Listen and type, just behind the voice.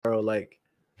bro. Like,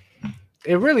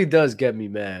 it really does get me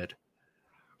mad.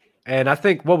 And I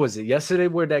think, what was it, yesterday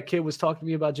where that kid was talking to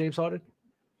me about James Harden?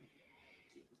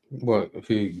 What?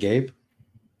 Who? Gabe?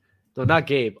 No, not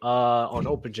Gabe. On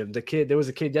Open Gym. The kid, there was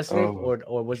a kid yesterday, Oh.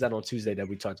 or was that on Tuesday that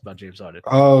we talked about James Harden?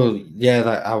 Oh, yeah,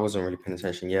 that I wasn't really paying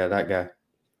attention. Yeah, that guy.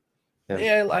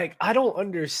 Yeah, like I don't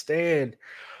understand.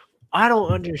 I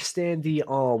don't understand the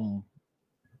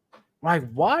like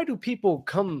why do people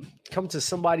come to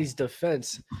somebody's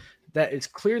defense that is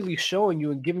clearly showing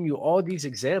you and giving you all these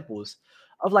examples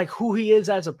of like who he is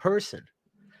as a person?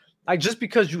 Like just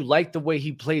because you like the way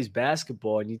he plays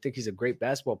basketball and you think he's a great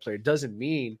basketball player doesn't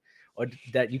mean or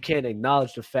that you can't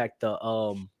acknowledge the fact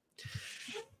the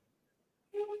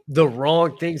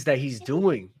wrong things that he's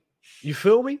doing. You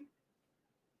feel me?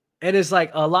 And it's like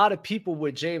a lot of people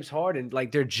with James Harden,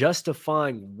 like they're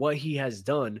justifying what he has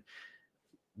done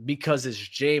because it's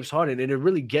James Harden. And it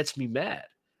really gets me mad.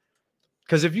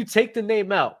 Because if you take the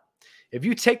name out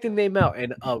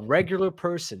and a regular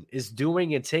person is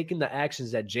doing and taking the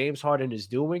actions that James Harden is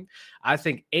doing, I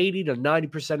think 80 to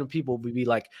 90% of people would be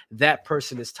like, that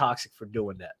person is toxic for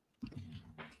doing that.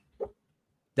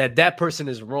 That person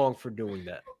is wrong for doing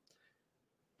that.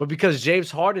 But because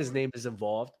James Harden's name is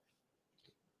involved,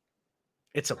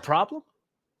 it's a problem?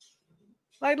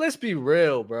 Like, let's be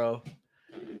real, bro.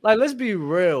 Like, let's be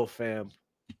real, fam.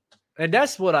 And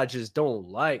that's what I just don't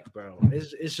like, bro.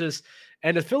 It's just,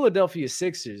 and the Philadelphia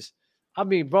Sixers, I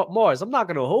mean, bro, Mars, I'm not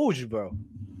going to hold you, bro.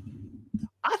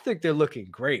 I think they're looking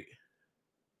great.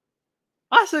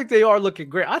 I think they are looking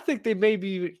great. I think they may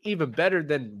be even better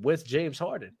than with James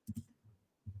Harden.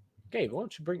 Okay, why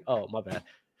don't you bring, oh, my bad.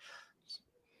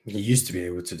 He used to be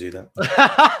able to do that.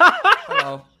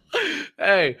 Hello.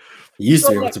 Hey, he used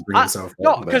to be able to bring himself.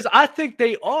 No, because I think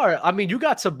they are. I mean, you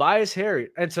got Tobias Harris,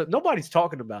 and so nobody's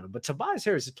talking about him, but Tobias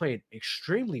Harris is playing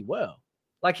extremely well.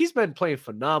 Like he's been playing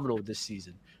phenomenal this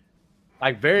season,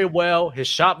 like very well. His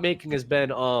shot making has been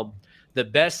the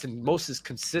best and most as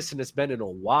consistent it's been in a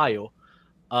while.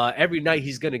 Every night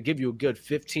he's going to give you a good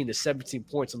 15 to 17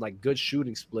 points and like good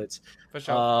shooting splits. For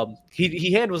sure.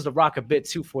 He handles the rock a bit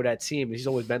too for that team. And he's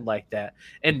always been like that.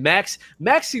 And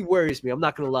Maxey worries me. I'm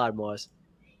not going to lie, Mars.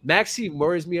 Maxey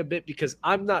worries me a bit because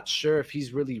I'm not sure if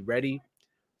he's really ready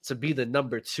to be the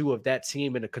number 2 of that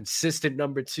team and a consistent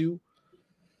number 2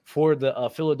 for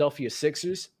the Philadelphia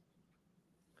Sixers.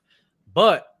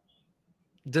 But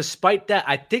despite that,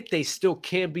 I think they still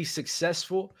can be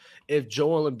successful if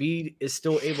Joel Embiid is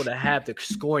still able to have the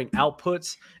scoring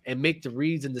outputs and make the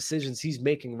reads and decisions he's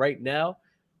making right now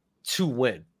to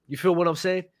win. You feel what I'm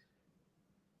saying?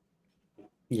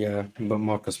 Yeah, but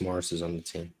Marcus Morris is on the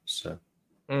team, so.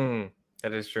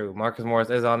 That is true. Marcus Morris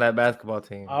is on that basketball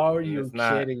team. Are you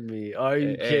kidding me? Are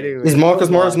you kidding me? Is Marcus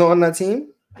Morris not on that team?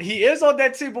 He is on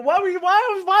that team, but why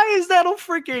is that on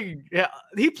freaking? Yeah,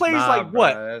 he plays like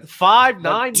bro, what 5,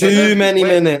 9? Too many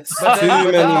minutes. Too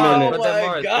many minutes.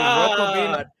 My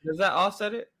God. Does that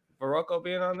offset it? Barocco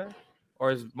being on there,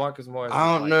 or is Marcus Morris?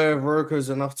 I don't know if Barocco's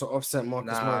enough to offset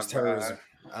Marcus Morris terrorism.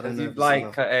 I don't know.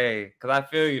 Because I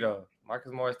feel you though.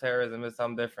 Marcus Morris terrorism is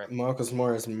something different. Marcus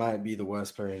Morris might be the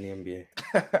worst player in the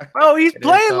NBA. Bro, he's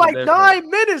playing like 9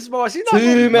 minutes, Mars. He's not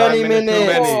too many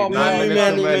minutes. Too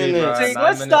many minutes.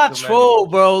 Let's not troll,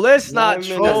 bro. Let's not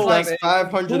troll. That's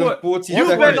 540 seconds.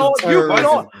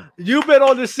 You've been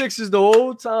on the Sixers the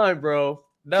whole time, bro.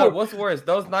 No, what's worse?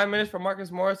 Those 9 minutes for Marcus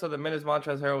Morris or the minutes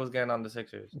Montrezl Harrell was getting on the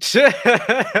Sixers?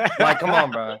 Like, come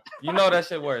on, bro. You know that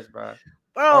shit worse, bro.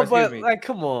 Bro, but like,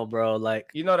 come on, bro. Like,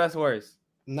 you know that's worse.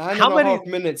 9.5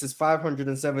 minutes is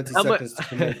 570 seconds to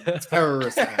commit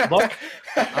terrorist act. I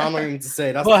don't know even to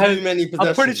say. That's too many possessions.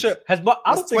 I'm pretty sure.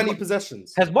 That's 20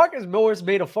 possessions. Has Marcus Morris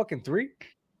made a fucking 3?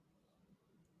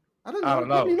 I don't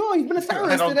know. Maybe not. He's been a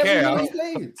terrorist in every game he's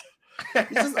played.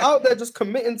 He's just out there just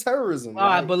committing terrorism. All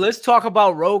right, but let's talk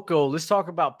about Rocco. Let's talk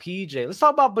about PJ. Let's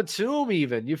talk about Batum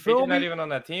even. You feel me? He's not even on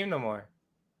that team no more.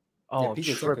 Oh,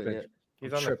 yeah, tripping.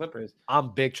 He's on the Clippers.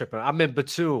 I'm big tripping. I'm in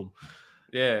Batum.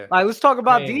 Yeah. Like, let's talk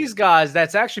about these guys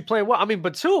that's actually playing well. I mean,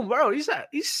 Batum, bro, he's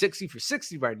 60 for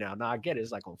 60 right now. Now I get it.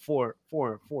 It's like on four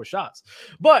shots.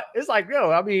 But it's like,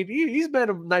 yo, I mean, he's been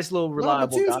a nice little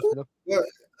reliable guy. Well,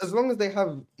 as long as they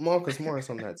have Marcus Morris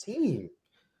on that team.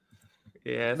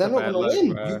 Yeah, they're not going to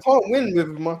win. Bro. You can't win with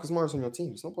Marcus Morris on your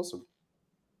team. It's not possible.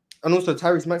 And also,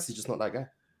 Tyrese Maxey's just not that guy.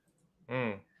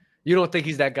 You don't think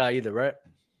he's that guy either, right?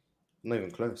 Not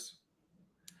even close.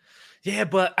 Yeah,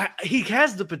 but he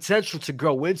has the potential to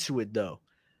grow into it, though.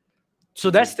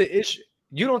 So that's the issue.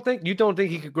 You don't think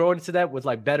he could grow into that with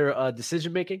like better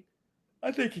decision making?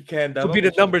 I think he can. To be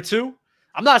the number 2.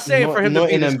 I'm not saying for him to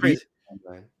be this crazy.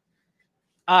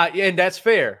 Yeah, and that's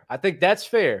fair. I think that's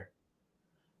fair.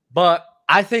 But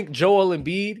I think Joel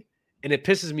Embiid, and it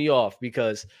pisses me off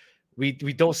because we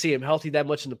don't see him healthy that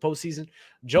much in the postseason.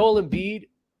 Joel Embiid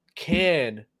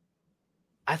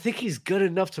I think he's good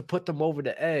enough to put them over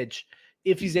the edge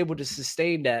if he's able to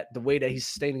sustain that the way that he's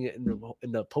sustaining it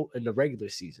in the regular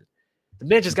season. The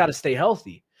man just got to stay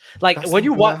healthy. Like that's when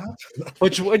you watch,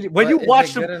 when you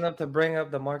watch good enough to bring up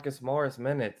the Marcus Morris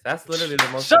minutes. That's literally the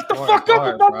most. Shut the fuck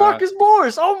up about Marcus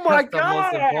Morris. Oh my god. The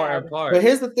most important part. But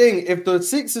here's the thing: if the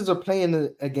Sixers are playing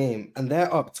a game and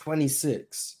they're up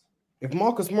 26. If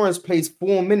Marcus Morris plays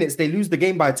 4 minutes, they lose the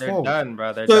game by 12. They're done,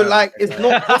 bro. So, like, it's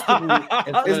not possible.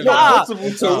 It's not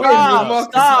possible to win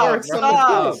with Marcus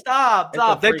Morris.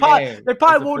 Stop. They probably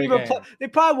won't even play. They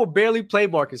probably will barely play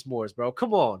Marcus Morris, bro.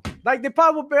 Come on. Like, they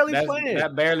probably will barely play him.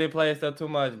 That barely plays still too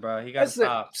much, bro. He got to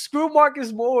stop. Screw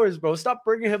Marcus Morris, bro. Stop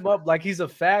bringing him up like he's a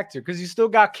factor because you still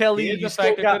got Kelly. He is a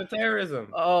factor to the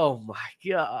terrorism. Oh, my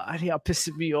God. Y'all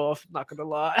pissing me off. I'm not going to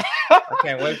lie. I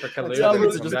can't wait for Khalil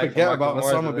to just forget about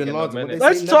Osama bin Laden.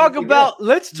 Let's talk about.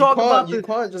 You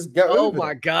can't just get. Oh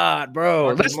my god, bro!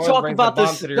 Let's talk about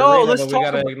this. No, let's talk.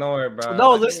 Gotta ignore it, bro.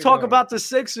 No, let's talk about the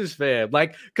Sixers, fam.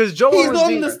 Like, because Joel he's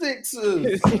on the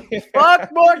Sixers.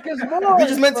 Fuck Marcus Morris. We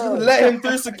just meant to let him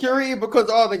through security because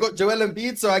they got Joel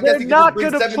Embiid, so I guess he can just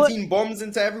bring 17 bombs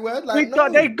into everywhere. Like, no.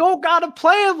 They gotta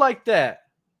play him like that.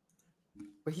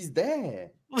 But he's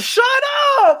there. Shut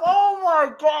up! Oh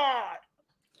my god.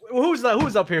 Who's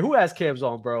up here? Who has cams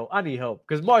on, bro? I need help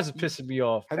because Mars is pissing me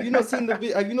off. Have you not seen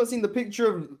the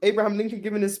picture of Abraham Lincoln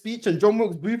giving his speech and John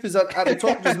Wilkes Booth is at the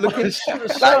top just looking?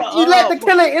 You let the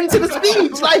killer into the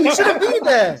speech. Like he shouldn't be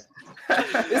there.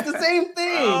 It's the same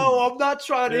thing. Oh, I'm not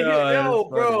trying to hit. Yo,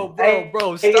 bro,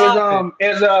 stop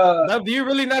it. Do you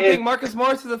really not think Marcus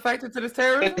Morris is a factor to this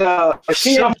terrorism?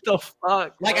 Shut the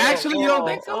fuck. Like, actually, you don't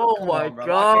think so? Oh my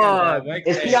god.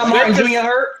 Is P.I. Martin Jr.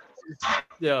 hurt?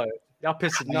 Yeah. Y'all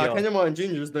pissing me off. Kenyon Martin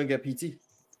Jr. just don't get PT.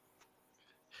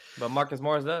 But Marcus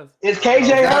Morris does. Is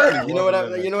KJ hurt? You know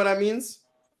what that means?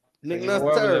 Nick Nurse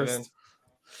terrorist.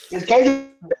 Is KJ?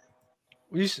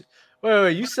 Wait.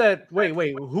 You said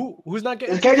who's not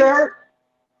getting? Is KJ hurt?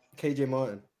 KJ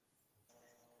Martin.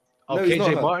 Oh, no,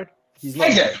 KJ Martin. He's not.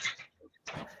 KJ.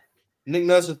 Nick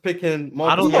Nurse is picking.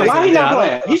 I don't think. Why he not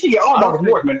playing? He should get all Marcus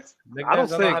Morris minutes. I don't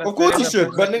think. Of course he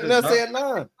should, but Nick Nurse said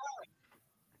nah.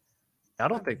 I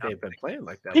don't think they've been playing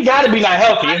like that. He got to be not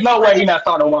healthy. There's no way he's not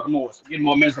starting Marcus Morris. Getting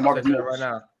more minutes than Marcus Morris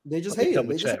right now. They just hate him.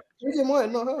 They just KJ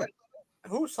Martin not hurt.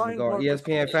 Who signed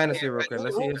ESPN Fantasy real quick.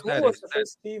 Let's see his status. Who was the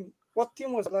first team? What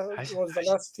team was the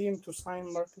last team to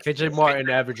sign Marcus? KJ Martin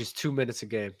averages 2 minutes a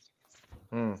game.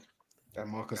 And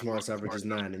Marcus Morris averages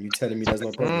 9, and you telling me there's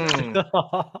no problem?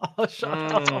 Shut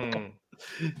up.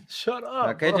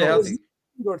 Now, KJ healthy.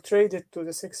 You were traded to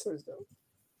the Sixers though.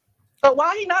 So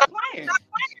why he not playing?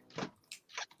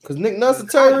 Because Nick Nurse is a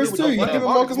terrorist too. You give him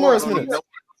Marcus Morris minutes.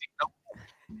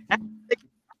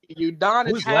 You Don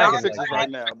is lagging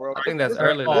right now, bro. I think that's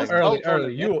early.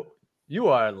 Early. You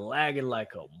are lagging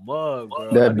like a mug,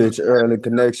 bro. That bitch early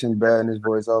connection bad and his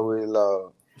voice always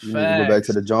loud. You need to go back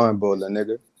to the drawing board, that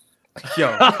nigga. Yo.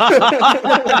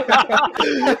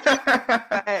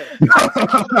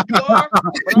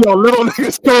 Yo, little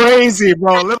nigga's crazy,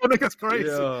 bro. Little nigga's crazy.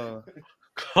 Yo.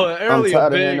 I'm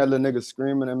tired of hearing that little nigga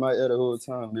screaming in my ear the whole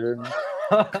time, you hear me?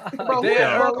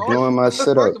 Doing my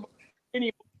shit up.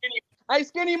 Hey,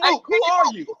 Skinny Mook, who are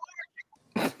you?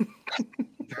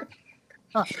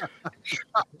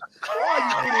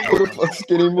 Who the fuck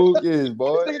Skinny Mook is,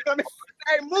 boy? Hey,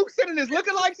 Mook sitting his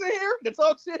lookalikes in here to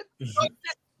talk shit.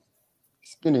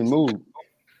 Skinny Mook.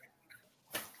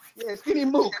 Yeah, Skinny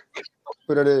Mook.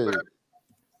 Who that is?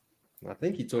 I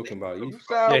think he's talking about you. You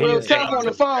sound real tough on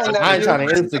the phone. I ain't trying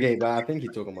to instigate, but I think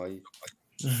he's talking about you.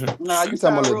 Nah, you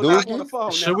talking about real tough on the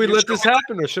phone. Should we let this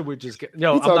happen or should we just get?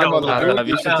 Yo, I'm not gonna lie.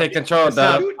 You should take control,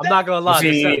 dog. I'm not gonna lie.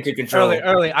 Early.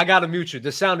 Early. I gotta mute you.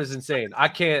 The sound is insane. I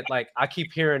can't I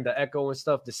keep hearing the echo and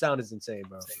stuff. The sound is insane,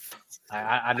 bro.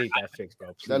 I need that fixed, bro.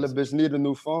 Please. That little bitch need a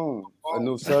new phone, a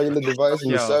new cellular device, a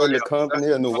new cellular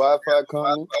company, a new Wi-Fi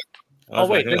company. Oh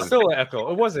wait, there's still an echo.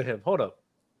 It wasn't him. Hold up.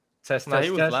 Test. He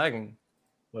was lagging.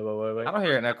 Wait. I don't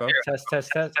hear an echo. Test.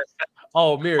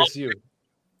 Oh, Amir, it's you.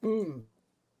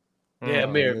 Yeah,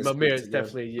 Amir, it's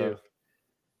definitely you.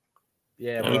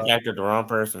 Yeah, bro. You captured the wrong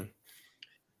person.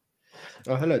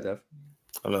 Oh, hello, Dev.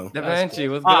 Hello. Devanchi,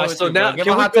 what's good with so you, now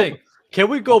bro? can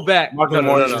we go back? Marcus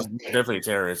Morris is definitely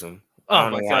terrorism. Oh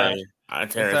my god. I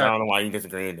don't know why you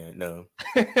disagree with that. No.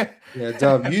 Yeah,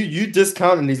 Dev, you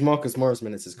discounting these Marcus Morris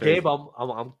minutes is crazy. Gabe,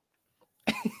 I'm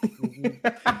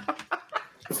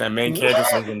It's that main character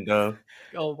syndrome, though.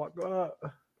 Oh my god.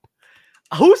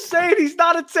 Who's saying he's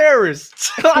not a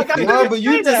terrorist? No, but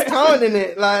you just counting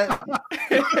it like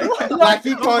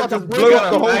he can't just blow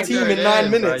up the whole team in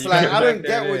 9 minutes. Like I don't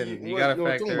get what you're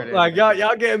talking about. Like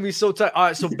y'all getting me so tight. All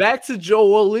right, so back to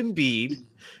Joel Embiid,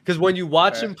 because when you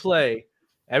watch him play,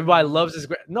 everybody loves his.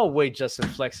 No way, Justin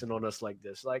flexing on us like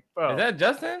this. Like, bro, is that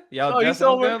Justin? Yo, no, Justin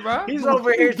over, bro. He's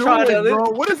over here trying to.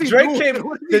 Bro? What is he Drake doing? came.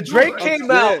 The Drake came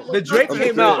out. The Drake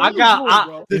came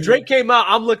out. The Drake came out.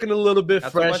 I'm looking a little bit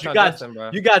fresh. You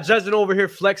got Justin over here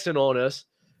flexing on us.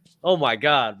 Oh my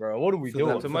God, bro! What are we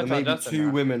doing? Too much maybe two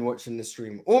women watching the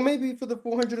stream, or maybe for the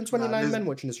 429 men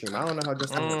watching the stream. I don't know how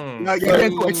Justin. You're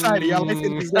getting too excited. Y'all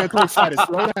getting too excited.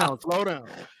 Slow down.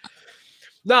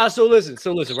 Nah, so listen,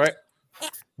 right?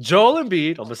 Joel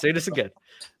Embiid, I'm gonna say this again.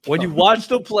 When you watch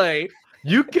them play,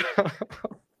 you can.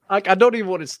 I don't even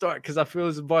want to start because I feel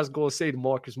as if Bar's gonna say the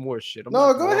Marcus Morris shit.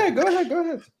 No, go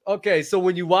ahead. Okay, so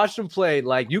when you watch them play,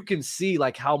 like you can see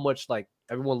like how much like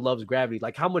everyone loves gravity,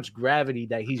 like how much gravity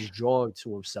that he's drawing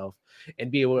to himself and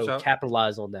be able to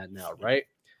capitalize on that now, right?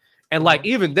 And like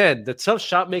even then, the tough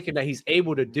shot making that he's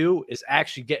able to do is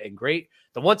actually getting great.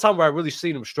 The one time where I really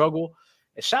seen him struggle.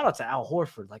 And shout out to Al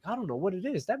Horford. Like, I don't know what it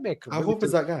is. That man could. Al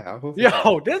Horford's that guy.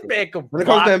 This man could. When it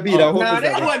comes to Embiid, Al Horford's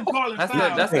that wasn't calling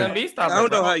foul. That's the Embiid stop. I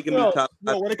don't know how you can be top.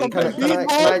 When it comes Can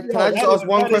I just ask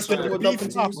one question before Doug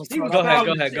continues? Go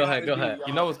ahead.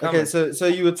 You know what's coming. Okay, so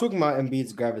you were talking about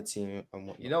Embiid's gravity and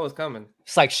whatnot. You know what's coming.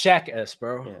 It's like Shaq-esque,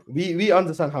 bro. Yeah. We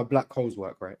understand how black holes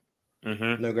work, right?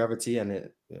 Mm-hmm. No gravity and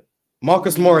it. Yeah.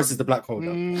 Marcus Morris is the black hole.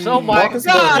 So my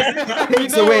God,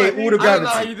 takes away all the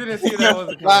gravity. You didn't see that.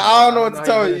 Like, I don't know what to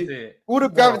tell you. All the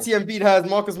gravity Embiid has,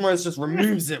 Marcus Morris just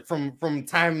removes it from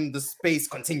time, the space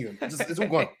continuum. It's all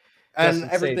gone. And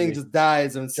everything just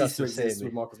dies and ceases to exist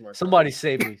with Marcus Morris. Somebody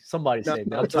save me. I'm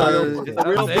tired.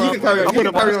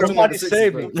 Somebody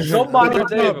save me. The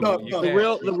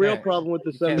real problem with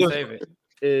the Celtics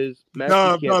is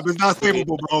no, it's not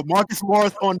savable, bro. Marcus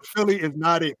Morris on Philly is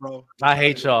not it, bro. I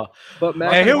hate y'all. But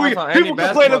and here people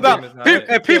complain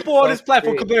about people on this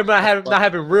platform complain about not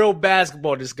having real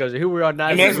basketball discussion. Here we are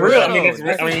not. It's real. It's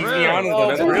real.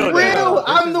 That's real.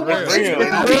 I'm the one.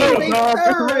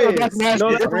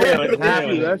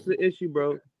 That's the issue,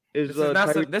 bro. This is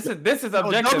objective, This is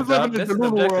objective,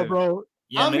 bro.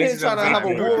 I'm here trying to have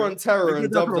a war on terror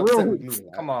and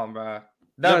come on, bro.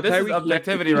 This is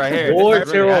objectivity right here.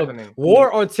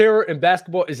 War on terror in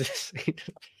basketball is insane.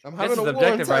 This is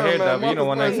objective right here, though. You don't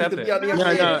want to accept it.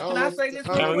 Can I say this?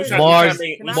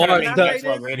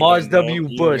 Mars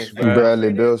W. Bush.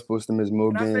 Bradley Bill's supposed to miss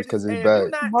more games because he's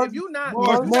back. If you not,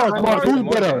 Mark, who's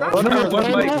better?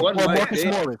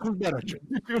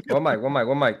 One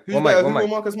mic.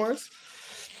 Marcus Morris?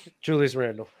 Julius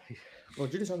Randle. Oh,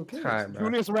 Julius Randle.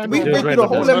 Julius Randle. We went through the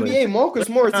whole NBA. Marcus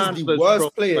Morris is the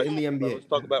worst player in the NBA. Let's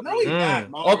talk about. No, he's not.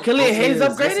 Oh, Killian Hayes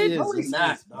upgraded? No, he's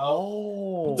not.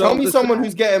 Oh. Tell me someone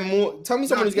who's getting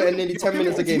nearly 10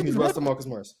 minutes a game who's worse than Marcus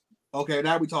Morris. Okay,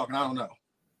 now we talking. I don't know.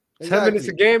 10 minutes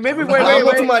a game? Maybe I'm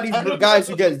talking about these guys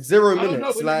who get 0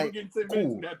 minutes. Like,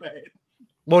 cool.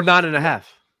 Well, 9.5.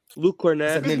 Luke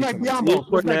Cornett. Luke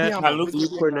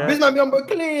Cornett. This might be on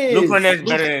Brooklyn. Luke Cornett's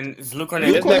better than Luke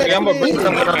Cornett.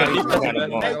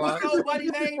 What's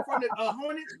nobody's name from the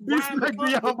Hornets?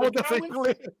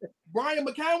 Brian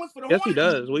McCowan for the Hornets. Yes, he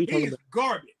does. What are you talking about?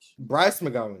 Garbage. Bryce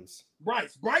McGowan's.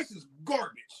 Bryce is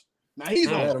garbage. Now he's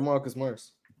on Marcus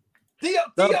Morris. Theo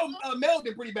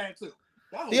Maledon pretty bad too.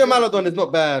 Theo Maledon is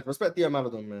not bad. Respect Theo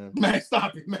Maledon, man. Man,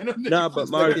 stop it, man. Nah, but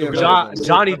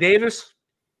Johnny Davis.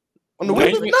 On the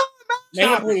Wizards?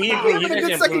 No, man. He's having a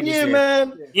good second year,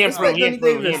 man. Respect Johnny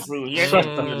Davis.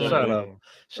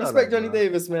 Respect Johnny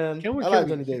Davis, man. I like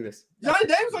Johnny Davis. Johnny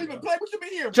Davis don't even play. What you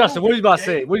mean here? Justin, what are you about to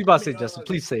say? What are you about to say, Justin?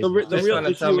 Please say. The real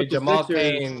issue tell me with Jamal the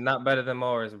Sixers, Cain not better than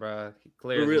Morris, bro.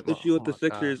 The real issue with the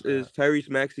Sixers is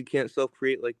Tyrese Maxey can't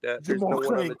self-create like that. There's no one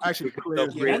on the team who can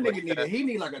self-create like that. He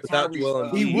need like a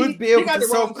Tyrese. He would be able to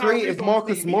self-create if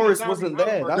Marcus Morris wasn't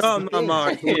there. No,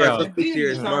 Mars. Let's be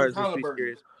serious. Mars, let's be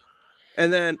serious.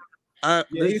 And then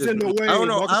he's in the way. I don't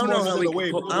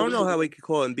know how we could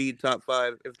call Embiid top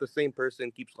 5 if the same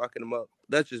person keeps locking him up.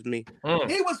 That's just me.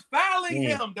 He was fouling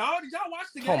him, dog. Did y'all watch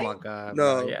the game? Oh my God.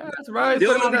 No. Yeah, that's right. The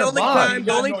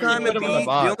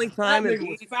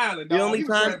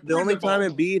only time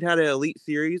Embiid had an elite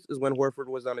series is when Horford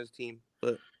was on his team.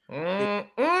 But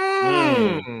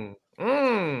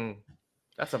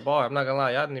that's a bar. I'm not gonna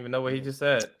lie. Y'all didn't even know what he just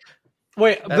said.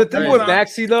 Wait, the thing with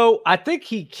Maxey though, I think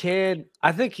he can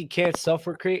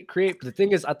self-create. But the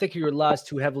thing is, I think he relies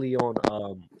too heavily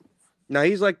on. Now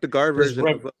he's like the guard version.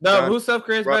 Who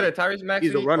self-creates better, Tyrese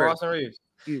Maxey or Austin Reeves?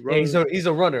 He's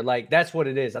a runner. Like that's what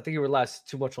it is. I think he relies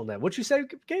too much on that. What you say,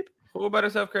 Gabe? Who a better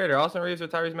self-creator, Austin Reeves or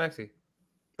Tyrese Maxey?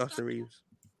 Austin Reeves.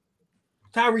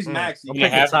 Tyrese Maxey. I'm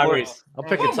picking Tyrese. I'm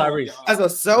picking Tyrese. As a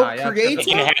self-creator?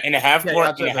 In a half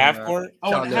court. In a half court.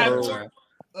 Oh, in the half court.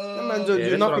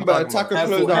 You're nothing but attacker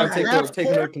close down,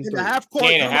 taking over control. In the half court.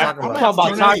 I'm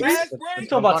talking about Tyrese. You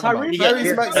talking about Tyrese?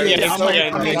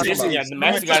 Yeah,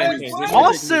 Maxey got it.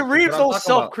 Austin Reeves don't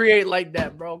self-create like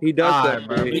that, bro. He does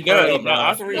that. He does.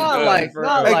 Austin Reeves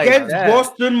Not does. Against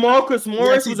Boston, Marcus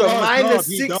Morris was a minus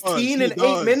 16 in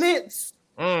 8 minutes.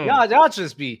 Y'all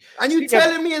just be. And you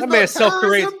telling me it's not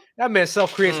terrorism? That man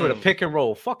self-creates with a pick and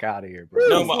roll. Fuck out of here, bro.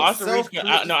 No, but Austin Reeves.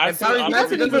 No, I we're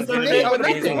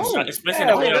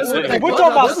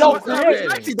talking about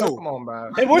self-creation. Come on,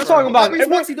 bro. And we're talking about.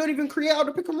 Maxey don't even create out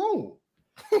the pick and roll.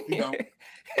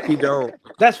 He don't.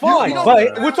 That's fine,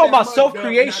 but we're talking about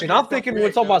self-creation. I'm thinking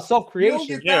we're talking about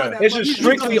self-creation. Yeah, it's just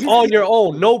strictly on your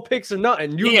own, no picks or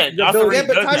nothing. But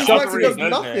Tyrese Maxey does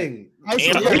nothing.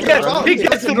 He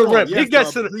gets to the rim. He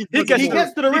gets to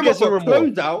the rim.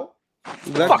 Closed out.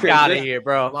 Fuck out of here,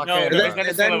 bro. Y'all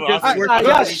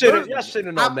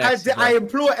shitting on Maxey. I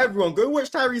implore everyone, go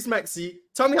watch Tyrese Maxey.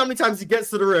 Tell me how many times he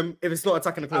gets to the rim if it's not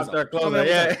attacking the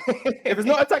closeout. If it's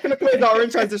not attacking the closeout or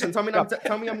in transition, tell me how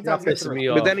many times he gets to the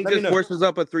rim. But then he just forces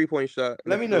up a 3-point shot.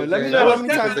 Let me know how many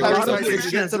times Tyrese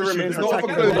Maxey gets to the rim if it's not for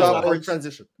closeout or in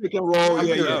transition. Pick and roll,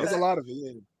 yeah. It's a lot of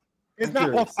it. It's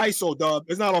not off ISO, dog.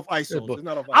 It's not off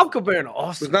ISO. I'm comparing to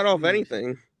Austin. It's not off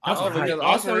anything.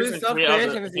 Austin Reeves'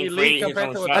 self-creation is elite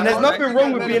compared to. And there's nothing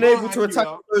wrong with being able to attack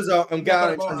the closeout and get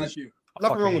out in transition.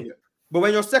 Nothing wrong with it. But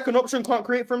when your second option can't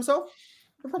create for himself,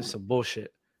 it's some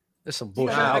bullshit. It's some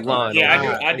bullshit.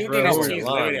 Yeah, I do think this team's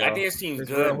limited. I think this team's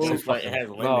good.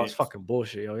 No, it's fucking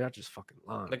bullshit, yo. Y'all just fucking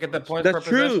lying. Look at the points per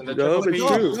possession. That's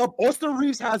true. Austin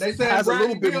Reeves has a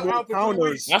little bit more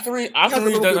counters. Austin Reeves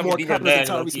doesn't have defense bad.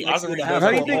 How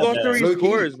do you think Austin Reeves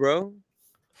scores, bro?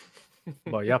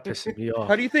 Bro, y'all pissing me off.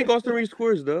 How do you think Austin Reeves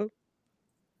scores, though?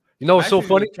 You know what's so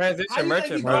funny? Transition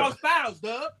merchant, bro.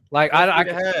 Like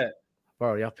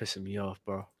bro, y'all pissing me off,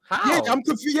 bro. How? Yeah, I'm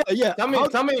confused. Yeah. Tell me,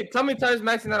 Tyrese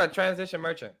Maxey not a transition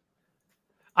merchant.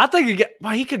 I think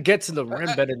he could get to the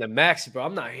rim better than Maxey, bro.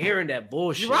 I'm not hearing that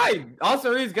bullshit. You're right.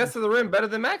 Austin Reeves gets to the rim better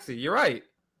than Maxey. You're right.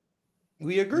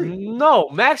 We agree. No,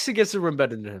 Maxey gets the rim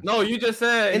better than him. No, you just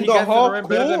said he gets to the rim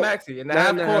better than Maxey. In the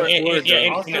half court.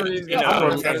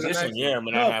 Transition, yeah,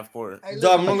 but not half court. I'm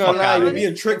not gonna lie, you're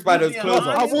being tricked by those close.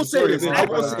 I will say this.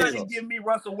 Give me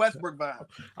Russell Westbrook vibe.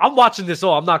 I'm watching this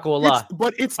all. I'm not gonna lie.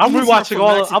 I'm rewatching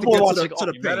all. I'm rewatching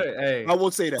all. I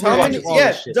will say that.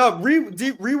 Dub,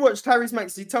 rewatch Tyrese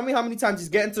Maxey. Tell me how many times he's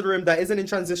getting to the rim that isn't in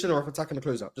transition or if attacking the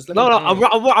closeout. Just let me know. I'm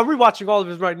rewatching all of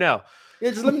his right now. Yeah,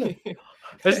 just let me know.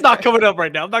 It's not coming up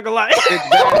right now. I'm not gonna lie.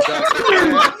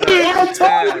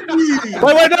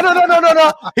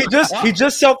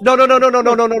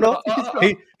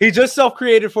 Wait, he just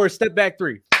self-created for a step back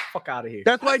three. Fuck out of here.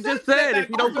 That's what I just said. If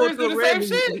you don't go to the rim,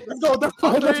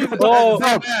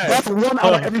 that's 1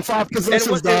 out of every 5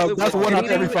 possessions, dog. That's 1 out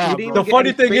of every 5. The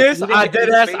funny thing is, I dead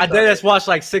ass watched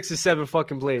like 6 or 7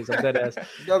 fucking plays. I'm dead ass.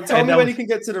 Tell me when he can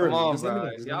get to the rim.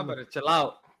 Y'all better chill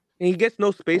out. And he gets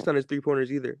no space on his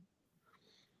 3-pointers either.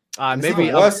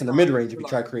 Maybe worse in the mid range if you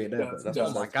try to create that.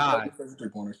 Oh my god!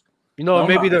 You know,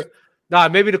 maybe the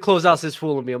closeouts is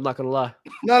fooling me. I'm not gonna lie.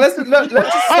 No, let's just This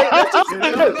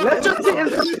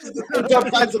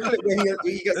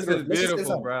is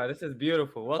beautiful, bro. This is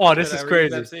beautiful. Oh, this is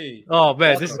crazy. Oh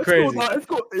man, this is crazy.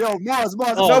 Yo, Mars.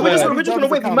 So we're just gonna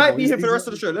wait. We might be here for the rest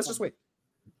of the show. Let's just wait.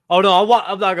 Oh no,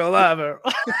 I'm not gonna lie, man.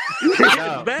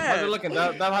 It's bad. How's it looking?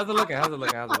 How's it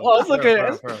looking? Oh, it's looking.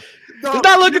 It's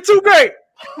not looking too great.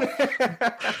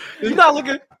 It's not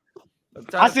looking.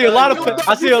 I see a lot of.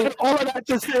 All of that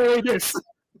just saying this.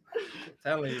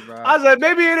 Telling you, bro. I was like,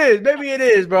 maybe it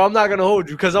is, bro. I'm not gonna hold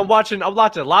you because I'm watching a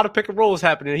lot of pick and rolls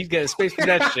happening. He's getting space for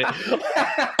that shit.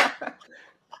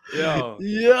 Yo,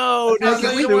 this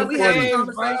is so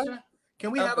funny. Can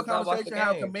we have a conversation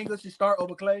how Kuminga should start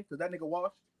over Clay? Because that nigga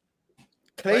washed.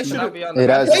 Clay should be on the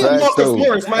Marcus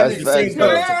Morris might be the same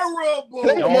person.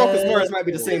 Clay and Marcus Morris might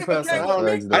be the same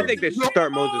person. I think they should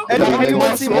start Moses. You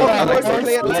want to see Marcus Morris and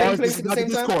Clay at the same place at the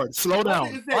same time? Slow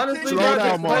down. Honestly, slow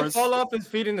down, Mars. Fall off his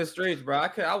feet in the streets, bro.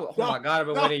 Oh my god, I've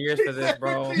been waiting years for this,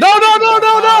 bro.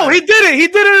 No. He did it. He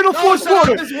did it in the fourth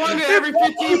quarter. Just won it every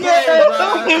 15 games,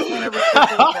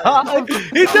 bro.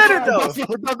 He did it though.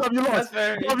 That's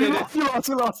fair.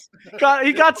 You lost.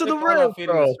 He got to the rim,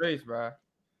 bro.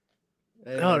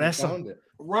 No, that's something.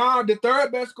 Ron, the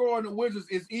third best scorer in the Wizards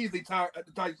is easily Tyus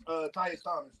Thomas or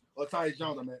Tyus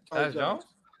Jones. I mean, Tyus Jones.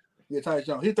 Yeah, Tyus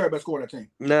Jones. He's the third best scorer on that team.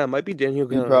 Nah, it might be Daniel.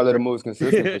 He's probably the most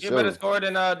consistent. For you better score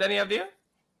than Denny Avdia?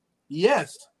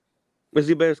 Yes. Was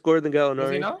he better scorer than Does he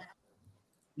Gallinari? know?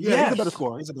 Yeah, he's a better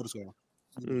scorer. He's a better scorer.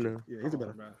 No. Yeah, he's a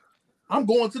better. I'm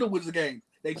going to the Wizards game.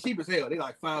 They cheap as hell. They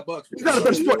like $5. He's not a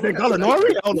better scorer than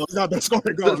Gallinari. Oh no, he's not a better scorer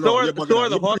than Gallinari. So are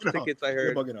the Hawks tickets I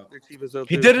heard. They're cheap as hell.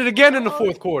 He did it again in the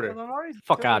fourth quarter.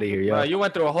 Fuck out of here, yo. You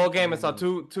went through a whole game and saw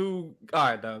two. All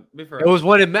right, though. Be fair. It was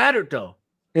when it mattered, though.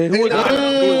 You cooked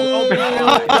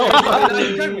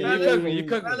me.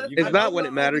 It's not when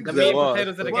it mattered because they lost.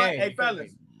 Hey, fellas,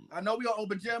 I know we on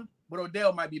open gym, but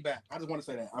Odell might be back. I just want to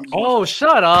say that. Oh,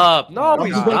 shut up. No,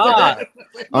 he's not.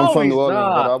 I'm from New Orleans,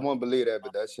 but I won't believe that,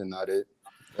 but that shit not it.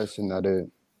 That shit not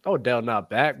it. Odell not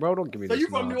back, bro. Don't give me So this you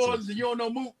from nonsense. New Orleans and you don't know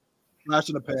Mook? Flash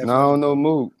in the pan. No, I don't know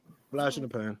Mook. Flash in the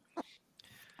pan.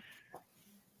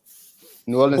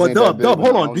 New Orleans Well, ain't that Dub, big, hold man. I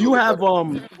on. don't Do you know have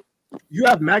what you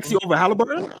have Maxey over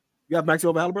Halliburton? You have Maxey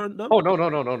over Halliburton, Dub? Oh, no.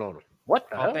 What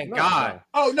the hell? Thank No, God.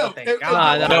 Oh, no. Thank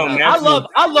God.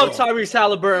 I love Tyrese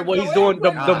Halliburton. What he's doing.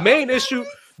 The main issue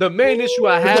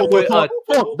I have with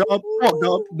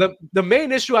the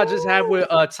main issue I just have with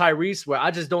Tyrese, where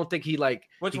I just don't think he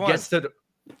gets to the.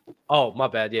 Oh, my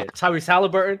bad. Yeah, Tyrese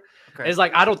Halliburton. Okay. It's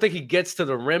like I don't think he gets to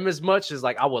the rim as much as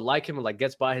like I would like him and like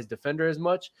gets by his defender as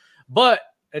much. But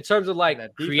in terms of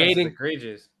like creating,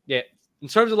 yeah, in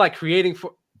terms of like creating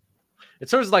for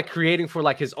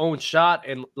like his own shot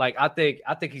and like I think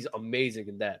he's amazing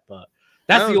in that. But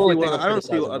that's the only thing I don't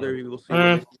see what other people see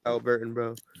Halliburton,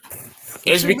 bro.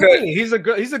 It's because he's a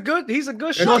good shot.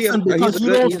 Because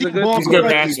you don't see ball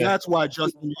correctly. That's why,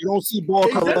 Justin. You don't see ball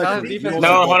correctly.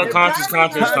 no, hold on, conscious, no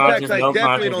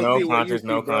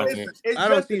context. I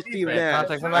don't see Steve Nash.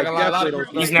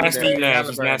 He's not Steve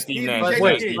Nash.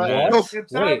 Wait,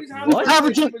 what?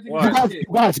 Averaging, you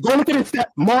guys, go look at his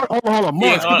stat. Hold on.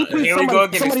 Mark, Here we go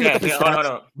again. Hold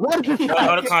on. Hold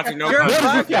on, context. No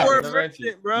context.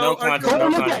 No context.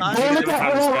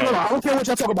 I don't care what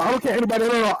y'all talk about. I don't care anybody.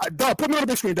 No. Dub, put me on the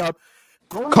big screen, Dub.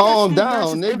 Calm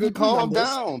down, nigga. Calm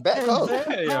down. Back up.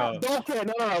 Don't care.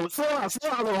 No. Slow down.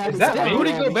 Is that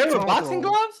Rudy Gobert with boxing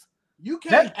gloves? You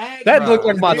can't that looked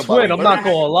like my twin. I'm not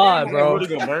gonna lie, bro.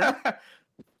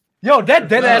 Yo, that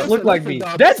dead ass looked like me.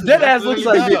 That dead ass looks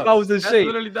like me if I was in shape.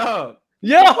 Literally dog.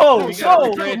 Yo, you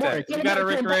gotta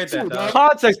recreate that, dog.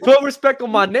 Context, put respect on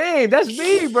my name. That's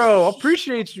me, bro.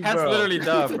 Appreciate you, bro. That's literally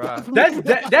dumb, bro.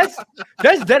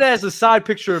 That's dead as a side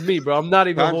picture of me, bro. I'm not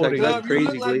even holding it.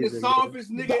 Crazy like the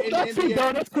softest nigga in the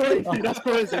NBA. That's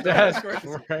crazy. That's crazy.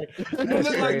 You look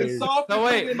like the softest. No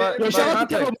wait, but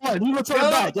you return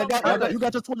back. You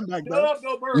got your twin back, bro.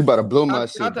 You better blow my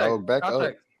shit, dog. Back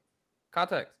up.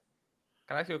 Context.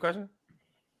 Can I ask you a question?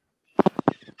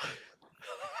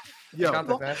 Yo,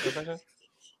 Context, can I ask you a question?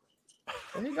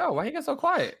 Where he go? Why he get so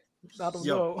quiet? I don't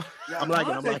know. I'm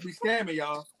lagging. Be scamming,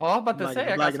 y'all. Oh, I was about to say.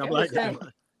 I'm lagging.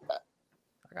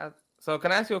 So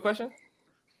can I ask you a question?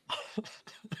 All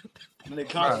right,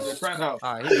 he's gone,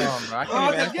 bro. I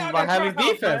can't even ask him about Hallie's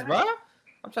defense, bro.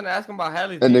 I'm trying to ask him about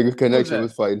Hallie's defense. That nigga connection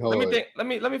was fighting hard.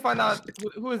 Let me find out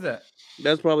who is that.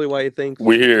 That's probably why he thinks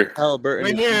we're here. Halliburton.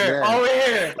 We're here. Oh,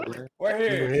 we're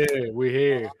here. We're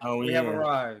here. Oh, we have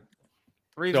arrived.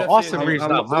 Austin Reeves.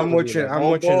 I'm watching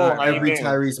every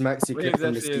Tyrese Maxey clip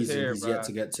from the season. He's yet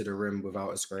to get to the rim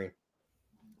without a screen.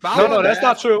 No, that's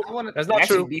not true. That's not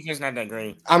true. Defense not that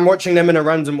great. I'm watching them in a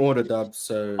random order, Dub.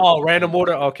 So. Oh, random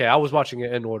order. Okay, I was watching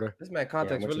it in order. This man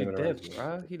context really dipped,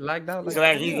 bro. He lagged out.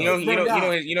 You don't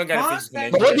got to fix his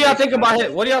connection. But what do y'all think about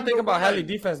it? What do y'all think about Hallie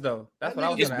defense though? That's what I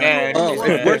was gonna ask.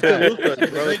 Worse than Luka,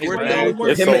 bro.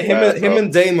 Him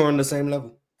and Dame are on the same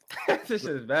level. This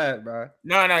is bad, bro.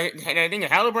 No. I think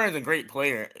Halliburton's a great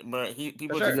player, but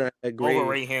people just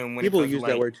overrate him. When people use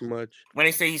that word too much. When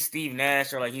they say he's Steve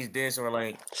Nash or like he's this or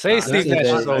like say Steve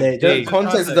Nash.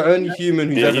 Context is the only human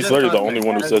who. Yeah, he's literally the only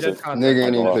one who says it. Nigga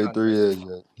ain't even played 3 years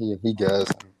yet. He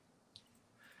gassed.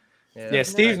 Yeah,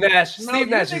 Steve Nash. Steve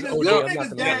Nash is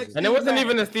OG. And it wasn't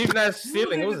even a Steve Nash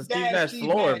ceiling; it was a Steve Nash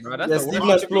floor, bro. That's Steve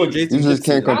Nash floor. You just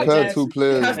can't compare two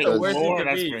players. That's the worst you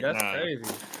can be. That's crazy.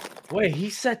 Wait, he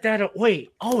set that up.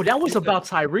 Wait, that was about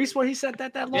Tyrese where he said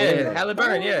that long ago? Yeah,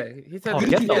 Halliburton, yeah. He said I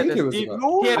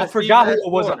forgot who it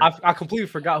was. I completely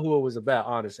forgot who it was about,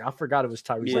 honestly. I forgot it was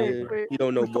Tyrese. Yeah, you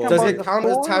don't know ball. Does it count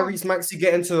as Tyrese Maxey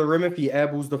getting to the rim if he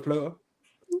airballs the floater?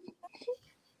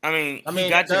 I mean, he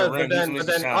got to the rim. But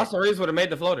then Austin Reeves would have made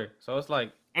the floater. So it's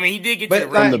like, I mean, he did get to the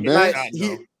rim.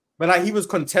 But he was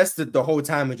contested the whole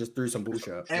time and just threw some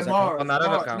bullshit. And Mars, can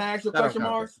I ask you a question,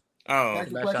 Mars? Oh,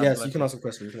 yes, you can ask a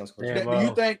question. Yeah, do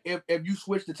you think if you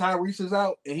switch the Tyrese's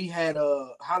out and he had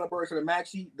Halliburton and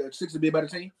Maxey, the Sixers would be a better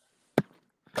team?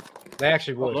 They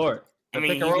actually would. Oh, Lord. I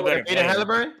mean, you better beat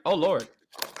Halliburton? Oh, Lord.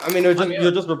 I mean,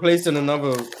 you're just replacing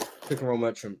another pick and roll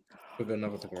matchup. We're gonna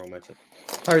never take a wrong matchup.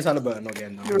 Tyrese Halliburton not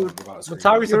getting done. But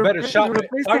Tyrese a better shot.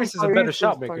 Tyrese is a better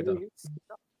shot maker though.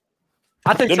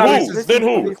 I think Tyrese is then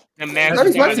who?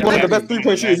 Tyrese Maxey one of the best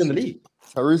 3-point shooters in the league.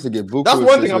 Tyrese to get booked. That's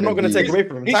one thing I'm not going to take away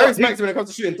from him. Tyrese Maxey when it comes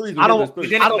to shooting threes. I don't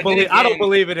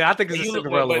believe in it. I think it's a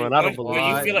Cinderella run. I don't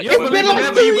believe it. You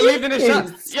believed in his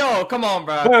shot. Yo, come on,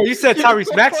 bro. You said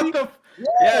Tyrese Maxey?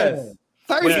 Yes.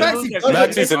 Tyrese Maxey.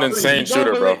 Maxey's an insane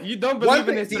shooter, bro. You don't believe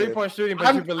in his 3-point shooting,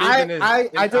 but you believe in his.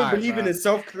 I don't believe in his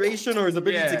self-creation or his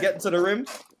ability to get to the rim.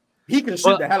 He can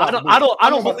shoot the hell out of it. I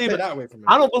don't believe it.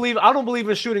 I don't believe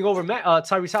in shooting over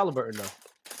Tyrese Halliburton though.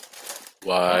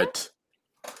 What?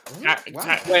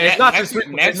 It's not just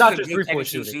 3-point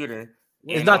shooting.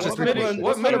 It's not just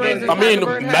 3-point shooting. I mean,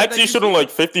 Maxey's shooting like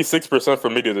 56%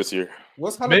 from mid this year.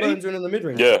 What's Halliburton doing in the mid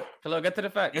range? Yeah. Hello, get to the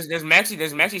fact. Does Maxey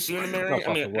shooting in the mid range?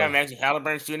 I mean, Maxey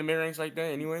Halliburton shooting in the mid range like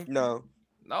that anyway? No.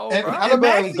 If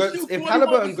Halliburton goes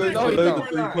below the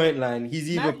 3-point line, he's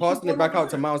either passing it back out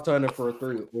to Miles Turner for a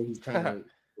 3 or he's trying to.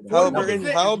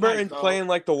 Halliburton's playing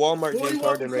like the Walmart James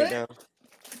Harden right now.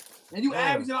 And you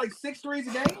averaging like 6 threes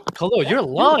a game? Khalil, you're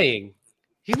lying.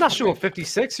 He's not shooting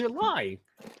 56. You're lying.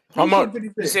 How much?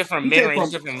 You said from mid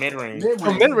range. From mid range.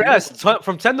 From mid range,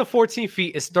 from 10 to 14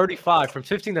 feet is 35. From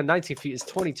 15 to 19 feet is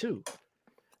 22.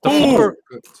 The floor,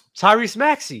 Tyrese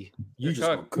Maxey.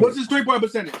 What's his 3-point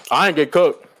percentage? I ain't get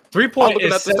cooked. 3-point. I'm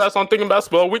looking at the stats on Thinking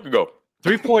Basketball a week ago.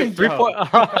 3-point. Let's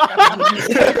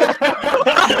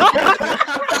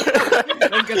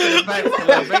get to the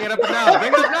facts. Bring it up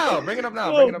now.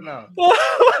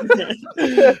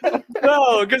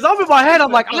 No, because I'm in my head.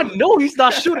 I'm like, I know he's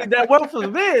not shooting that well for the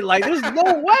mid. Like, there's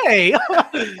no way.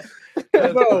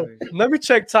 Bro, let me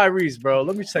check Tyrese, bro.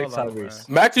 Let me check Tyrese.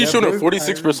 Maxey's shooting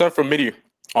 46% from midi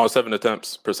on 7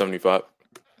 attempts per 75.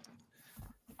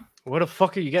 Where the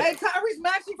fuck are you getting? Hey, Tyrese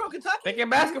Maxey from Kentucky. Thinking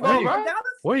basketball, bro.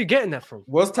 Where are you getting that from?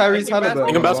 What's Tyrese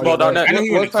Halliburton?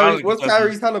 ThinkingBasketball.net. What's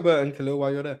Tyrese Halliburton, Khalil,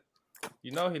 while you're there?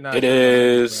 You know he's not. It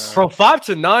is from 5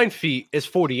 to 9 feet is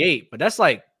 48, but that's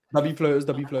like W floaters.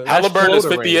 Halliburton is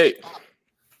 58.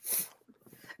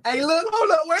 Hey, look,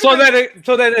 hold up.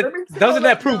 So then doesn't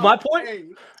that prove my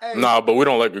point? Nah, but we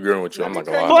don't like agreeing with you. I'm not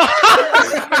gonna lie.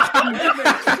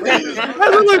 That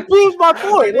literally proves my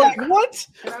point. Like what?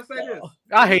 Can I say this?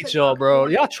 I hate y'all, bro.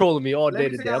 Y'all trolling me all day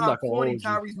today. I'm not gonna hold you.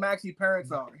 Tyrese Maxey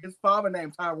parents are. His father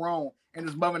named Tyrone and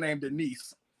his mother named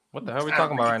Denise. What the hell are we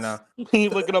talking about right now? He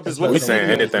looking up his. We saying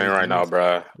anything right now,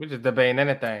 bro. We just debating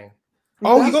anything.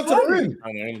 Oh, he got to the rim.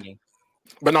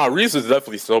 But no, Reese is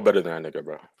definitely still better than that nigga,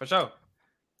 bro. For sure.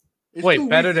 Wait,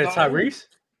 better than Tyrese?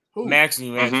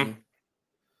 Maxey. Maxey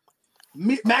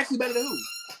better than who?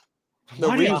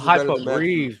 Why do you hype up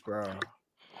Reeves, bro?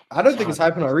 I don't think it's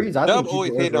hyping on Reeves. I think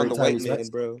always hate on the white man,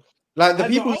 bro. Like the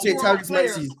people who say Tyrese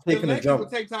Maxey's taking a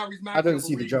jump. I don't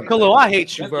see the jump. Khalil, I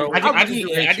hate you, bro. I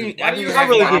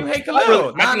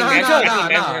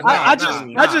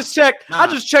just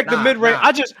checked the mid range.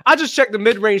 I just checked the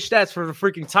mid range stats for the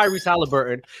freaking Tyrese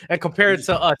Halliburton and compared it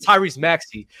to Tyrese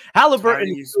Maxey. Halliburton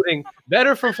is shooting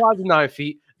better from 5 to 9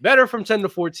 feet, better from 10 to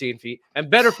 14 feet, and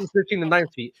better from 15 to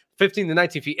 19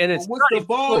 feet. And it's what's the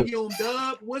volume,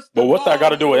 Dub? But what's that got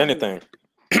to do with anything?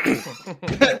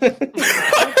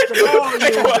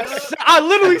 I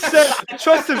literally said I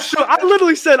trust him. I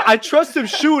literally said I trust him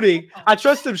shooting. I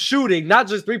trust him shooting, not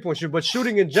just 3-point shooting, but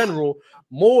shooting in general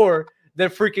more than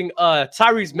freaking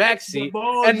Tyrese Maxey.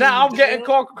 And now I'm getting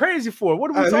called crazy for it.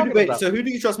 What are we talking about? So who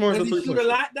do you trust more as a 3-point shooter?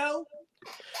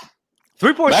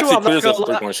 3-point shooter, I'm not gonna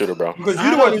lie. 3-point shooter, bro. Because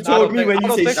you're the one who told me when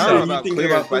you say shooting, you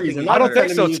think about threes. I don't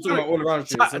think so.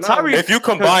 If you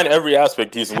combine every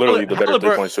aspect, he's literally the better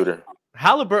 3-point shooter.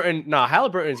 Halliburton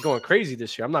is going crazy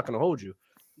this year. I'm not gonna hold you.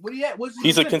 What he at?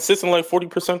 He's a consistent like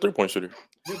 40% 3-point shooter.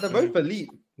 They're both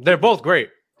elite. They're both great.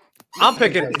 I'm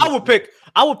picking. I would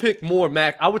pick more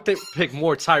Mac. I would pick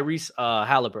more Tyrese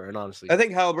Halliburton. Honestly, I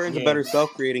think Halliburton's a better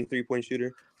self-creating 3-point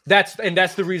shooter. That's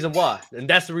the reason why. And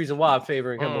that's the reason why I'm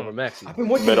favoring him over Maxey. I've been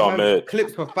watching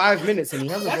clips for 5 minutes and he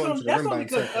hasn't gone to the rim by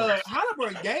himself.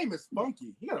 Halliburton's game is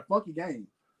funky. He got a funky game.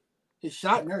 His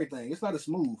shot and everything. It's not as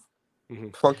smooth.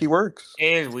 Funky works. It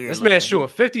is weird. This man's shooting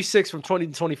 56 from 20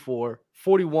 to 24,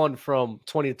 41 from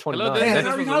 20 to 29. Damn,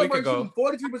 Halliburton shooting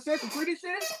 43% from 3 this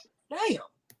year? Damn.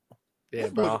 Yeah,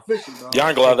 bro. Y'all ain't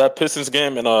gonna lie, that Pistons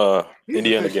game and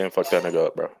Indiana game fucked that nigga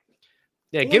up, bro.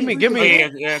 Yeah, give me.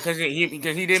 Yeah, because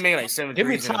he did make like 7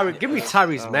 threes. Give me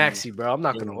Tyrese Maxey, bro. I'm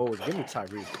not gonna hold it. Give me Tyrese,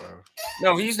 bro.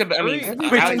 No, he used to. I mean,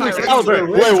 Tyrese Halliburton.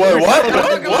 Wait, what?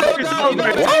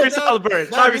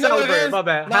 Tyrese Halliburton. My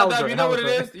bad. Dub, you know what it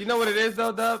is? You know what it is,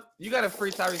 though, Dub? You gotta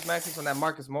free Tyrese Maxey from that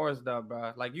Marcus Morris, Dub,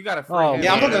 bro. Like you gotta free him.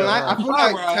 Yeah, I'm not gonna lie. I feel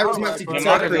like Tyrese Maxey can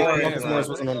separate Marcus Morris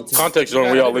wasn't on the team. Context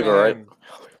zone, we all leave it, right?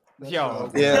 Yo.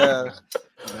 Yeah.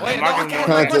 Wait,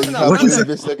 Context is how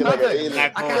this looking like an alien. I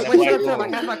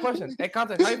can't ask my question. Hey,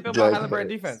 Context, how you feel about Halliburton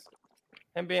defense?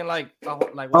 Him being like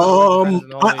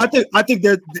I think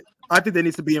there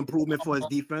needs to be improvement for his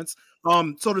defense.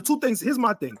 So the two things. Here's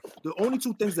my thing. The only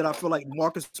two things that I feel like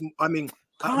Marcus. I mean.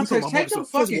 Context, take them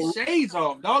fucking shades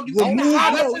off, dog. You watching me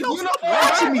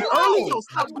early. Yo,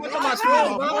 stop watching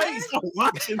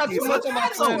me.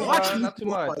 Not too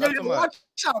much.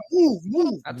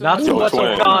 Move. Not too much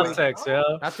on context, yeah.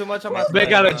 Not too much on my. They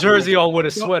got a jersey on with a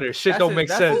sweater. Shit don't make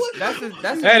sense.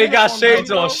 And he got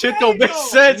shades on. Shit don't make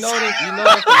sense.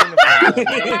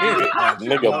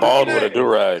 Nigga bald with a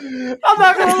do-rag. I'm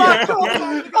not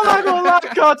gonna lie,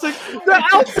 context. The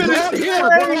outfit is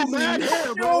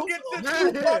crazy, bro.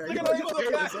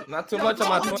 Not too much on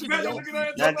my.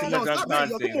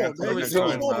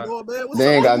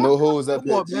 They ain't got no hoes up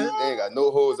here. They ain't got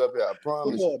no hoes up here. I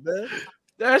promise you. Man.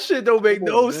 That shit don't make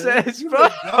no sense, bro.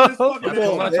 I'm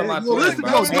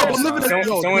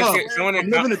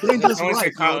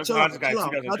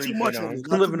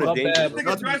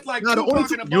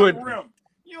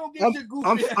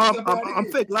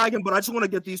fake lagging, but I just want to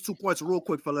get these 2 points real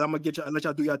quick, fella. I'm gonna let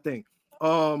y'all do your thing.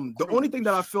 The only thing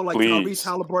that I feel like Tyrese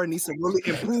Halliburton needs to really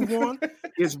improve on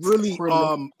is really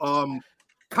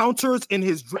counters in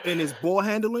his ball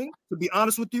handling, to be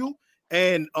honest with you,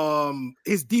 and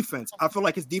his defense. I feel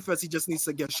like his defense, he just needs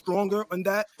to get stronger on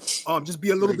that. Just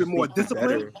be a little bit more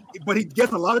disciplined. But he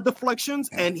gets a lot of deflections,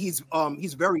 and he's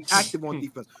very active on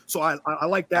defense. So I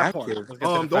like that part. The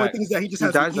only thing is that he just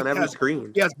has dies on every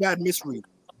screen. He has bad misread.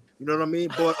 You know what I mean?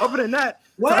 But other than that,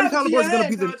 Tyrese Halliburton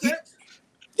is gonna be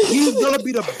he's gonna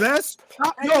be the best.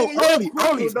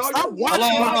 Early. Stop watching.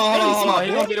 Hold on.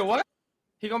 He gonna be the what?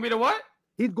 He gonna be the what?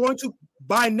 He's going to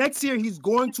by next year. He's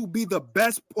going to be the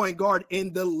best point guard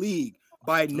in the league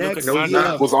by next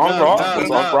year. Was on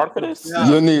broad for this?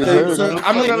 You need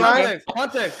I'm gonna lie.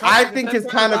 I think it's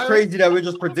kind of crazy that we're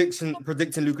just predicting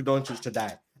Luka Doncic to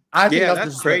die. I think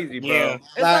that's crazy, bro. Yeah.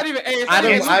 It's not even. I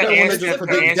don't want to just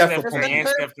predict death for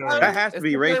points. That has to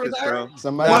be racist, bro. That's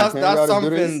something that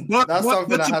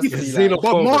has to be.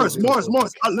 But Mars.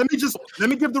 Let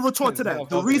me give the retort to that.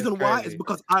 The reason why is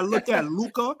because I look at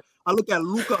Luka a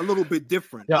little bit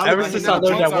different. Yeah, ever since I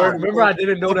learned that word, remember I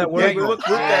didn't know that word. Yeah, you look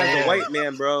Luka as a white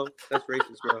man, bro. That's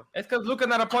racist, bro. It's because Luka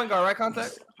not a point guard, right?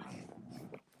 Contact.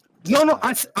 No.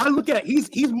 I look at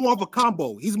he's more of a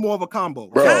combo. He's more of a combo,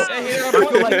 bro. He's not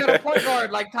a point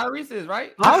guard like Tyrese is,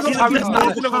 right? How's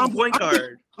Tyrese not a point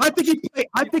guard? I think he plays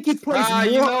more.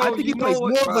 I think he plays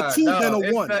more of a 2 than a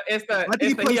 1. I think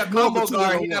he plays more of a 2 than a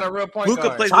 1. He's not a real point Luka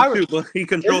guard. plays a 2, but he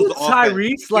controls the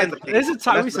offense. Isn't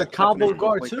Tyrese a combo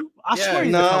guard too? I swear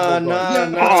he's no.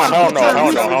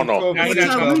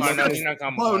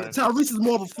 Tyrese is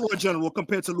more of a floor general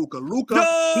compared to Luka.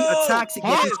 He attacks. He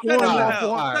gets his scoring.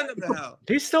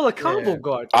 He's still a combo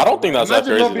guard. I don't think that's that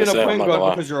crazy. Imagine not being a point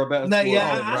guard because you're a better scorer.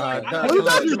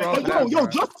 Yo,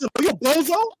 Justin, are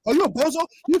you a bozo?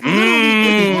 You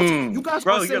guys,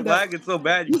 bro, you're lagging so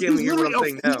bad you can't even hear what I'm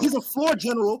saying now. He's a floor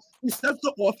general. He sets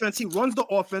the offense. He runs the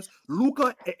offense.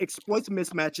 Luka exploits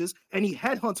mismatches, and he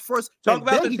headhunts first. Talk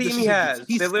about the team he has.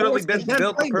 They literally built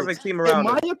the perfect team around him.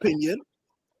 In my opinion,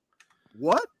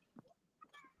 what?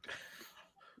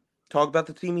 Talk about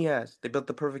the team he has. They built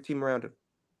the perfect team around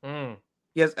him.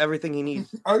 He has everything he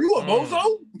needs. Are you a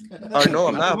bozo? No,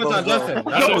 I'm not a bozo.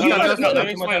 Let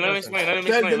me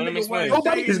explain.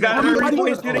 He's got a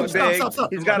 3-point shooting big.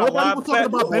 He's got a lot of set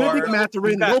floor. He's got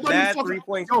bad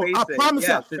 3-point spacing. I promise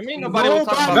you.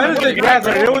 Benedict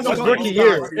Mathurin, it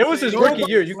was his rookie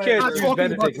year. You can't use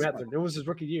Benedict Mathurin. It was his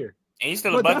rookie year. And he's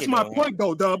still a bucket, that's my point,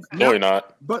 though, Dub. No, you're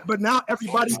not. But now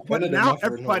everybody's bringing.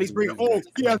 Oh,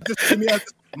 he has this.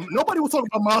 Nobody was talking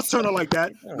about Miles Turner like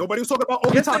that. Nobody was talking about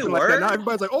Obi Toppin like that. Now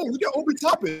everybody's like, oh, we got Obi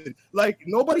Toppin. Like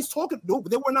nobody's talking. No,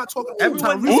 they were not talking. Who's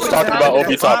talking about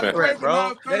Obi Toppin,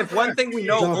 bro? If one thing we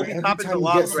know, Obi Toppin's a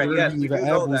lob threat. Yes, we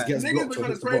know that.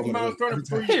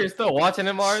 You're still watching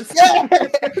it, Mars? Yeah.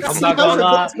 I'm not gonna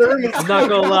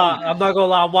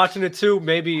lie. I'm watching it too.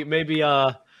 Maybe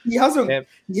He hasn't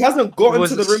gotten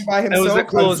to the rim by himself. It was a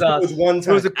closeout.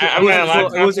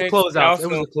 It was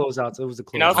a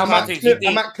closeout.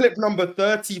 I'm at clip number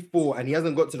 34, and he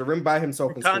hasn't got to the rim by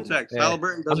himself. Context.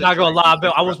 Halliburton. I'm not gonna lie,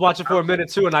 I was watching for a minute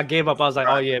too, and I gave up. I was like,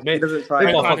 oh yeah, man, they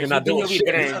motherfucking not doing shit.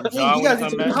 You guys need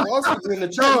to be asking in the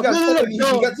chat. You guys telling me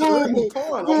you get to the rim.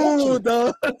 Come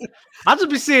on, I just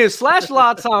be seeing Slash a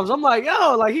lot of times. I'm like,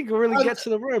 yo, like he can really get to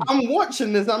the rim. I'm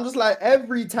watching this. I'm just like,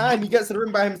 every time he gets to the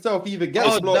rim by himself, he either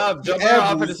gets blocked, he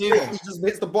just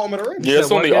hits the bottom of the rim. Yeah,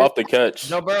 it's only off the catch.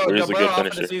 Joe Burrow, He's a good off for the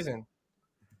finisher. season.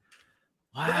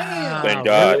 Wow. Thank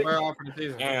God. Joe Burrow off for the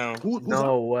season. Damn.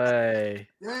 No way.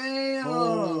 Damn.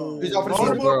 Who's off for the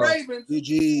season? Ravens.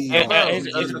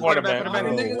 He's a quarterback. I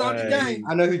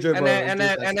know who Joe Burrow is.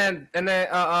 And then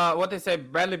what they say,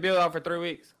 Bradley Beal out for 3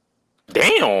 weeks.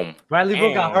 Damn. Bradley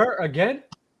Beal got hurt again?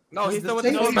 No, he's still with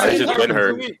the He's just been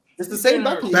hurt. It's the same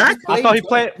back. I thought he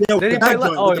played. Did he play?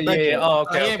 Oh yeah, yeah. Oh,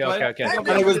 He okay. ain't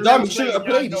And it was dumb. He shouldn't have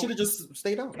played. He should have just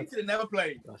stayed out. He should have never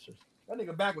played. That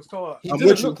nigga back was tore. I'm with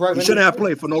you. He shouldn't have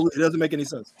played for no reason. It doesn't make any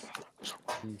sense.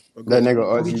 That nigga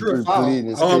RG3 pleading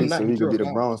his case so he could be the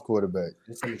foul. Browns quarterback.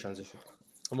 Let's see the transition.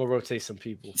 I'm gonna rotate some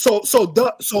people. So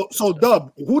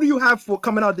Dub, who do you have for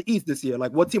coming out the East this year?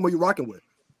 Like, what team are you rocking with?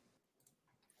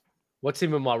 What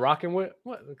team am I rocking with?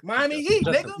 What? Miami Heat,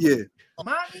 nigga. Yeah.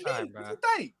 Miami Heat. What you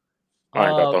think? All right,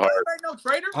 got the heart. Ain't no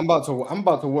traitor. I'm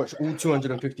about to watch all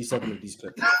 257 of these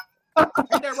clips. Ain't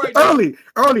that right there?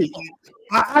 Early.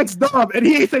 I asked Dub and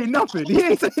he ain't saying nothing.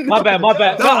 My bad. No,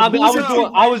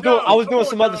 Dub, I was doing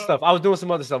some other stuff.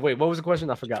 Wait, what was the question?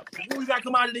 I forgot. Who we got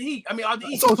come out of the Heat? I mean, out the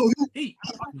East. So Heat.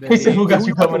 He said, "Who got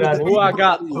you coming out?" Who I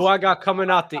got coming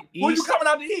out the East? Who you coming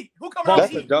out the Heat? Who coming out the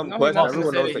That's a Heat? dumb question.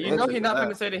 Everyone knows the You know answer he's to not that.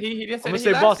 gonna say the Heat. He didn't say I'm the gonna Heat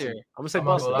say last Boston. year. I'm gonna say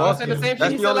Boston. Boston said the same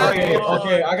That's thing he the said only last way. year.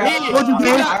 Okay, I got.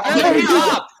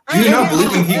 You do not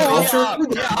believe in Heat culture? I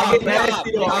get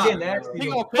nasty though. I get nasty. He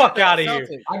gonna Fuck out of here.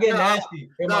 I get nasty.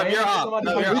 No, you're up.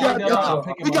 No, you're up.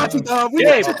 we got you, Dub.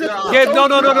 Gabe,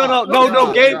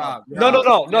 no, Gabe.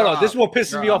 No. This is what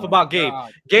pisses me off about Gabe.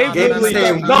 Gabe literally,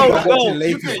 no,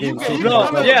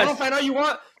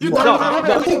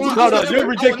 you're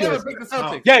ridiculous.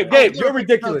 Gabe, you're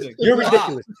ridiculous. You're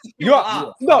ridiculous.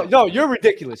 You're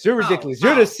ridiculous.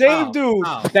 You're the same dude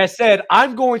that said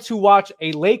I'm going to watch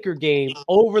a Laker game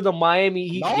over the Miami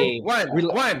Heat game.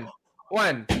 When?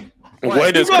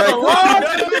 Wait, is You're gonna lie.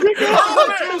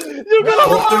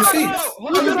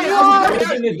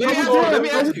 Let me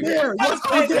ask you. How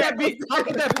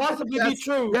could that possibly be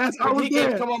true? Yes, I was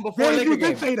there. Come on before Laker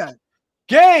game. Say that.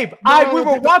 Gabe, we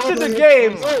were watching the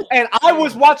games, and I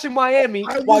was watching Miami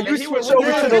while you switched over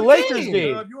to the Lakers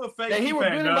game. You a fake And he was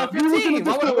fan, winning dog. by 15.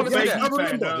 Why would I want to say Fake that?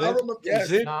 fan,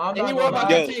 dog. And he won by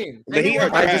 15.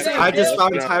 I just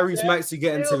found Tyrese Maxey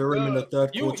getting to the rim in the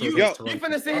third quarter. You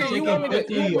finna sit here. You want me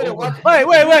to watch?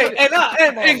 Wait,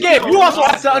 and Gabe, you also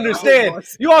have to understand.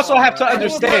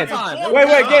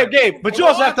 Wait, Gabe, but you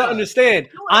also have to understand.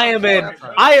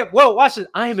 Watch this.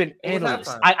 I am an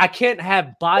analyst. I can't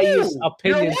have biased opinions.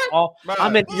 I'm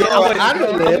a YouTube.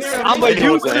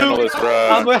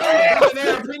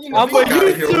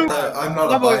 I'm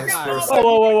not a biased person.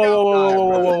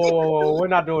 Whoa. We're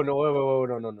not doing no.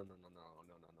 No.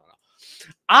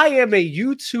 I am a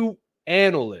YouTube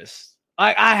analyst.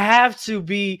 I have to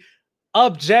be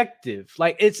objective.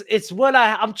 Like it's what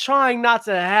I'm trying not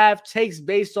to have takes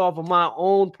based off of my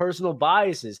own personal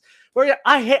biases. Where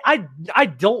I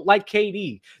don't like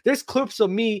KD. There's clips of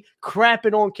me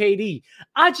crapping on KD.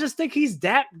 I just think he's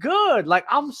that good. Like,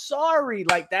 I'm sorry.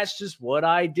 Like, that's just what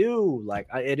I do. Like,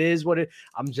 it is what it.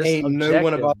 I'm just ain't no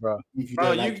one about, bro. You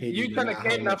kind of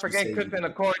came not forgetting cooking the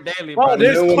court daily, bro.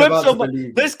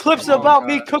 There's clips about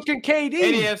me cooking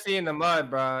KD. ADFC in the mud,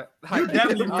 bro. You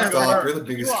definitely You're the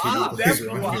biggest KD player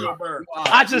around here.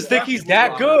 I just think he's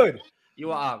that good. You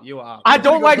are up. I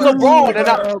don't like LeBron. And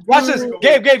watch this.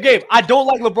 Gabe. I don't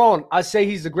like LeBron. I say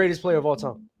he's the greatest player of all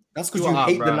time. That's because you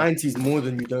hate the 90s more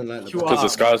than you don't like LeBron. Because the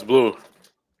sky's blue.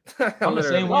 I'm the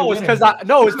same way. It's because I think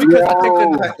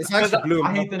that it's actually blue.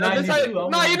 I hate the 90s too.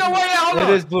 No, you know what? Hold on.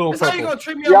 It is blue and That's how you purple. gonna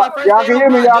treat me on my first day? Y'all can hear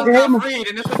me. Y'all can hear me.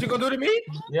 And this what you gonna do to me?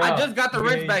 Yeah. I just got the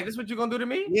rich back. This what you gonna do to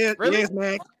me? Yeah, Really? yes,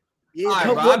 man. All right,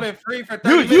 bro. I've been free for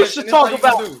 30 minutes.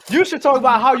 You should talk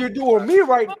about how you're doing me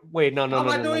right. Wait, no. How am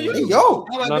I doing you? Hey, yo.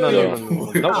 No.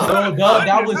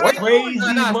 That was crazy.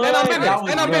 And I'm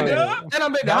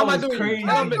big. How am I doing you?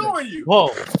 And I'm big.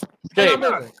 Whoa. Okay.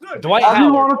 Dwight I just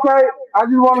Howard.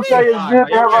 want to say it's good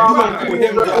to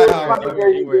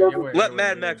have Let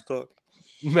Mad Max talk.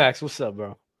 Max, what's up,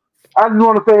 bro? I just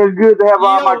want to say it's good to have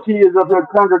all my kids up here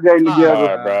congregating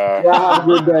together. Bro. Y'all have a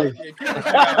good day.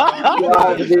 Y'all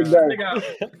have a good day.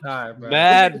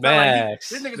 Mad Max.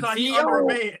 This nigga thought he under a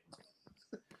bed.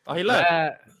 Oh, he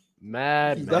left.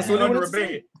 Mad. That's what he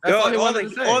wanted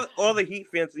to say. All the Heat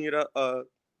fans need to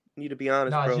be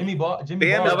honest, Nah, bro. Jimmy Bam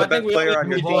is Ball. the best player on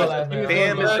your Jimmy Ball team. last night.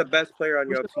 Bam is the best player on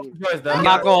your team. I'm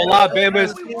not gonna lie,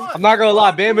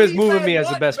 Bam is moving me as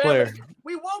the best player.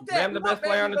 We want that. Bam the best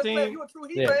player on the team. You a true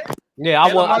Heat fan. Yeah, I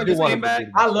do want him to be.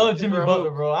 I love Jimmy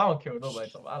Butler, bro. I don't care what nobody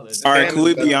talking about. I love All right, can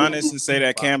we be honest and say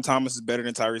that Cam Thomas is better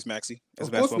than Tyrese Maxey as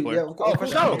a basketball player? Oh, for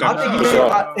sure. Okay.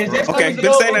 I think he Okay,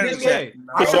 been saying that in the chat.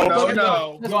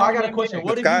 Yo, I got a question.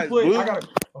 What if you put?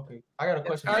 I got a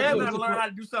question. Bam gotta learn how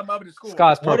to do something other than school.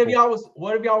 What if y'all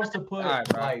was to put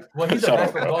like? Well, he's a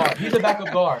backup guard. He's a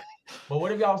backup guard. But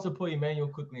what if y'all was to put Emmanuel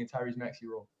quickly in Tyrese Maxey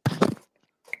role?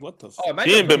 What the?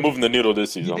 He ain't been moving the needle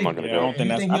this season. I'm not gonna go. I think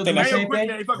that's. Same thing.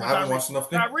 I haven't watched enough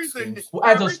things.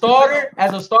 As a starter,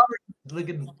 look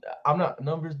at. I'm not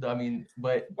numbers. I mean,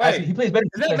 but actually, he plays better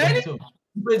defense too.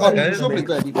 Okay,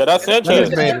 yeah, that's Sanchez.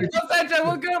 Sanchez,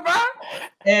 what's good, bro?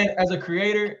 And as a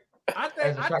creator, I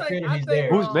think he's there.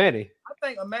 Who's Manny? I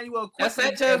think Emmanuel That's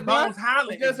Quickly Sanchez, and bro. Bones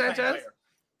Highland. Good Sanchez.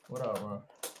 What up, bro?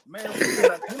 Man,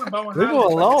 him and Bones Leave him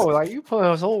Highland. alone. Like you put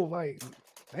his whole like,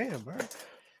 damn, bro.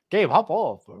 Gabe, hop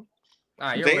off, bro.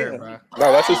 You're weird, bro.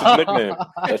 No, that's just his nickname.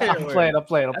 I'm playing.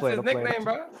 That's his nickname,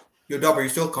 bro. Yo, Dub, are you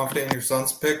still confident in your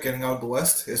son's pick getting out of the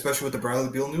West, especially with the Bradley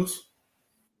Beal news?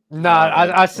 Nah,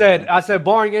 I said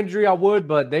barring injury, I would,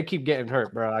 but they keep getting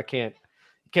hurt, bro. I can't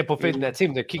put faith in that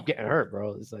team. They keep getting hurt,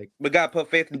 bro. It's like We gotta put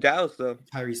faith in Dallas though.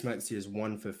 Tyrese Maxey is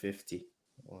 1 for 50.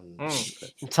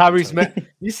 Tyrese Maxey.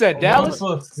 You said Dallas.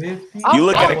 You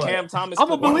look at a Cam Thomas. I'm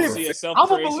a believer.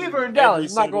 I'm a believer in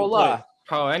Dallas. I'm not gonna lie.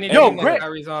 Oh, Yo, Grant.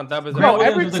 Grant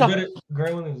Williams was a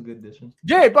good addition.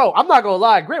 Yeah, bro. I'm not gonna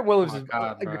lie. Grant Williams.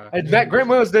 Grant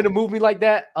Williams didn't move me like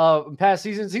that in past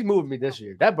seasons. He moved me this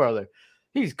year. That brother,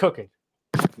 he's cooking.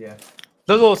 Yeah.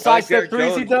 Those little sidestep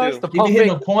threes he does. The He be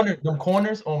hitting them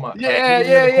corners. Oh my.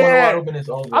 Yeah.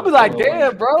 I be like,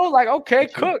 damn, bro. Like, okay,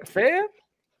 cook, fam.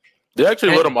 They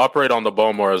actually let him operate on the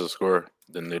ball more as a scorer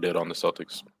than they did on the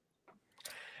Celtics.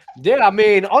 Yeah, I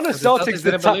mean, on the Celtics,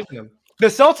 didn't believe in him. The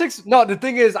Celtics, no, the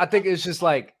thing is, I think it's just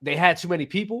like they had too many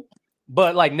people.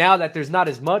 But like now that there's not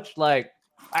as much, like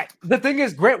the thing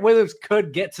is, Grant Williams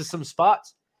could get to some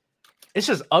spots. It's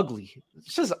just ugly.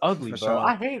 It's just ugly, bro. Sure.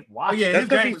 I hate watching.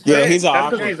 He's an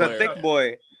awkward He's a thick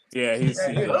boy. Yeah, he's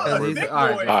All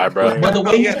right, bro. But the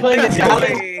way he's playing in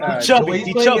Dallas, He's chubby.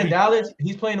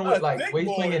 He's playing with like way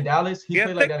he's playing in Dallas. He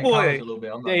played like that in college a little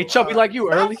bit. Yeah, he chubby like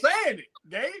you, early. Stop saying it,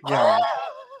 Gabe. Yeah.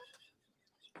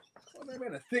 Oh,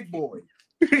 man, a thick boy.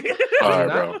 All right,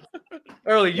 bro.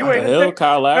 Early, you ain't a Hill, thick.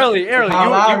 Kyle Lowry. Early,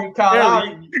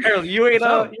 you ain't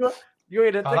a. You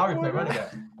ain't a thick Lowry boy. play running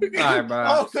back. All right, bro.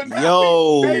 Oh, so now-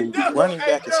 Yo, Hey, Dub, running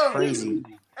hey, back is Dub. crazy.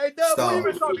 Hey, Dub, what you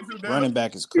been talking to, Dub? Running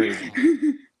back is crazy.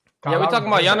 Yeah, we talking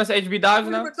about Giannis HB dives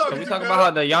now. So we talking about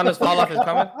how the Giannis fall off is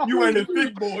coming. You ain't a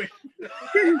thick boy.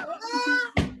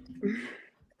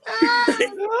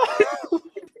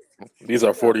 These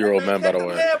are 40-year-old men, by the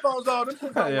way.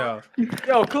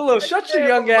 Yo, Kulo, shut your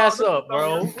young ass up,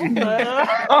 bro.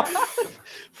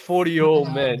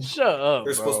 40-year-old men, shut up.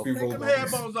 They're bro. supposed to be rolled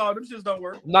headphones on. Them shits don't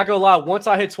work. I'm not gonna lie. Once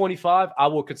I hit 25, I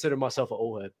will consider myself an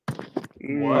old head.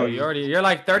 Whoa, you're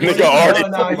like 30. Nigga already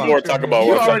talking about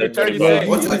you once I already hit 36.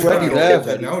 25.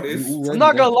 I'm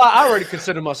not gonna lie. I already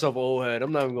consider myself an old head.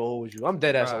 I'm not even gonna hold you. I'm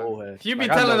dead ass an old head. You be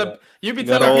Like, I know telling that.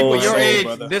 people your age,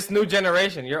 this new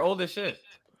generation. You're old as shit.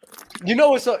 You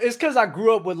know, it's because I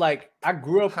grew up with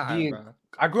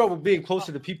being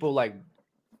closer to people like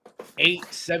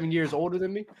 8-7 years older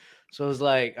than me. So it's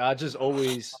like I just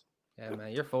always. Yeah,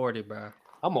 man, you're 40, bro.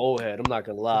 I'm an old head. I'm not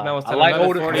gonna lie. No, I like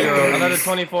older 40-year-old, another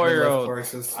 24-year-old.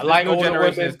 I like new older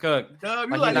generation women. is cooked. Dub,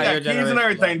 you Like, like not got your kids and generation,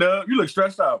 everything, Dub. You look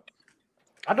stressed out.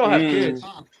 I don't have kids.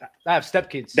 I have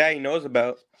stepkids. That he knows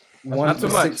about. Not too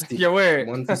much. You're weird.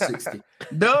 1 to 60.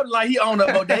 Dub, like he owned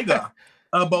a bodega.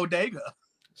 A bodega.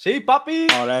 See, Poppy?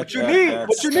 Oh, What you need?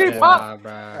 What you need, Pop?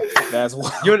 That's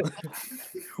what.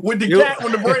 With the cat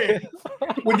on the bread.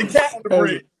 With the cat on the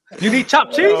bread. You need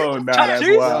chopped cheese? Oh, nah, chopped that's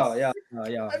cheese? wild. Yeah.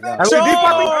 Sure.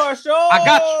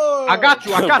 I got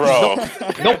you.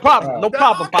 No problem. No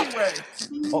problem, Pop.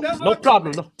 No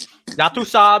problem. No. Y'all too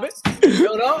sabe.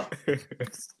 So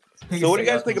what do you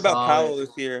guys think about Powell this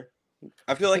year?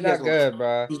 I feel like He's not good,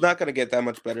 bro. he's not gonna get that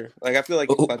much better. Like I feel like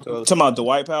he's plateaued. Talking about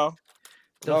Dwight Powell?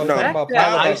 No, No. talking about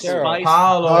Paolo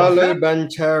Paolo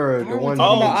Banchero, the one.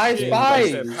 Oh, Ice shit. Spice.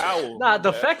 I said Powell. Nah,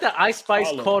 the fact that Ice Spice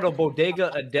Paolo. called a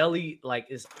bodega a deli like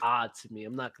is odd to me.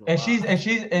 I'm not gonna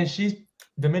lie. And she's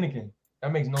Dominican.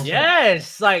 That makes no sense.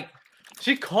 Yes, like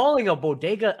she calling a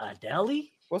bodega a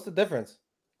deli. What's the difference?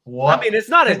 What? I mean, it's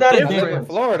not a difference.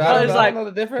 Florida, But I it's don't like know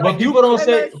the difference. But people don't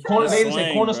say corner. They Slang,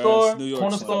 say corner bro. store, It's New York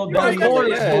corner slang. store, Yeah, deli.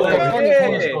 corner store.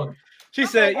 Corner store. She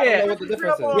said, I don't know what the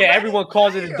difference is. yeah, everyone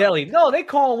calls it a deli. No, they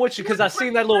call it what you, because I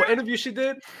seen that little interview she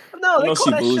did. No, You they know call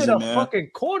she that shit boozing, a man. fucking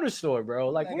corner store, bro.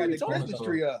 Like, what are we talking Christmas about?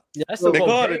 tree up. That's They a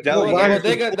call it a deli.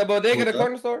 The bodega, the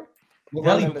corner store?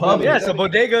 Deli pub. Yes, a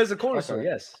bodega is a corner Okay. store.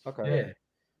 Yes. Okay.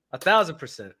 Yeah.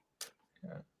 1,000%.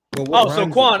 But what Oh, so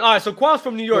rhymes Quan. with- All right, so Quan's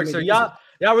from New York. What So makes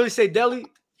y'all really say deli?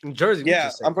 In Jersey, we Yeah,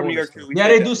 just say I'm from New corner York store. too. We Yeah, say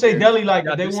they that. do say deli. Like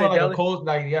Y'all they do say want like deli? a cold.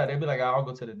 Like yeah, they be like, I'll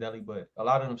go to the deli, but a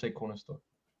lot of them say corner store.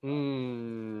 I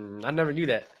never knew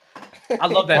that. I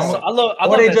love that. I'm a- song. I love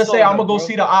Or they that just song, say, I'm gonna though, go bro.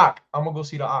 see the Ock. I'm gonna go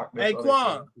see the Ock. That's Hey all they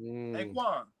Quan. Mm. Hey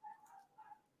Quan.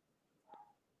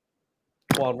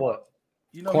 Quan what?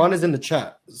 You know Quan you- is in the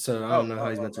chat, so I don't know how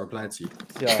he's meant to reply to you.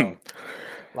 Yo,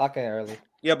 lock in early.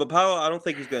 Yeah, but Powell, I don't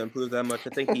think he's gonna improve that much.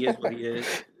 I think he is what he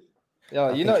is. Yo, I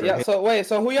you think know, for yeah. him- So wait,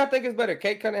 so who y'all think is better,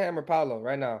 Kate Cunningham or Paolo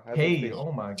right now? as we Cade. speak?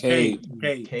 Oh my Cade.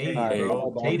 Cade, Alright,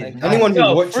 bro. bro. Cade is Thank nice. Anyone who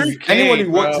Yo, watches, free anyone Cade,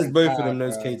 who watches bro. both of them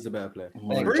knows Alright, Cade's the better player.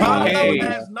 Free Paolo Cade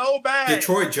has has no bag.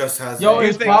 Detroit just has. Yo, it.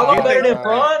 is think- Paulo you better think- than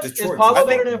Franz? Is Detroit Paulo just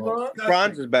better has than it. Franz?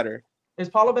 Franz is better. Is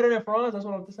Paulo better than Franz? That's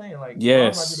what I'm saying. Like,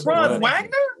 Yes. Franz What? Wagner?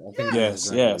 I think Yes,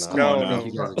 yes. Come No, on no.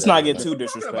 now. Let's not get too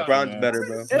disrespectful. Franz man. better,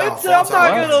 bro. I'm not Franz gonna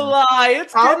Wagner. lie.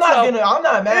 It's I'm it's not up- gonna. I'm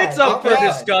not mad. It's up for I'm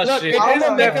not. discussion. Look, if It's I'm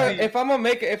gonna definitely- if I'm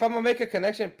gonna make a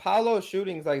connection, Paolo's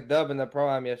shooting's like dub in the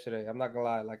pro-am yesterday. I'm not gonna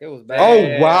lie, like it was bad.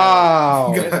 Oh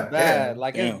wow! It's bad.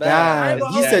 Like it's Damn. bad.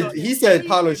 Damn. He He said played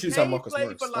Paulo shoots at for Marcus Morris.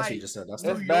 like- That's what he just said. That's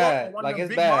It's New not. York, bad. one of Like, them it's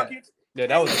big bad. markets. Yeah,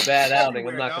 that was a bad outing.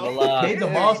 I'm not gonna lie. Cade's a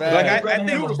It's monster. bad. Like, I Brenham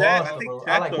think was a Chet- monster, I think bro.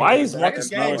 Chet's like the Why Cade. is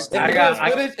Marcus Morris? If there was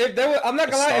footage, I'm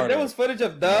not gonna lie, if there was footage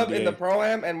of Dub in the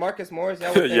pro-am and Marcus Morris,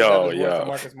 y'all would think Dub is worse than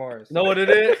Marcus Morris. Know what it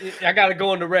is? I gotta go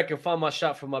on the rec and find my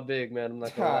shot for my big man. I'm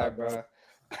not gonna lie, Alright, bro.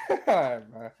 bro.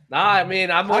 Alright, bro. Nah, I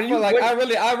mean, I'm I when feel you like when-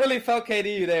 I really felt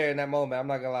KD there in that moment. I'm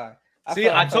not gonna lie. see.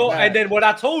 felt I told, bad. and then what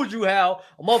I told you, how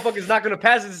a motherfucker's not gonna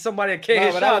pass it to somebody that can't No,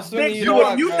 hit but I was shots. swinging Bitch, you you the want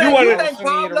rock, you bro. you I want was to.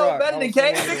 swinging you the Pablo rock. better I than was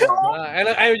Cade? swinging you the rock.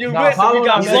 And you Nah, missed and you Pablo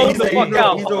got is blown a- the fuck he's a-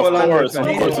 out. He's Of an Orlando course, fan.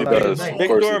 of course he does. Of Big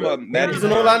course he Storm, does. Maddie. He's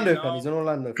an Orlando fan. He's an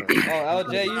Orlando fan. Oh,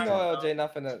 LJ, you know LJ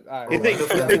not finna. All He right.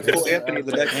 thinks Cole Anthony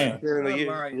the best Damn. player in the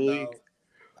Lying, league. dog.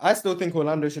 I still think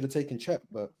Orlando should have taken Chet,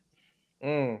 but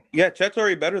Yeah, Chet's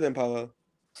already better than Paolo.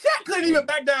 Chet couldn't even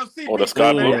back down CP. Oh, the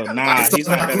Scott Ooh, man. nah, he's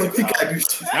not better than Look, he Powell. can't do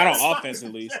shit. Not on offense,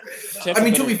 at least. Chet's I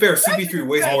mean, a to be better- fair, CP3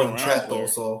 weighs more than all-around Chet though, player.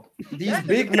 so these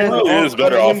big men He aren't is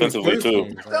better coming in with offensively, post too.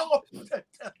 games, like. No.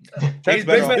 Chet's These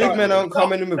better big on men offense. aren't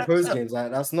coming in with post games.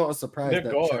 Like that's not a surprise. They're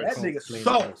that guards. Chet That can't nigga play in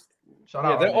soft. post. Shout Yeah,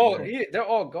 out. they're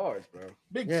all guards, bro.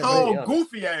 Big, Yeah, tall, man.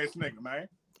 goofy ass nigga, man.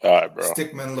 All right, bro.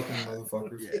 stickman looking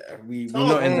motherfuckers. Yeah, we're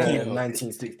not in the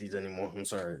 1960s anymore. I'm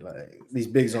sorry. Like these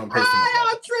bigs aren't posting.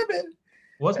 I'm tripping.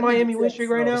 What's Miami win streak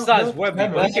right now? Besides No? Wemby,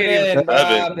 Seven. but he can't even.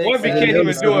 Evan. Wemby can't even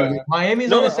do it. Miami's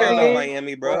No, on the it's second not game.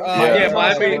 Miami, bro. Yeah,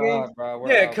 Miami. Bro,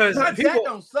 Yeah, because Zach people,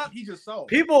 don't suck. He just soft.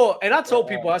 people, and I told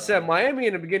people, I said Miami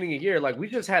in the beginning of the year, like we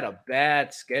just had a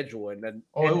bad schedule, and then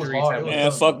Oh, it was injuries hard. have- It was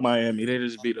Man, fuck Miami. They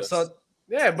just beat us. So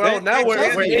yeah, bro. Now Hey, we're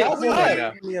Chelsea, in y'all right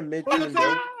now. give me a mid-team,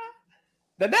 bro.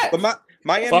 The net. But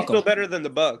Miami's Fuck 'em. still better than the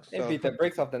Bucks. They So. beat the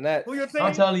bricks off the net. Who your team?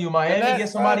 I'm telling you, Miami That's-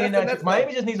 gets somebody in that's- that. that's-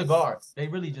 Miami just needs a guard. They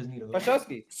really just need a guard.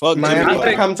 Krzyzewski. Fuck Miami, Jimmy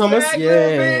Butler. Cam Thomas.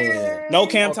 Yeah. No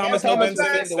Cam Thomas, no Ben Thomas Simmons.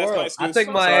 saved the That's my world. excuse. I think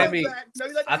Sorry. Miami.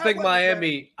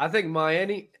 I I think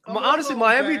Miami. Honestly,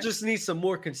 Miami just needs some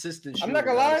more consistent shooting. I'm not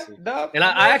gonna lie, honestly. Dub. And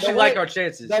I actually The like way- our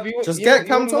chances. Dub, you, Just you, get you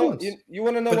Cam wanna know- Thomas. You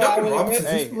want to know But what I Duncan will Robinson,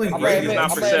 admit? he's playing I'm great. gonna He's admit, not I'm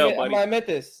for gonna sale, admit, buddy. I'm gonna admit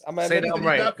this. I'm gonna Say admit that I'm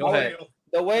this. right. Go ahead.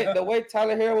 The way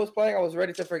Tyler Hero was playing, I was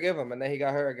ready to forgive him, and then he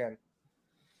got hurt again.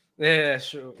 Yeah,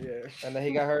 sure. Yeah. And then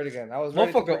he got hurt again. I was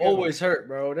ready to Motherfucker forgive him. always hurt,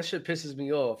 bro. That shit pisses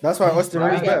me off. That's why Austin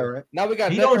Reeves Right. better, right? Now we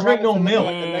got. He Duncan don't drink no Robinson milk.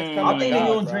 like the next I'm coming I'm thinking guy,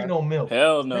 he don't bro. drink no milk.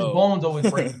 Hell His no. bones always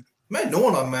break. Man, no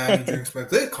one on Madden drinks, man.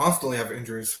 They constantly have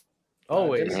injuries.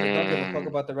 Always. Jimmy don't give a fuck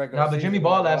about the regular Nah, but Jimmy season,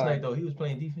 balled man. last night though. He was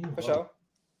playing defense. For sure.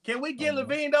 Can we get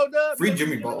Levine though, Dub? Free Can we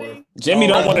Jimmy get Butler. Levine? Jimmy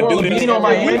don't want You to want do this. Levine on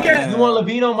Miami? Man. You want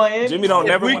Levine on Miami? Jimmy don't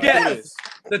never we want to get- do this.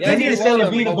 The Yeah, thing They need to is, sell though,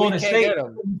 Levine to but Golden we can't State. get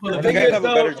him. the I thing think I is, have a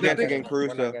though, better the chance thing- against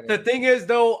Cruz, though. the thing is,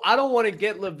 though, I don't want to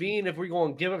get Levine if we're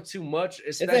going to give up too much.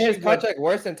 Isn't Especially his with- contract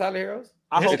worse than Tyler Hero's?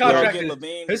 I His hope y'all contract get is-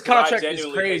 Levine. his because I contract is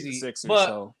genuinely hate crazy, the Sixers, but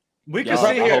so we can y'all- sit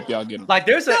I here. hope y'all get him. Like,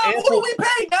 there's an Dub, who do we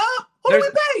pay, Dub? Who do we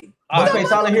pay? We pay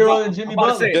Tyler Hero and Jimmy I'm about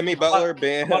to Butler. say- Jimmy Butler,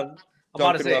 Ben. I'm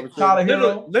about to say, Tyler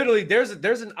Hero. literally, there's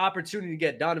an opportunity to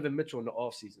get Donovan Mitchell in the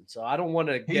offseason. So I don't want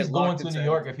to get He's going to New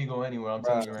York if he go anywhere. I'm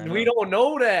telling you right now. We don't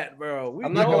know that, bro.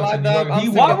 I'm not gonna lie, dog.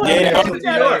 Why would he go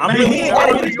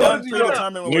to New York?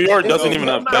 New York doesn't even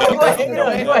have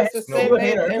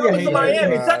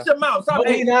Shut your mouth. No,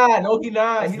 he not.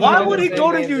 Why would he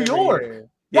go to New York?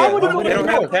 Why would he go to New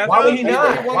York? Why would he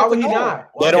not? Why would he not?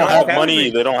 They don't have money.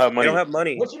 They don't have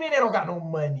money. What you mean they don't got no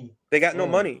money? They got no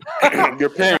money. You're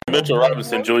paying Mitchell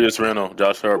Robinson, Julius Randle,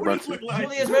 Josh Hart, Brunson,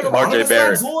 Julius Randle, RJ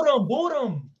Barrett. Boot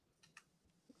him.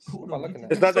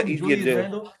 It's not that easy to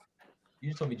do. You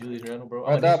just told me Julius Randle, bro.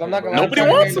 I'm not gonna Nobody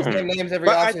wants him.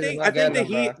 But I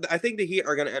think the Heat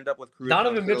are gonna end up with Cruz.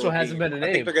 Donovan Mitchell hasn't been a name.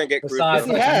 I think they're gonna get Cruz. Yes,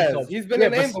 he has. He's been a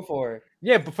name before.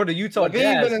 Yeah, but for the Utah Jazz,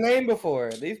 he's been a name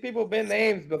before. These people been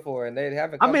names before, and they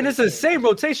haven't. I mean, it's the same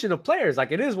rotation of players.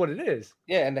 Like, it is what it is.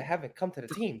 Yeah, and they haven't come to the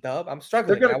team, Dub. I'm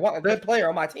struggling. I want a good player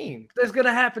on my team. That's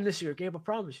gonna happen this year, Gabe. I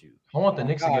promise you. I want the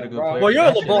Knicks to get a good player. Well, you're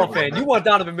a LeBron fan. You want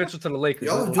Donovan Mitchell to the Lakers.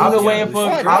 I've been waiting for.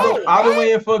 I've been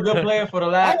waiting for a good player for the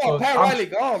last. I want Pat Riley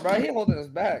gone, bro. He holding us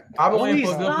back. I've been waiting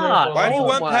for a good player. Why do you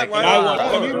want Pat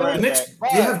Riley? The Knicks,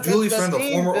 they have Julius Randle,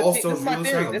 former All-Star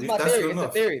Julius Randle. That's good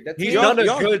enough. He's done a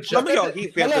good job. Some of y'all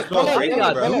Heat fans This is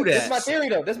my theory,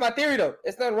 though.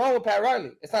 It's nothing wrong with Pat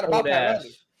Riley. It's not about Pat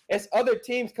Riley. It's other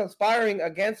teams conspiring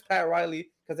against Pat Riley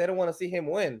because they don't want to see him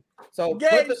win. So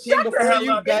put the team before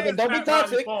you, Gavin. Don't be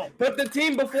toxic. Put the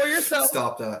team before yourself.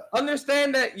 Stop that.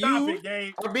 Understand that you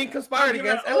are being conspired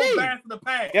against.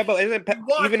 Yeah, but even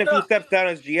if he steps down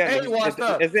as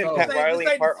GM, isn't Pat Riley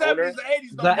part owner?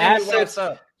 The assets.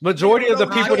 Majority of the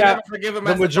people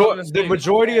the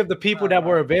majority of the people that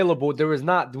were available,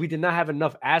 we did not have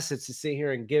enough assets to sit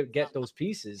here and get those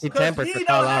pieces. He tampered for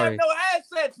Kyle Lowry. No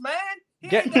assets, man.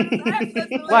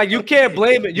 Like, you can't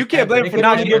blame it. You can't blame for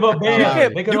not give up. You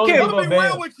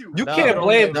can't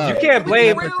blame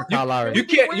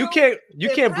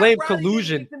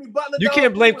collusion. You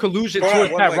can't blame collusion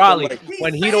towards Pat Riley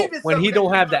when he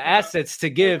don't have the assets to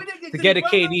get a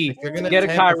KD, to get a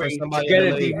Kyrie, to get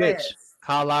a D Mitch.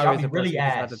 Kyle Lowry is really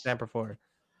not to tamper for.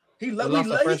 He lost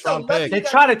the first round pick. They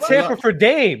try to tamper for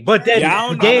Dame, but then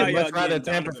Dame try to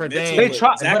tamper for Dame. They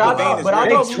tried. But I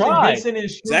thought Vincent and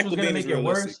Shoes was going to make it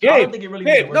worse. I don't think it really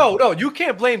made it worse. No, you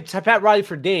can't blame Pat Riley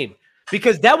for Dame.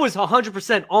 Because that was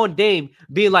 100% on Dame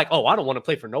being like, oh, I don't want to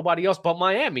play for nobody else but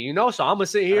Miami, you know? So I'm gonna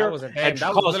sit here. That was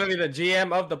literally the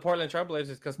GM of the Portland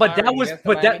Trailblazers. But that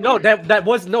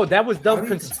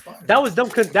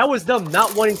was them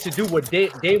not wanting to do what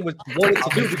Dame was wanting to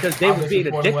do because Dame was being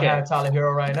a dickhead. Tyler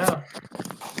Hero right now.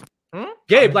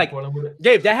 Gabe,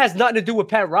 that has nothing to do with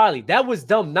Pat Riley. That was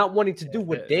them not wanting to do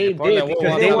what Dame did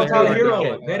because they want Tyler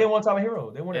Hero. They didn't want Tyler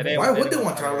Hero. Why would they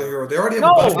want Tyler Hero? They already have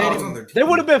a bunch on their team. They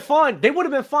would have been fine. They would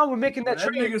have been fine with making that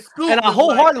trade. And I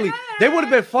wholeheartedly, they would have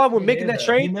been fine with making that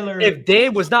trade if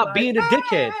Dame was not being a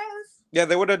dickhead. Yeah,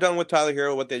 they would have done with Tyler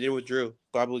Hero what they did with Drew.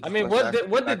 I mean, what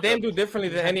did Dame do differently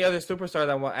than any other superstar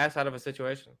that was asked out of a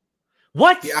situation?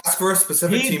 What? He asked for a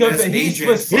specific team as an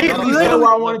agent.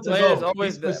 Players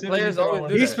always do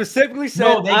He specifically said,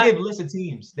 no, they give lists of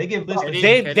teams. They give lists of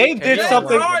teams. Dame did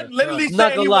something. Literally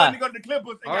not gonna lie.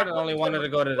 Harden only wanted to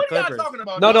go to the Clippers.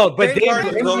 No, but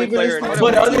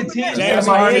But other teams, James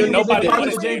Harden, nobody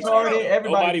wanted James Harden.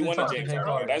 Everybody wanted James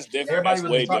Harden. That's different.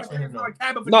 Everybody was talking to him.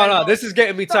 No, this is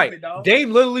getting me tight.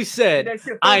 Dame literally said,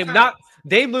 I am not.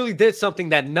 Dame literally did something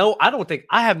that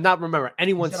I have not remember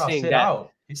anyone saying that.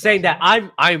 Saying that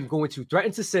I'm going to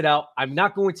threaten to sit out. I'm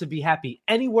not going to be happy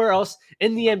anywhere else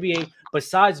in the NBA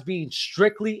besides being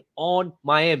strictly on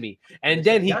Miami. And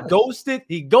then he ghosted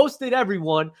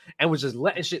everyone and was just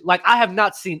letting shit. Like, I have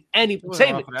not seen any.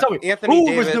 Tell me,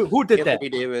 who did that?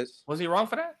 Davis. Was he wrong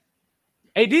for that?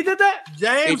 AD did that?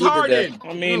 James Harden.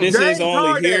 I mean, this is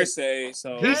only hearsay.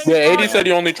 So AD said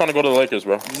he only trying to go to the Lakers,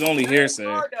 bro. It's only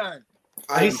hearsay.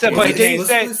 He said, but he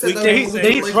threatened.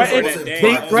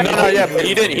 But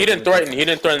he didn't threaten. He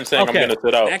didn't threaten saying I'm going to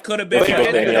sit out. That could have been.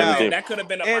 That could have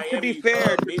been. And to be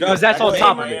fair, because that's on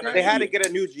top of it. They had to get a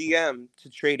new GM to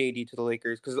trade AD to the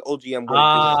Lakers because the old GM.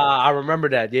 I remember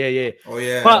that. Yeah. Oh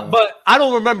yeah. But I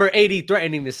don't remember AD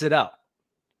threatening to sit out.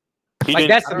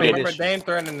 That's the main issue. Dame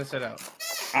threatening to sit out.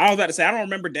 I was about to say I don't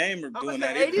remember Dame doing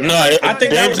that either. No, I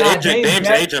think Dame's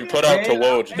agent put out to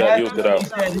Woj that he was sit out. He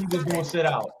said he was going to sit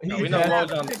out. We know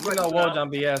Woj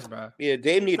on BS, bro. Yeah,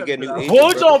 Dame need to get a new agent.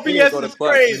 Woj on BS is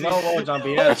crazy. No Woj on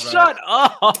BS, bro. Shut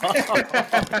up.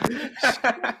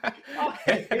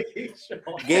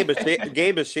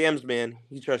 Gabe is Shams, man.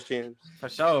 He trusts Shams. For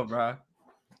sure, bro.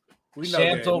 We know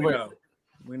Shams over.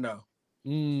 We know.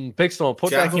 Big Stone,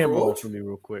 put that camera on for me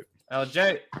real quick.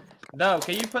 LJ, no,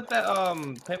 can you put that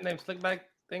pimp named Slickback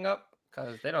thing up?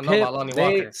 Because they don't know about Lonnie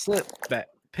Walker. Slip back.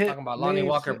 Talking about Lonnie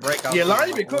Walker breakout. Yeah,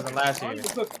 Lonnie been cooking last year.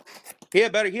 He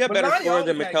had better score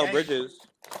than Mikal Bridges.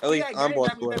 At least on-ball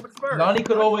score. Lonnie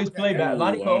could always play back.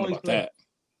 Lonnie could always play.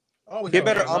 He had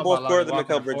better on-ball score than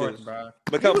Mikal Bridges.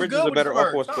 Mikal Bridges is a better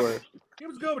off-ball scorer. He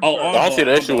was good with I don't see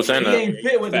the issue with saying He ain't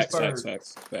fit with the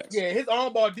Facts. Spurs. Yeah, his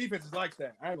on-ball defense is like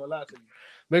that. I ain't gonna lie to you.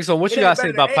 Big Storm, what you gotta say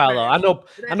about Paolo? I know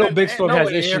Big Storm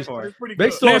has issues.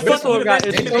 Big Storm got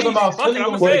issues.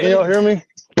 Wait, can y'all hear me?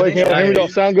 Wait, can y'all hear me?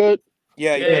 Don't sound good?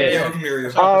 Yeah.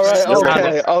 All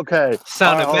right, okay.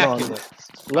 Sound All right, immaculate.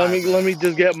 Let me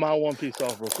just get my one piece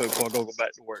off real quick before I go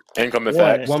back to work. Incoming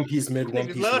facts. One piece mid, one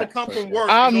piece. Love to come from work.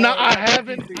 I'm not.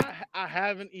 I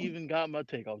haven't even got my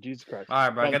take off. Jesus Christ! All right,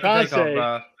 bro. What Get I'm the trying take to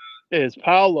off, say bro. is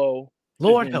Paolo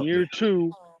Lord is help in year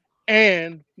 2,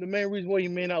 and the main reason why he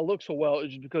may not look so well is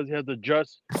just because he has to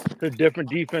adjust to different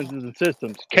defenses and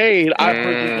systems. Cade, I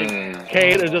personally think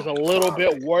Cade is just a little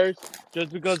bit worse,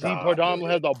 just because he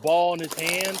predominantly has the ball in his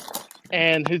hand,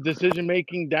 and his decision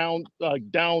making down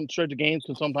stretch of games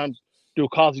can sometimes do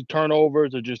costly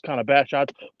turnovers or just kind of bad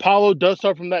shots. Paolo does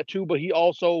suffer from that too, but he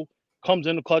also comes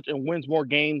in the clutch and wins more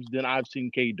games than I've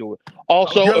seen Cade do it.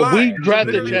 Also, if we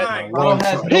drafted Chet,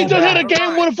 he just hit a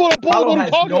game winner for the ball. What are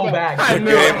you talking about? I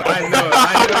knew it. I'm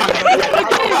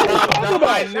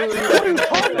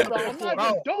not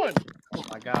even done. Oh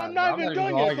my God, I'm not even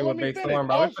done yet. So let me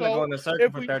finish. Go in the circle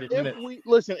for 30 minutes.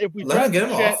 If we Let him get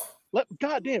him Chet, off.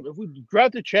 goddamn, if we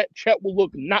drafted Chet will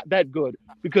look not that good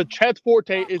because Chet's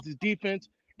forte is his defense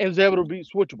and is able to be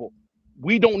switchable.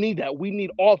 We don't need that. We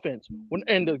need offense. Why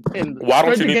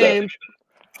don't you need games,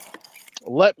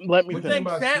 that? Let me You finish. think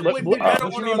Chet would be better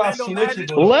on Orlando Magic?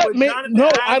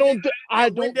 I don't.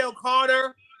 Wendell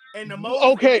Carter and the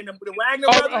Moses and the Wagner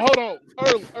brothers. Hold on.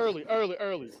 Early. One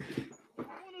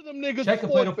of them niggas. Chet can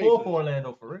play the 4 for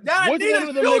Orlando for real. Y'all need a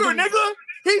shooter, nigga.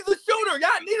 He's a shooter. Y'all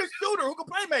need a shooter who can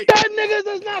play make. That nigga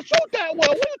does not shoot that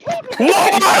well. What are you talking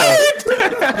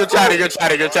about? You're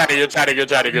chatting.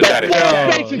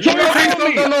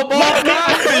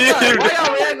 Why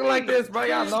y'all reacting like this, bro?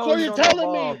 Y'all know. So you're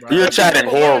telling me You're chatting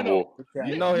horrible.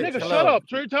 You know it. Nigga, shut up.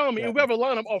 So you're telling me if we have a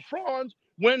lineup of Franz,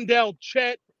 Wendell,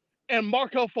 Chet, and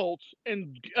Markelle Fultz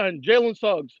and Jalen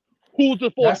Suggs, who's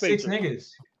the fourth That's 6 facer? niggas.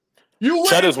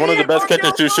 Chet is one of the best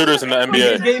catch-and-shoot shooters in the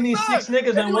NBA. You gave me 6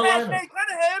 niggas in one lineup.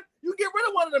 You get rid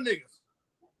of one of them niggas.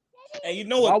 And you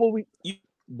know what? Why would we?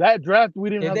 That draft we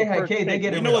didn't have. They had K. They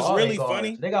get. You know what's really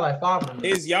funny? They got like 5 of them.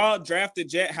 Is y'all drafted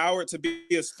Jet Howard to be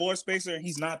a floor spacer, and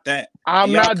he's not that.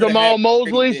 I'm not Jamal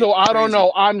Mosley, so I don't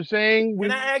know. I'm saying. Can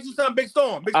I ask you something, Big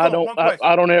Storm? I don't.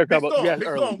 I don't care about. Yes,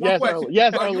 early. Yes, early.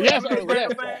 Yes, early. Yes, early.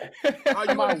 Are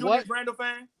you a Julius Randle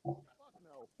fan?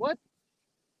 What?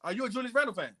 Are you a Julius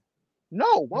Randle fan?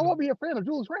 No, why would I be a fan of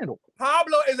Julius Randle?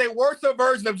 Pablo is a worse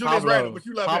version of Julius Randle, but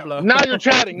you love him. Now you're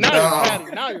chatting. Now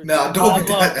you're don't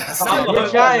be that. You're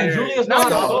chatting. Julius knows how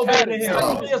to score better than him.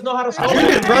 Julius knows how to score better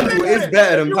Julius Randle is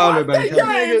better than Paolo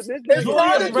Banchero.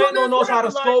 Julius Randle knows how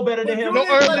to score better than him. No,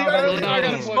 early, I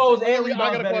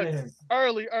got a question.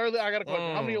 Early, I got a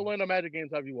question. How many Orlando Magic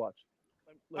games have you watched?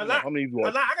 A lot. How many have you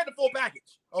watched? I got the full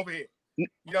package over here. You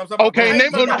know what I'm Okay,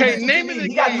 name talking about? name me the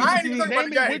games. Name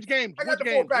me which games.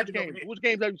 Which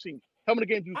games have you seen? How many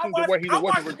games you've seen where he's I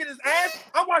watched him get his ass.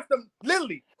 I watched him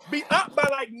literally be up by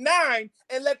like 9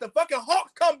 and let the fucking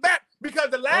Hawks come back because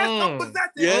the last couple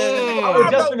possessions, I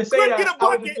was just gonna say couldn't that. get a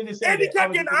bucket, and he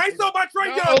kept getting ISO by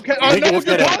Trae Young. Okay, I know what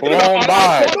you're talking about.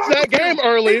 I watched that game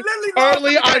early.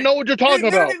 I know what you're talking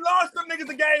about. He literally lost them niggas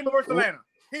the game versus Atlanta.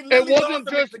 It wasn't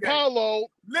just Pablo.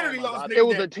 Literally lost. It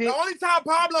was a team. The only time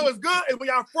Pablo is good is when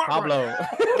y'all front Pablo.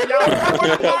 When y'all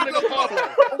front Pablo.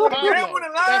 When on the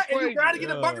line and you gotta get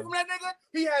a bucket from that nigga,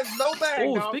 he has no bag.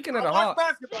 Ooh, dog. speaking of the watch Hawks.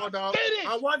 basketball, dog.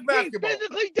 I watch basketball. He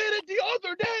physically did it the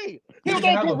other day. He was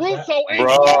on Caruso.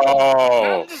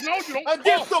 Bro.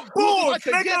 Against the Bulls,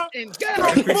 nigga.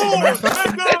 The Bulls,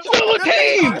 nigga. It's still a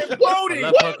team.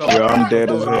 Yo, I'm dead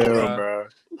as hell, bro.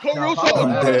 Caruso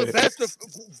is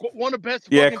one of the best.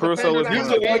 Yeah, Caruso was Use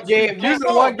it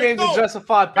one game to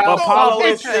justify Paulo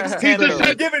is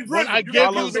 6'10". Giving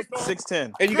Paulo's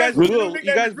 6'10". And you guys blew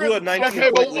a 19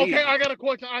 point lead. Okay, I got a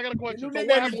question. So what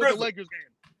happened with the Lakers game?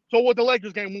 So with the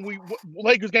Lakers game,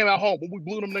 Lakers game at home, when we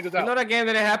blew them niggas out. You know that game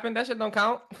that didn't happen? That shit don't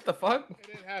count. What the fuck? It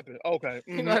didn't happen. Okay.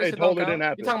 You know It totally didn't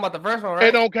happen. You talking about the first one, right?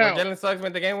 It don't count. Where Jalen Suggs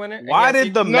went the game winner? Why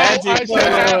did the Magic? I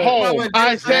said at home.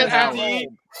 I said at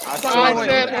home. I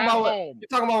said at home. You're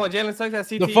talking about when Jalen sucks at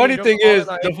CT. The funny thing is,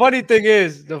 what happened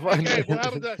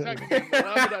to that second game?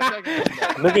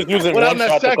 Niggas using What one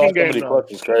happened shot that to second cost somebody game?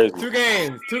 clutch is crazy. 2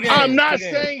 games. I'm not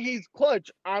saying he's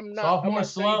clutch. I'm not. Sophomore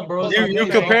slump, bro. You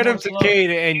compared him to Cade,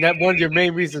 and that one of your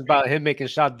main reasons about him making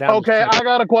shots down. Okay, I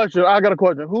got a question.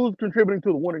 Who's contributing to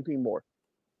the winning team more?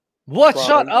 What?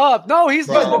 Shut up! No, he's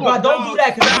Bro, don't do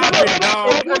that.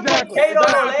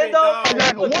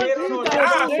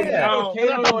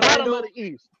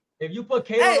 If you put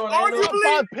Cade on Orlando,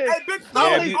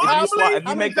 if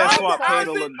you make that swap, Cade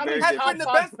will look very different. Has been the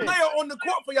best player on the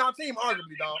court for y'all team,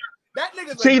 arguably, dog. That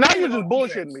nigga's See, now you're just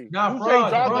bullshitting me. Nah,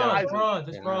 Franz.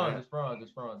 It's Franz.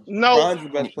 No, Franz is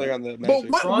the best player on the But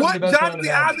what Jonathan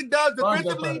Isaac does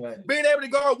defensively, being able to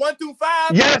guard 1 through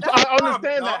 5. Yes, I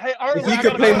understand that. Hey, if he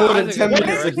could play more than 10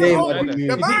 minutes a game,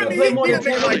 no matter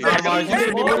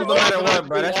what,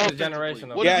 bro. That's just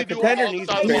generational. Yeah, contender needs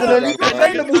to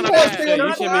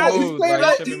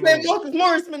He's playing Marcus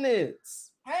Morris minutes.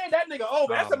 Hand that nigga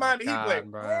over. That's the Miami Heat play.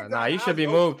 Nah, you should be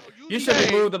moved. You should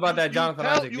be moved about that Jonathan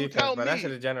Isaac defense, bro. That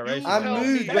shit is generational. I'm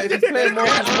moved, but if he's playing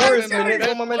Marcus Morris minutes,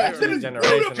 on my minutes. It's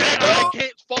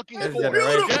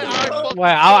generational.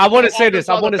 Well, I want to say this.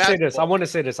 I want to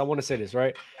say this,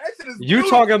 right? You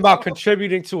talking about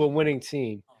contributing to a winning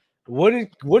team.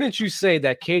 Wouldn't you say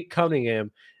that Cade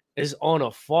Cunningham is on a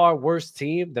far worse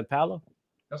team than Paolo?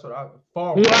 That's what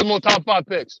Who has more top 5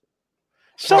 picks?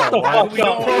 Shut the fuck up. Bro,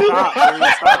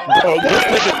 this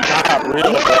nigga's not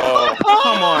real, bro.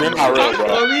 Come on. You're not real,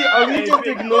 bro. Are we just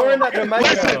ignoring that the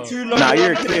Magic had 2 long? Nah,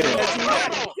 you're kidding.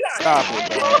 Stop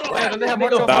it, bro.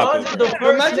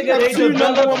 The Magic have 2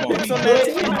 number 1 picks on their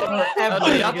team.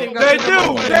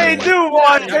 They do,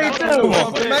 Mark. They do.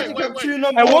 The Magic have 2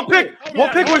 number 1 And what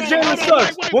pick was Jalen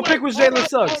Suggs? What pick was Jalen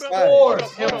Suggs?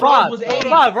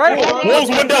 5, right? What was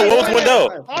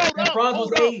Wendell? Franz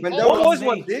was 8. Wendell was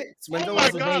 1 dick.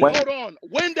 God, hold on.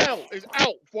 Wendell is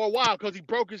out for a while because he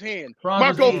broke his hand.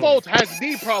 Marco Fultz has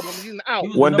knee problems. He's out.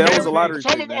 Wendell was a lottery pick.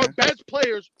 Some of our best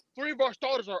players, 3 of our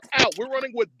starters are out. We're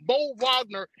running with Mo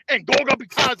Wagner and Goga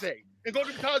Bitadze. And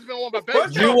Goga Bitadze been one of my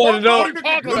best. You want to know?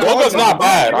 Goga's not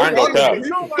bad. I ain't gonna tell. Goga's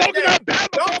not bad.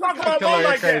 Don't talk about Mo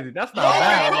like that. That's not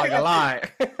bad. I'm not gonna lie.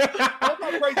 Don't talk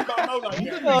crazy about Mo like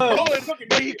that.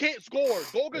 But he can't score.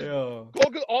 Goga,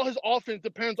 all his offense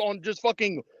depends on just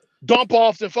fucking dump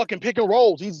offs and fucking pick and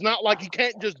rolls. He's not like he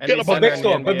can't just get up a big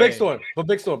storm. We're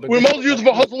most used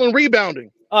for hustle and rebounding.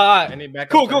 All right.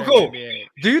 Cool.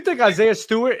 Do you think Isaiah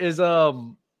Stewart is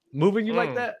moving you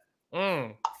like that?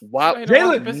 Wow.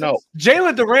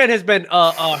 Jalen Durant has been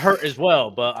hurt as well,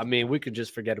 but I mean we could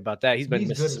just forget about that. He's been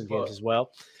missing some games as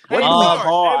well. What do we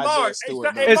call Isaiah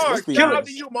Stewart?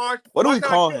 What do we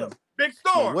call him? Big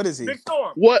Storm. What is he? Big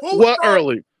Storm. What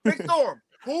early? Big Storm.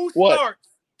 Who starts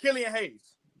Killian Hayes?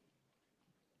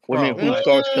 What do you mean? Who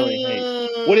starts Killian Hayes?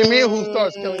 What do you mean? Who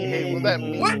starts Killian Hayes? What does that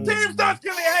mean? What team starts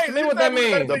Killian Hayes? What you mean? What that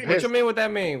mean? What you mean? What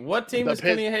that mean? What team does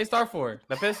Killian Hayes start for?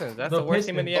 The Pistons. That's the worst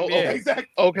team in the NBA.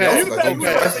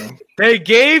 Okay. They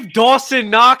gave Dawson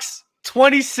Knox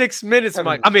 26 minutes,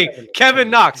 Mike. I mean,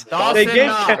 Kevin Knox. They gave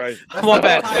my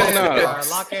bad.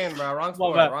 Lock in, bro.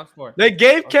 Wrong sport. They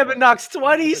gave Kevin Knox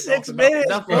 26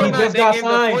 minutes. He just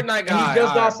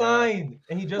got signed.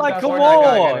 And he just got come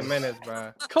on. Minutes,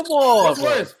 bro. Come on.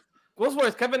 What's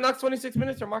worse, Kevin Knox 26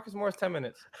 minutes or Marcus Morris 10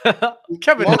 minutes?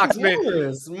 Kevin Knox, man.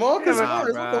 Marcus Morris, what the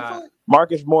fuck?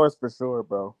 Marcus Morris for sure,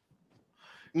 bro.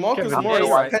 Marcus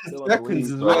Morris 10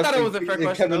 seconds is I thought it was a fair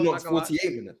question. Kevin Knox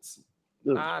 48 minutes.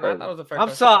 I thought it was a fair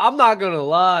I'm sorry. I'm not gonna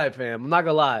lie, fam. I'm not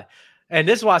gonna lie, and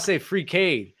this is why I say free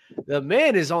Cade. The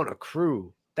man is on a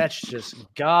crew. That's just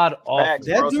god awful. I'm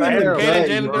not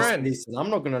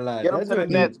gonna lie. Get him to the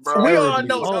Nets, bro. We all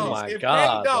know. Oh my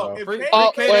god, bro.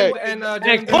 And I'm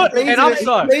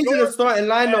sorry. Plays in a starting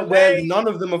lineup where none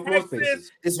of them are floor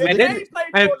spacers. And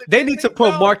they need to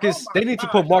put Marcus. They need to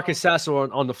put Marcus Sasser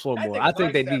on the floor more. I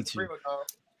think they need to.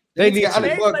 They need to. All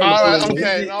right.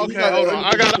 Okay. Hold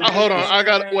on.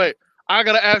 I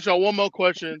gotta ask y'all one more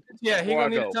question. Yeah, he gonna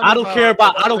need to tell I don't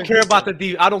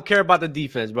care about the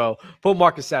defense, bro. Put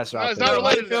Marcus Sasser out. It's not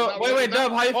related to that. Wait,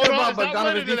 Dub, how you feel about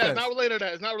Bogdanovich's defense? It's not related to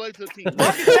that. It's not related to the team.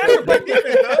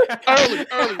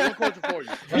 Early, one question for you.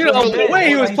 You know the way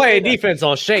he was playing defense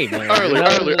on Shea, man. Early.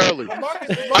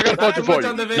 I got a question for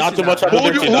you. Not too much. Who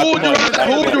would you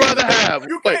rather have?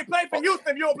 You can't play for Houston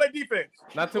if you don't play defense.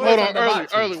 Not too much. Hold on,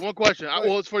 early. One question.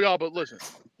 Well, it's for y'all, but listen.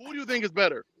 Who do you think is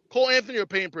better, Cole Anthony or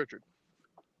Payne Pritchard?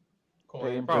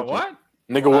 Bro, what?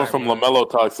 Nigga went from LaMelo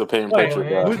talks to Payton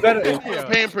Pritchard. Who's better?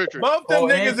 Payton Pritchard. Both them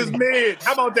niggas is mid.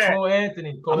 How about that? Cole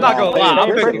Anthony. I'm not gonna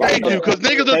lie. Thank you, because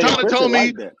niggas are trying to tell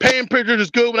me Payton Pritchard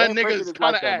is good, but that nigga is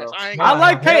kind of ass. I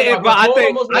like Payton, but I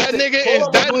think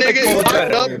that nigga is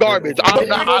hot up garbage. I'm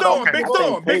not. Big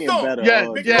Storm. Yes.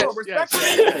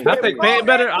 I think Payton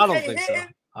better. I don't think so.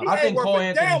 I think Cole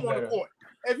Anthony's on the court.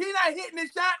 If he not hitting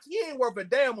his shots, he ain't worth a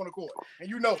damn on the court. And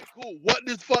you know, cool. What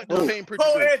does fuck does Payton Pritchard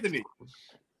Cole do? Anthony.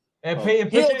 And Payton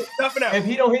Pritchard, if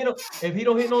he don't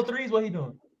hit no threes, what he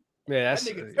doing? Yeah, that's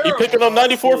he picking up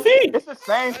 94 feet. It's the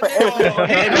same for everybody.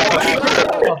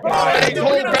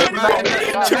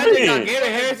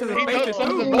 Gary Harris is a patient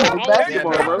too.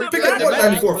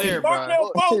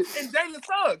 Markel Fultz and Jalen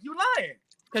Suggs. You lying?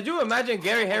 Could you imagine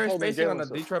Gary Harris spacing on the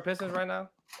Detroit Pistons right now?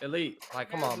 Elite.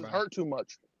 Like, come on, bro. Hurt too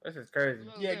much. This is crazy.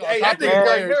 Yeah, hey, I think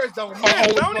Gary Harris don't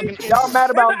miss. Y'all mad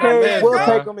about Cade? We'll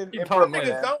take him in Brooklyn.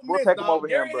 We'll take him over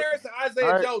here. Gary Harris and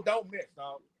Isaiah Joe don't miss,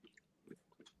 dog.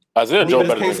 Isaiah Joe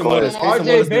better than Clay.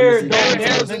 RJ Barrett don't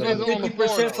miss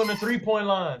 50% from the 3-point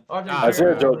line.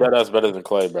 Isaiah Joe that's better than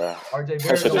Clay, bro. RJ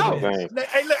Barrett don't miss.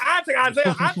 Hey, look, I take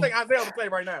Isaiah to play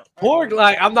right now. Porg,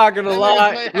 like, I'm not gonna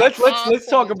lie. Let's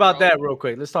talk about that real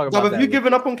quick. Let's talk about that. Have you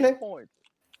given up on Clay?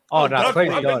 Oh no,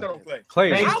 Clay's done.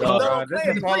 Clay's done.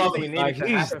 This is all we need. Like,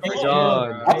 he's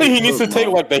done. I think he needs to take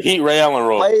like the Heat Ray Allen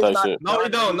role type shit. No, he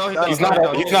don't. No, he don't. He's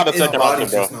not a second option,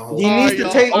 bro. He needs to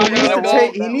take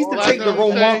the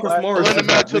role Marcus Morris. Run him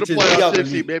out to the playoff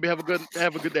 60, baby. Have a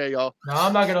good day, y'all. No,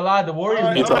 I'm not gonna lie. The Warriors.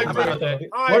 What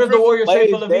does the Warriors trade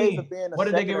for Levine? What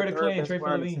did they get rid of Clay and trade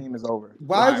for Levine?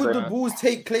 Why would the Bulls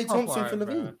take Klay Thompson for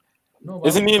Levine?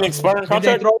 Isn't he an expiring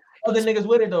contract? Other niggas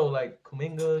with it though, like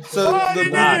Kuminga. So the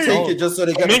Bulls take it just so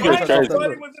they get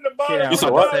You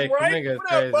said what?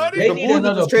 They need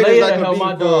another player to help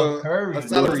my dog Curry.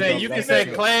 You can say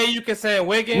Clay, you can say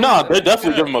Wiggins. No, they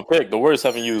definitely give him a pick. The Warriors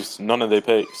haven't used none of their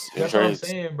picks in That's what I'm trades.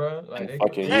 saying, bro. Like,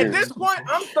 At this point,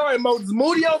 I'm starting Moses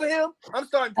Moody over him. I'm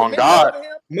starting On God. over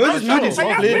him. Moses Moody's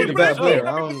clearly the better player.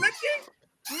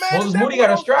 Moses Moody got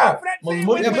a strap. Moses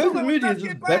Moody is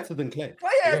just better than Clay.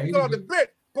 Clay has been on the bench.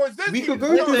 We could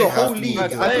go through the whole league. I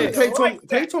think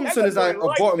Klay Thompson is like a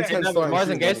bottom 10 starting. Mars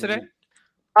engaged today?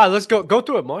 All right, let's go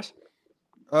through it, Mars.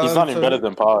 He's not even better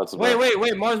than Pods.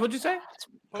 Wait, Mars, what'd you say?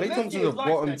 Klay Thompson is a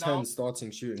bottom 10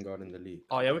 starting shooting guard in the league.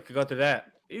 Oh yeah, we could go through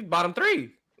that. He's bottom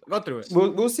 3. Go through it.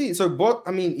 We'll see. So,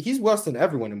 I mean, he's worse than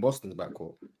everyone in Boston's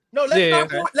backcourt. No, let's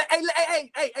start.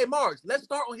 Hey, Mars. Let's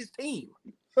start on his team.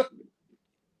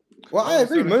 Well, I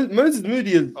agree. Moses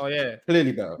Moody is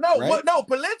clearly better. No, right? No,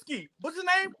 Polinsky. What's his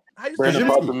name? Brandon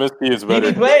Podziemski is better.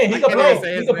 He can play. He can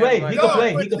play.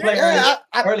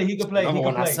 Early, he can play.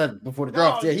 I said before the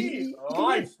draft. Yeah, he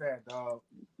that, dog.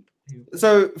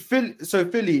 So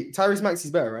Philly, Tyrese Maxey's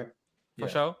better, right? For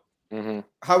sure. Mm-hmm.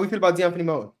 How we feel about D'Anthony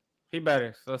Melton? He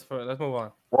better. So let's move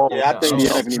on. Yeah, I think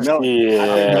D'Anthony Melton. Yeah,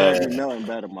 D'Anthony Melton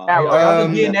better, man. Y'all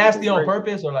being nasty on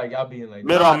purpose, or like y'all being like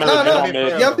mid.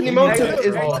 D'Anthony Melton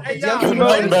is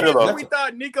better though. We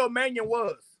thought Nico Mannion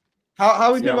was.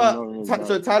 How we feel about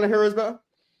so Tyler Hero's better?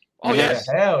 Oh yes,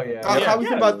 hell yeah. How we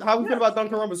feel about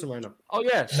Duncan Robinson right now? Oh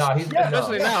yeah. Nah, he's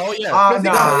especially now. Oh yeah.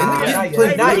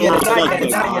 Not yet.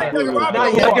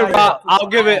 I'll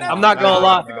give it. I'm not gonna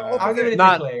lie. I'll give it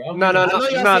No.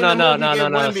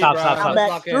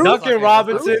 Stop.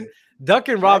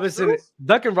 Duncan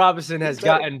Robinson has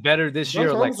gotten better this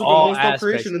year, like all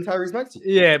aspects.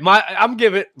 Yeah, I'm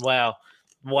giving. Wow.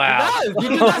 Did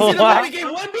you not see the movie Game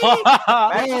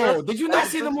 1B? Did you not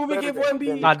see the movie Game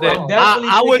 1B? I did.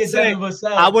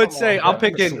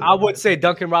 I would say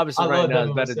Duncan Robinson right now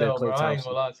is better than Klay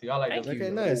Thompson. I like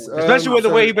okay, nice. Especially with the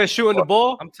way he's been shooting the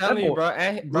ball. I'm telling you, bro.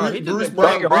 Bruce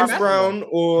Brown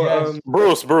or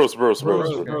Bruce Brown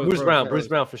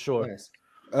for sure. Nice.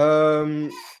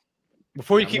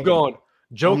 Before you keep going,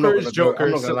 Joker is Joker.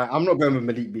 I'm not going with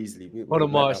Malik Beasley. Hold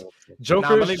on, Mars.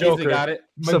 Joker is Joker.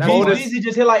 Sabonis. Beasley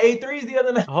just hit like 8 threes the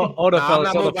other night. Hold on,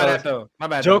 fellas. My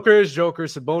bad. Joker is Joker.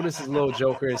 Sabonis is little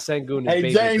Joker. And Sengun is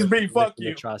baby. James B. Fuck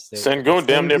you. Sengun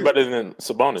damn near better than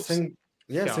Sabonis.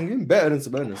 Sengun better than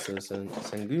Sabonis. So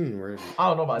Sengun really. I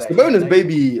don't know about that. Sabonis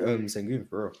baby Sengun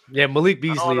for real. Yeah, Malik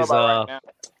Beasley is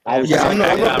I'm not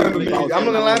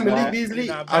gonna lie, Malik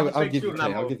Beasley. I'll give you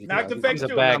Clay. He's a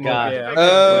bad guy.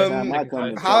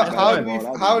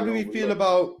 How do we feel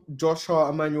about Josh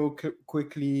Hart, Emmanuel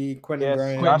quickly, Quentin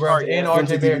Grimes, and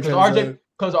RJ Barrett?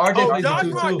 Because RJ is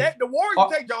Josh Hart. The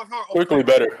Warriors take Josh Hart. Quickly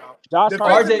better. Josh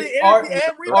RJ.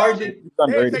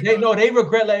 They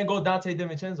regret letting go Dante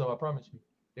DiVincenzo. I promise you.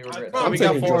 They regret. I'm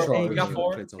taking Josh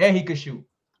Hart. And he could shoot.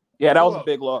 Yeah, that was a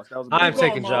big loss. I'm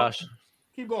taking Josh.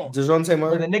 Keep going. DeJounte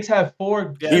Murray. The Knicks have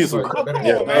 4. Easily. Oh, come on,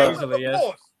 man. Easily, Of yes.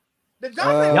 course.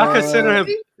 DeJounte Y'all Murray, consider him?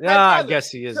 to me, Yeah, I fellas, guess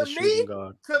he is to a shooting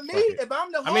guard. To me, if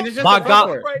I'm the I mean, it's just Hawks, the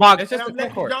front court. Bog- It's just the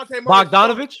front court.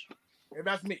 Bogdanovich? If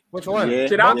that's me. Which one? Yeah.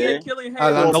 Should I Yeah. get Killian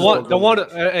Hayes? The one,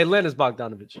 Atlanta's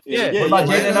Bogdanovich. Yeah. What about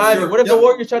Jaden Ivey? What if the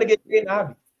Warriors try to get Jaden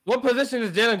Ivey? What position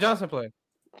does Jalen Johnson play?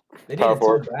 They did it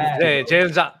so bad. Hey,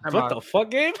 James, what the fuck,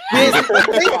 game? Yeah,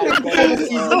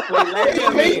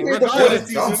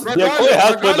 Clay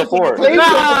has played the 4.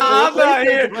 Nah, I'm not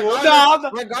here. Nah, I'm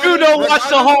not. You don't watch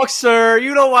the Hawks, sir.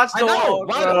 You don't watch the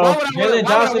Hawks. Jalen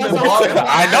Johnson is hard.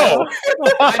 I know.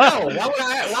 I know. Why would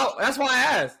I? That's why I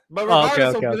asked. But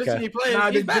regardless of position he plays,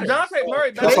 he's better. DeJounte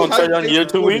Murray. That's on Trae Young year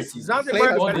 2 weeks. DeJounte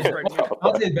Murray better than Trey.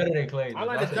 Johnson is better than Clay. I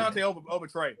like DeJounte over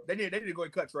Trey. They need to go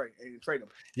and cut Trey and trade him.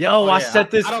 Yo, I said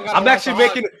this. I'm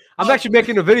actually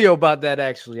making a video about that.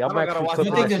 Actually, I'm actually.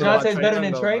 You think DeJounte is better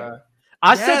than Trey?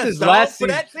 I said this last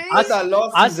season. I said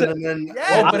last season, and then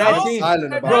for that team,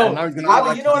 bro. You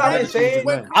know what I've been saying?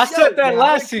 I said that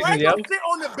last season, yo. Sit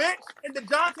on the bench and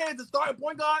DeJounte is the starting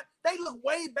point guard. They look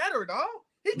way better, dog.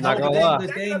 Not gonna lie.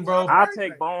 The thing, bro. I'll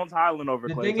take Bones Highland over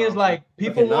The Klay thing Thompson. is, like,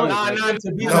 people want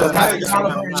to be I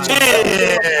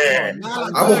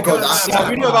won't go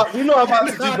that. We know about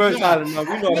the Bones Highland. No,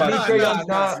 we know about Trae Young's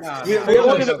not. I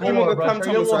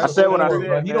said what I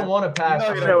said. He don't want to pass.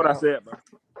 I said what I said, bro.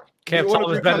 Cam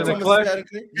Thomas better than Clay.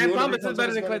 Cam Thomas is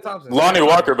better than Klay Thompson. Lonnie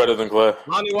Walker better than Clay.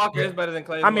 Lonnie Walker is better than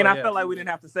Klay. I mean, I felt like we didn't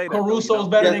have to say that. Caruso's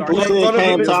better than Clay.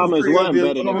 Cam Thomas wasn't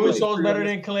better than Caruso's better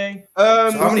than Clay.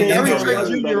 How many Gary Trent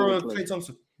Jr. or Klay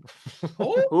Thompson?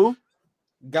 Who?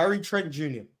 Gary Trent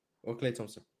Jr. or Klay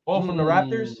Thompson? All from the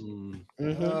Raptors?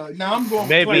 Now I'm going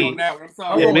Maybe. Klay on that one. I'm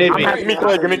sorry. Yeah, maybe. Give me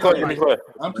Clay. Give me Clay.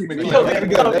 I'm keeping Are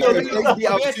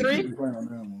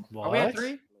we at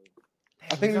 3?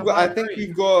 I think we've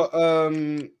got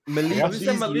Malik. We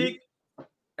said Malik,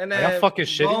 and Y'all then fucking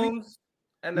shitting me? Bones,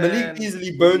 and then Malik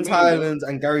Beasley, Bones Highlands,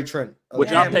 and Gary Trent. Would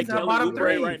y'all Damn, take he's at Kelly bottom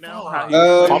Oubre 3. right now?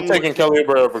 I'm taking Kelly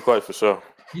Oubre over Clay for sure.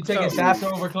 You taking Sasser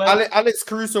over Clay? Alex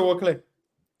Caruso or Clay?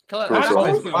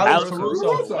 Alex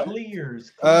Caruso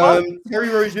clears. Terry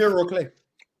Rozier or Clay?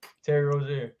 Terry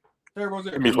Rozier. Give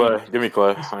me Clay. Give me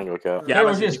Clay. I ain't gonna cap. Terry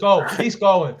Rozier score. He's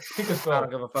scoring. He can score. I don't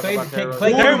give a fuck Clay, about Terry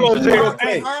Clay, Rozier.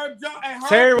 Terry Rozier.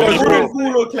 Terry Rozier.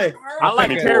 Poole or Clay? I like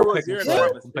Give me Terry Poole. Rozier.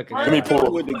 Give me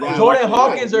Poole. Jordan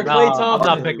Hawkins or Clay Thompson? I'm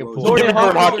not picking Poole. Give me Jordan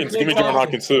or Hawkins. Klay Give me Jordan Thompson?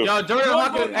 Hawkins too. Yo, Jordan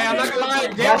Hawkins. Hey, I'm not gonna lie.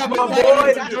 That's my boy.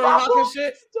 Jordan Hawkins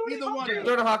shit. Either one.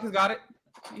 Jordan Hawkins got it.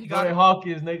 He got Jordan it.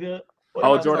 Hawkins, nigga.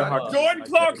 Oh, Jordan Hawkins. Jordan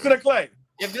Clarkson or Clay?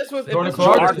 If this was Jordan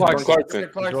Clarkson.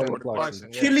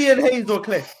 Clarkson. Killian Hayes or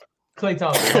Clay? Clay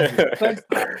Thompson.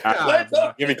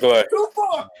 Give me Clay. Too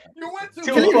far. You went too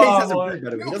Killian far, Hayes hasn't boy. played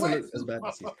better. He doesn't look as bad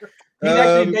as he. He's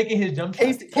actually making his jump shot.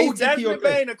 Who, KCP or Desmond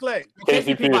Clay? Bain or Clay?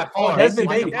 KCP. by far. Desmond Desmond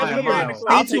Bain. Bain by a mile.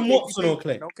 Peyton Watson or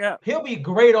Clay? No cap. He'll be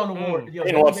great on the Warriors. Yo,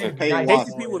 Peyton Watson. Desmond Bain would be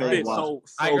nice. KCP would fit so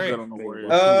I agree. good on the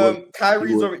Warriors.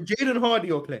 Kyrie's or Jaden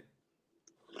Hardy or Clay?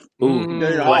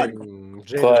 Jaden Hardy.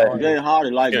 Clay. Jaden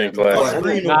Hardy like Give me that. Clay.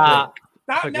 Green or Nah.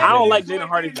 Stop I now. don't like Jaden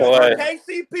Hardy. Clay.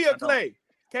 KCP or Clay?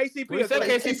 KCP We or said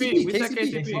Clay? KCP. We said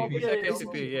KCP. We said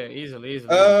KCP. Yeah, easily.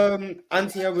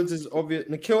 Anthony Edwards is obvious.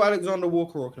 Nikhil Alexander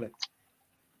Walker or Clay?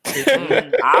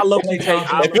 I love to take.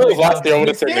 If it was last year, I would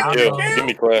have said Nikhil. Give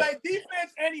me Clay. Like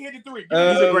defense and he hit the three.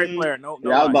 He's a great player. No,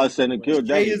 Yeah, I was about to say Nikhil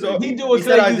Jackson. He do a He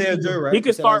said Clay. Isaiah Joe, right? He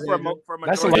could start for a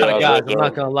That's a majority. lot of guys. I'm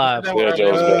not gonna lie. Yeah,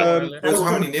 Joe's good.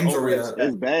 How many names are we at?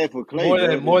 It's bad for Clay. More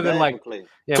than It's bad like for Clay.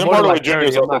 yeah, Tim more than Hardaway like Jr.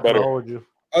 is 30. I'm also not gonna better. hold you.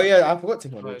 Oh yeah, I forgot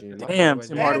Tim Hardaway Jr. Damn,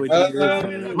 Tim Hardaway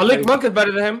Jr. Malik Monk is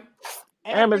better than him.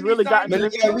 Damn, it's really gotten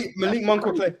Malik Monk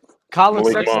or Clay? Colin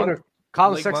Malik Sexton Monk. or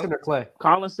Colin Malik Sexton Monk. or Clay?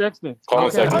 Colin Sexton. Colin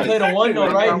He Sexton. played a one though,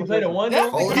 right? He played a one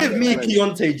though. Give me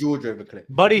Keontae George over Clay.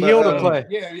 Buddy Hield or Clay?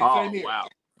 Yeah, Oh, same here. wow.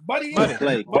 Buddy,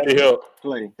 Clay. Buddy Hill.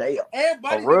 Clay. and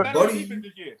Buddy, Oh, better Buddy. defense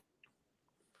this year.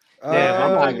 Damn,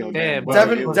 I'm not gonna. Damn,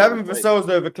 Devin Vassell's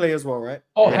over Clay as well, right?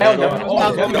 Oh hell no! Devin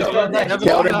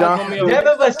Keldon Johnson.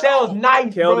 Devin Vassell's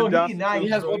nice, bro. Keldon He Johnson. nice. He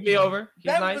has bro. one be over. He's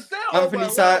Devin nice.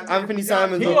 Vassell, Anthony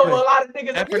Simons He or over a Clay. lot of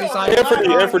niggas. Anthony He Simons. over a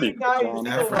lot of Anthony. niggas.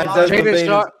 Jaden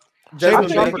Sharp.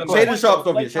 Jaden Sharp's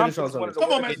obvious. Jaden Sharp's Come obvious.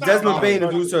 on, man. Desmond Bain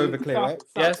is also over Clay, right?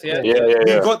 Yes, yes.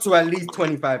 We've got to at least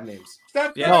 25 names.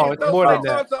 No, it's more than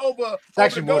that. It's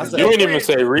actually more than that. You ain't even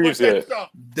say Reeves yet.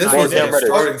 This More is Cam a Reddish.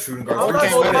 starting shooting guard. I'm We're not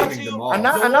gonna lie naming to them you. all. And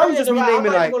now you just be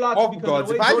naming like I'm off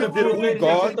guards. If I just did it with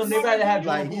guards, they rather have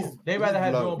like Jordan he's Poole. They rather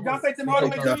have low. Jordan Y'all Poole. say Tim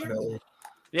Hardaway Jr.?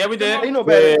 Yeah, we did. He's not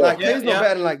better. Like Yeah, he's yeah. not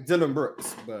better than like Dylan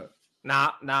Brooks, but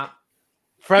Nah.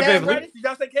 Fred Cam VanVleet. Reddish? Did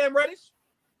y'all say Cam Reddish?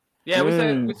 Yeah, we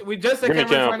said we just said Give me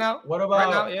Cam Reddish Cam. right now. What Right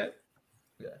now, about yeah.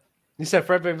 You said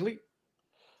Fred VanVleet.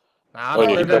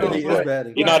 He's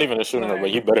better. He's not even a shooter, but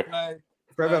he better.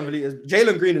 Fred VanVleet is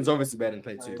Jalen Green is obviously better than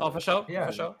Clay too. Oh, for sure. Yeah,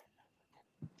 for sure.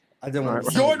 I didn't want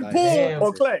to Jordan Poole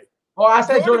or Clay. Oh, I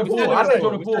said Jordan Poole. I said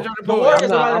Jordan Poole. The Warriors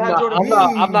would rather have Jordan Poole.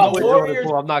 I'm not with Jordan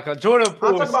Poole. I'm not going. Jordan Poole.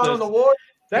 I'm talking about on the Warriors.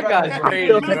 That guy's crazy,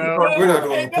 bro. We're not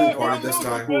doing the pool party this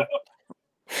time.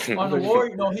 On the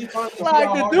Warriors, no, he's trying to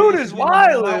like the dude is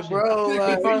wild, bro.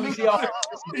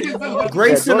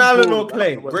 Grayson Allen or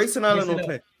Clay? Grayson Allen or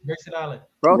Clay? Grayson Allen.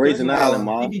 Grayson Allen,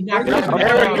 man.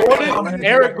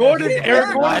 Eric Gordon.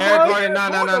 No.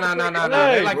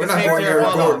 They're like the same tier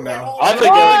of fallout. I'll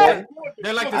take Eric Gordon.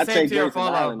 They're like the same tier of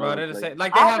fallout, bro. They're the same.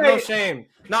 Like they have no shame.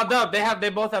 No, Dub. They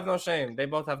both have no shame. They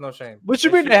both have no shame. What you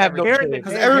mean they have no shame?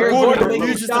 Because Eric Gordon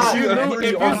refuses to shoot.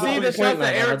 If you see the shots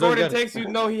that Eric Gordon takes, you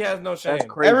know he has no shame.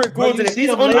 Eric Gordon, if he's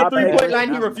on the 3-point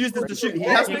line, he refuses to shoot. He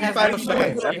has to be 5 feet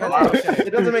away.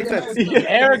 It doesn't make sense.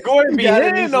 Eric Gordon be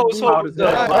hitting those hoes.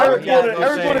 Eric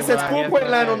Gordon says 4-point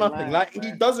line or nothing. Like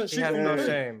he doesn't shoot. He has no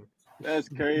shame. That's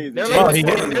crazy.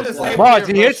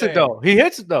 He hits it though. He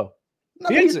hits it though.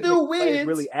 He still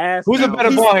wins. Who's a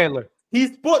better ball handler? He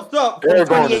spots up. Eric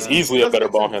Gordon is easily a better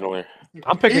ball handler.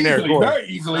 I'm picking Eric Gordon. Very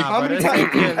easily. How many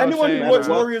times? Anyone who watched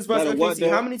Warriors versus OKC,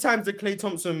 how many times did Klay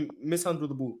Thompson mishandle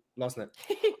the ball last night?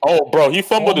 Oh, bro, he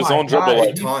fumbled his own dribble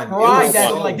like time. Tried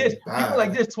that like this. He went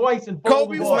like this twice and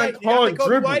Kobe White.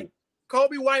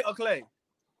 Kobe White or Clay?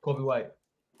 Kobe White.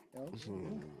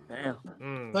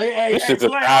 Damn. This shit's a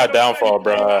bad downfall,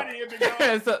 bro.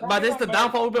 But this is the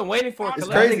downfall we've been waiting for. It's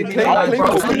crazy. Clay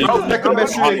was the second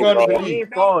best shooting guard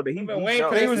in the league.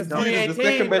 Clay was the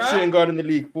second best shooting guard in the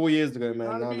league 4 years ago,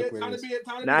 man. If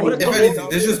anything,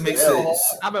 this just makes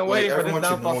sense. I've been waiting for this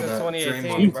downfall since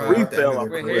 2018, bro.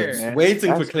 We're here.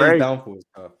 Waiting for Clay's downfall.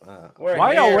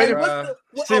 Why y'all waiting?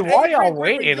 See, why y'all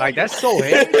waiting? Like that's so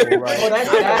hateful, right?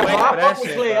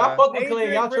 I fuck with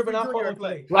Clay. Y'all tripping. I fuck with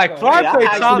Clay. Like Prime Clay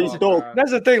Thompson.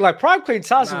 That's the thing. Like Prime Clay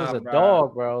Thompson was a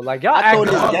dog, bro. Like y'all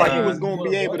acting like he was gonna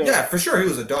be able to. Yeah, for sure he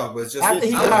was a dog, but it's just. I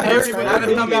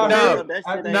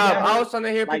was trying to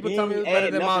hear people tell me he was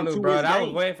better than Manu, bro. I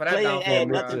was waiting for that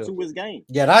downfall to his game.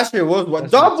 Yeah, that shit was one.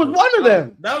 Dub was one of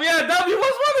them. W was one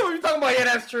of them. You talking about? Yeah,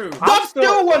 that's true. Dub's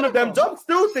still one of them. Dub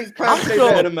still thinks Prime Clay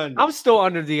better than Manu. I'm still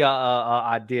under the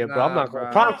idea, bro. I'm not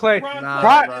going Prime Clay.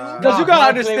 Because you gotta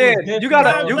understand. You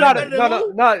gotta.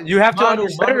 No. You have to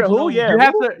understand. Who? Yeah.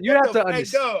 You have to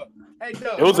understand.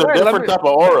 It was a different type of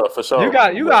aura for sure. You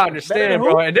gotta understand,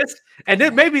 bro. And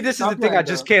then maybe this is the thing I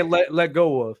just can't let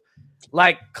go of.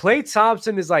 Like Klay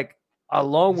Thompson is like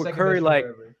along with Curry, like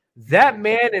that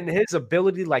man and his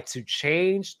ability like to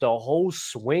change the whole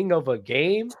swing of a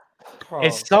game.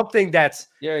 It's something that's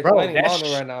Manu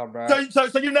right now, bro.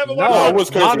 So you never watched? No, it was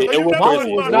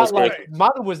crazy.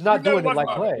 Manu was not doing it like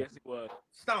Klay.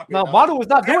 Stop it. No, Manu was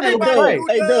not doing it like Klay.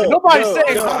 Nobody's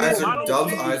saying.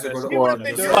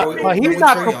 But he's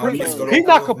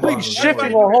not completely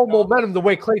shifting our whole momentum the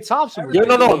way Klay Thompson was. Yeah,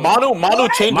 no. Manu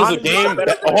changes the game.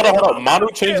 Hold on. Manu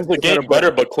changes the game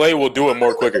better, but Klay will do it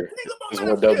more quicker. Is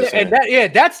what Dub is saying.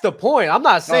 And that's the point. I'm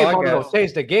not saying Manu don't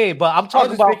change the game, but I'm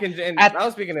talking about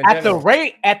at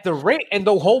the rate and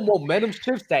the whole momentum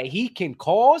shifts that he can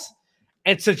cause.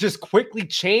 And to just quickly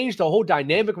change the whole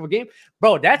dynamic of a game,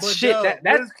 bro. That's shit.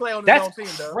 That's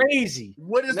crazy.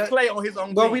 What is Klay on his own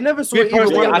team? Well, we never saw either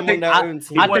one of them on their own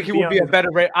team. I think he would be a better.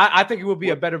 I think he would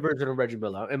be a better version of Reggie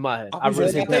Miller in my head. I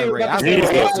really think that. Jesus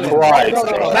Christ!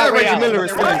 That Reggie Miller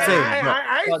is still insane.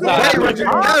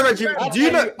 Reggie, do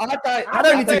you know? I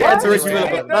don't need to get into Reggie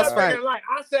Miller, but that's fine.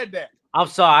 I said that. I'm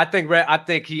sorry. I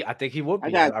think he would be.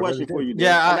 I got a question for you.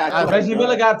 Yeah, Reggie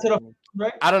Miller got to the.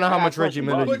 Right? I don't know how much Reggie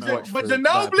Miller you've watched. But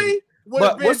Ginobili.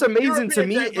 But what's amazing to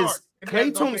me is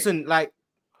Klay Thompson. Like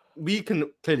we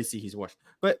can clearly see he's washed,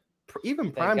 but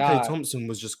even prime Klay Thompson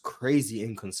was just crazy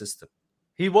inconsistent.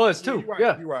 He was too.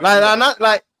 Yeah,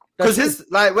 like because his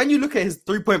like when you look at his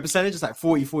 3-point percentage, it's like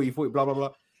 40, blah blah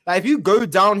blah. Like if you go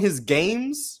down his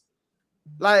games.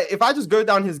 Like if I just go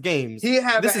down his games,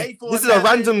 this is a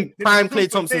random prime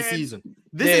Klay Thompson season.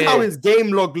 This is how his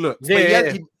game log looks.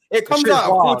 But it comes out at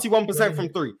 41% from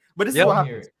 3. But this is what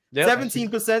happens.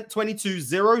 17%, 22,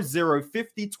 0, 0,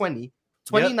 50, 20,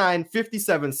 29,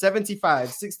 57,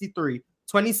 75, 63,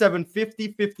 27,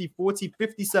 50, 50, 40,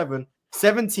 57,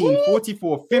 17,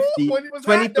 44, 50,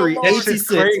 23,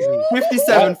 86,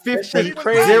 57, 50,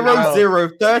 0, 0,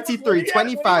 33,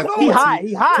 25,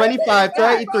 40, 25,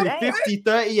 33, 50,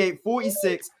 38,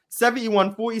 46,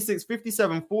 71, 46,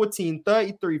 57, 14,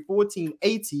 33, 14,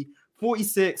 80,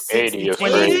 46, 60, 80 is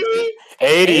 20. crazy.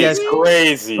 80 is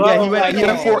crazy. Yeah, he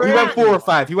went 4 or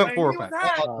 5. He went 4 or 5.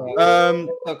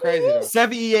 So crazy though.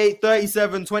 78,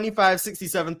 37, 25,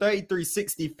 67, 33,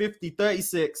 60, 50,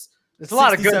 36, There's a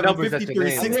lot of good numbers that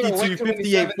 53, you're naming. 62,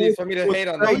 58, for me to hate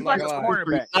on them. He's like a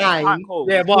cornerback. 9.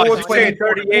 Yeah, well, you saying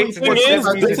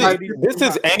 38. This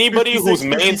is anybody whose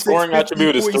main scoring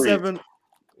attribute is 3.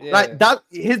 Yeah. Like that,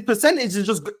 his percentage is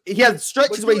just he has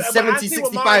stretches where he's 70,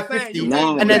 65, 50,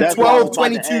 and then 12,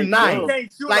 22, 9.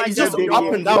 Like he's just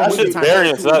up and down. That's just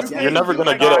variance. You're never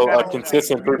gonna get a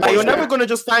consistent 3-point. Like, you're never gonna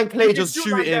just find Clay just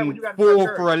shooting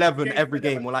 4 for 11 every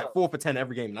game or like 4 for 10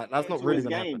 every game. Like that's not really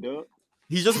gonna happen.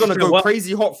 He's just gonna go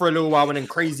crazy hot for a little while and then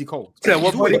crazy cold. There's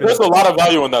a lot of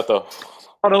value in that though.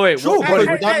 Oh no, wait. Sure,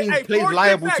 but that means Clay's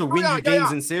liable to win you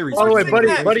games in series. Oh wait, buddy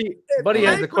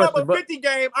has the question. 50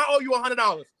 game, I owe you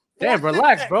 $100. Damn,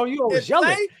 relax, bro. You always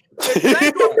yelling.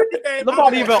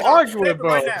 Nobody even arguing, bro.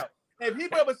 Right now. If he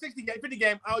put up a 50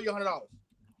 game, I owe you $100.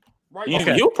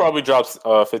 Right. You'll probably drop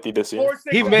 50 this year.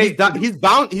 He's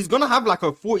bound. He's gonna have like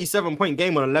a 47-point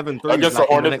game on 11 threes against like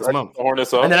the Hornets, next month,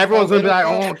 and then everyone's gonna be like,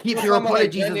 "Oh, keep your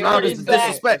apologies as loud as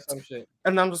disrespect,"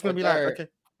 and I'm just gonna be like, "Okay,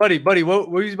 buddy, what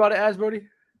were you about to ask, Brody?"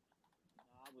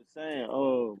 I was saying,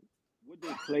 what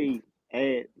did Clay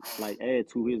add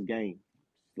to his game,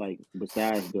 like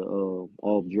besides the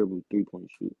off dribble 3-point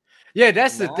shoot? Yeah,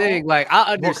 that's the thing. Like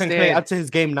I understand. What can Clay add to his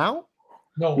game now?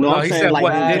 No, he said like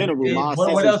what in did. general.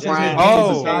 What else is his game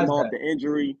besides off that? the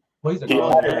injury. He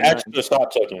had extra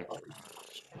shot checking.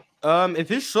 If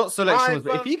his shot selection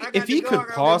was, if he could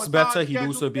pass better, he'd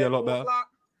also be a lot better.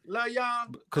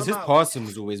 Because his passing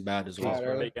was always bad as well.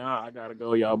 I gotta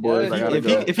go, y'all boys.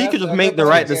 If he could just make the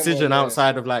right decision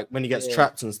outside of like when he gets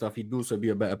trapped and stuff, he'd also be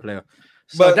a better player.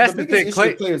 But that's the thing.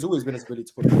 Clay has always been his ability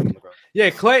to put the ball on the ground. Yeah,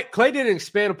 Clay didn't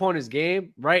expand upon his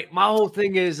game, right? My whole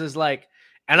thing is like,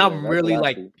 and I'm really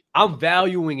like, I'm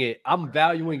valuing it. I'm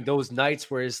valuing those nights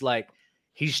where it's like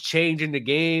he's changing the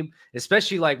game,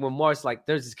 especially like when Mark's like,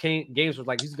 there's this games where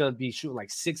like he's gonna be shooting like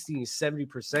 60,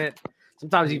 70%,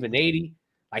 sometimes even 80.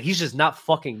 Like he's just not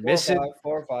fucking missing.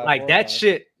 4 or 5, like that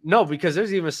shit. No, because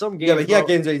there's even some games. Yeah, but he had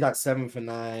games where he's like 7 for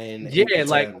 9. Yeah,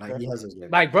 like he has his game.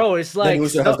 Like, bro, it's like then he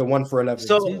also has the 1 for 11.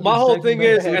 So my whole thing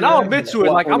is, and I'll admit to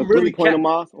it, like I'm really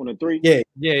on a 3.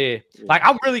 Yeah. Like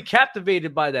I'm really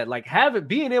captivated by that. Like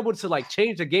being able to like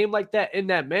change the game like that in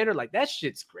that manner, like that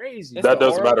shit's crazy. That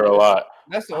does matter a lot.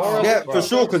 That's the aura. Yeah, for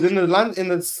sure. Because in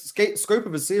the scope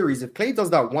of a series, if Clay does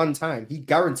that one time, he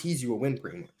guarantees you a win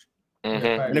pretty much. Mm-hmm.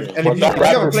 And if you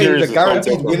have a player that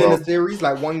guarantees winning a series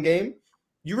like one game,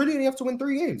 you really only have to win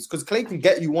 3 games because Clay can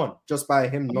get you one just by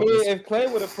him. If Clay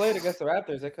would have played against the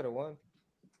Raptors, they could have won.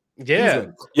 Yeah.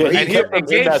 In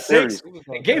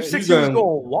game 6, he was going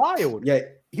wild. Yeah,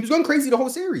 he was going crazy the whole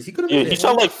series. He could have. Yeah, he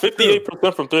shot like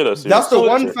 58% from 3 that series. That's the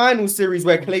one final series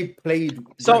where Clay played.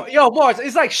 So, yo, Mars,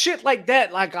 it's like shit like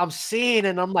that. Like I'm seeing,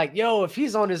 and I'm like, yo, if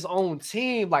he's on his own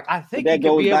team, like I think he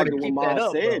could be able to keep that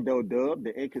up. Said though, Dub,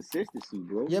 the inconsistency,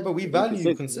 bro. Yeah, but we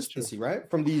value consistency, right?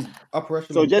 From these upper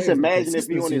echelon. So just imagine if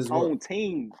you're on his own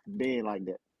team being like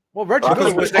that. Well, Reggie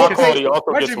Miller was because the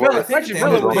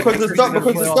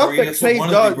stuff that Clay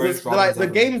does, like the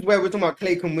games where we're talking about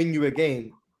Clay can win you a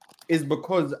game, is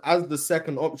because as the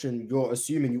second option, you're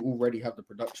assuming you already have the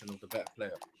production of the better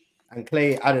player, and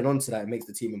Clay added on to that, it makes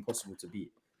the team impossible to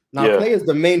beat. Now, Clay is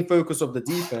the main focus of the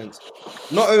defense.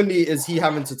 Not only is he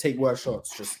having to take worse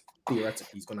shots, just theoretically,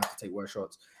 he's gonna have to take worse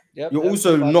shots. You're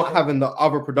also not having the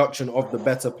other production of the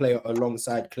better player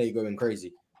alongside Clay going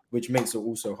crazy, which makes it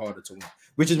also harder to win.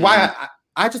 Which is why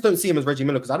I just don't see him as Reggie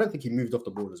Miller, because I don't think he moved off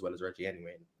the ball as well as Reggie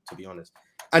anyway, to be honest.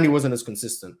 And he wasn't as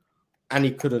consistent. And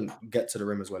he couldn't get to the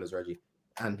rim as well as Reggie.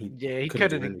 And he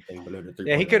couldn't do anything below the 3.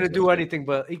 Yeah, he couldn't do anything,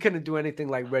 but he couldn't do anything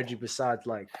like Reggie besides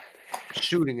like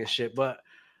shooting and shit. But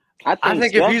I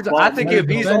think if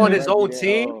he's on his own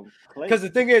team, because the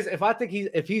thing is,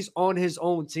 if he's on his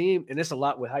own team, and it's a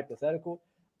lot with hypothetical,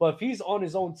 but if he's on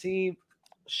his own team,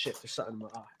 shit, there's something in my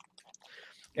eye.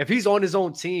 If he's on his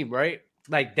own team, right?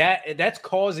 Like that's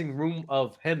causing room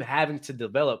of him having to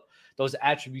develop those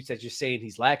attributes that you're saying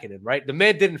he's lacking in, right? The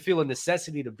man didn't feel a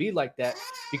necessity to be like that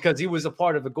because he was a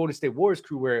part of the Golden State Warriors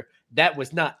crew where that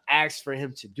was not asked for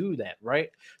him to do that, right?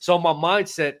 So my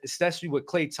mindset, especially with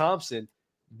Klay Thompson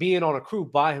being on a crew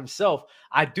by himself,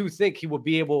 I do think he will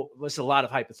be able, it's a lot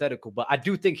of hypothetical, but I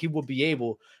do think he will be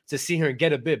able to see her and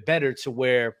get a bit better to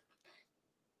where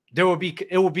it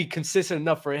will be consistent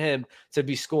enough for him to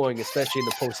be scoring, especially in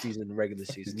the postseason and the regular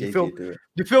season. You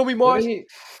feel me, Mars? You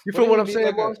feel what I'm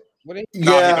saying, Mars?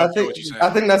 Yeah, I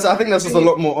think that's just a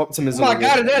lot more optimism. Oh my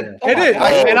God, it is.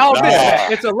 And I'll admit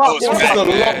that. It's a lot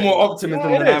more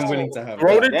optimism than I'm willing to have.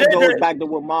 That goes back to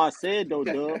what Mars said though,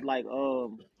 Dub. Like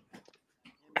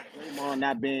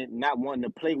Draymond not wanting to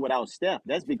play without Steph.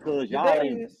 That's because y'all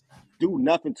ain't do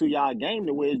nothing to y'all game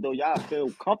the way as though y'all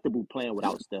feel comfortable playing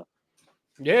without Steph.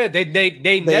 Yeah, they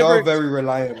They never are very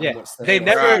reliant on what's they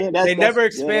never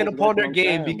expand upon their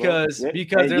game because they're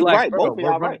you're like, right. bro, Both of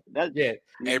y'all right.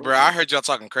 Hey, bro, I heard y'all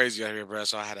talking crazy out here, bro.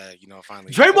 So I had to,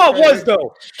 finally. Draymond was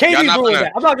though. KD ruined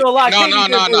that. I'm not gonna lie.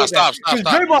 No, stop. I'll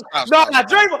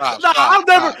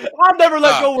never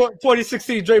let go of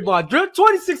 2016 Draymond.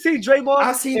 2016 Draymond.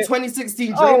 I seen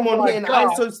 2016 Draymond hitting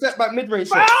ISO step back mid range.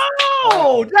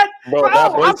 Bro, that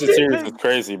Blazers series is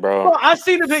crazy, bro. I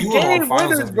seen him hit game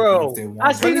winners, bro.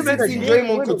 I seen him hit game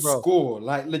Draymond could score.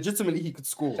 Like legitimately, he could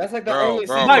score. That's like the only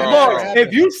season. Like, Mark,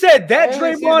 if you said that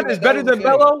Draymond is better than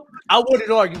Melo, I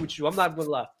wouldn't argue with you. I'm not gonna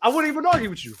lie. I wouldn't even argue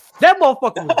with you. That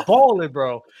motherfucker was balling,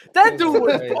 bro. That dude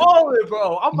was balling,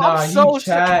 bro. I'm so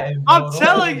sick. I'm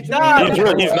telling you, he's not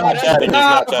chatting.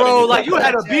 Bro. Like you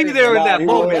had to be there in that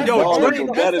moment. Yo,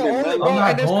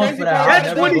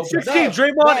 that 2016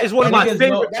 Draymond is one of my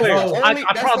favorite players. I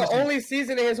promise. The only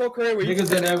season in his whole career where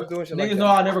niggas know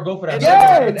I'll never go for that.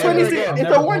 Yeah, 26. It's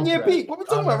a 1 year peak. What we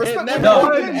talking about? Respect it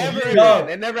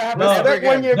never happened. Respect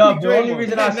 1 year peak. The only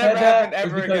reason I said that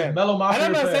is because Melo my favorite player.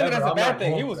 I'm not saying that's a bad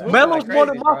thing. He was Melo's one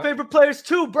of my favorite players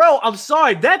too, bro. I'm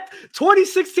sorry. That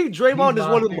 2016 Draymond is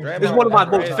one of my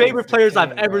most favorite players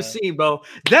I've ever seen, bro.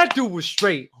 That dude was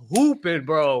straight hooping,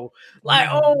 bro. Like,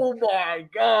 oh my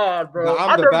god, bro.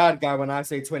 I'm the bad guy when I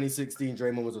say 2016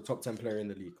 Draymond was a top 10 player in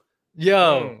the league.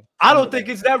 Yo, I don't think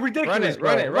it's that ridiculous.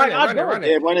 Run it. Yeah, run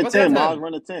it 10, Miles.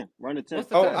 Run it 10. Run it 10.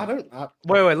 Oh, I don't.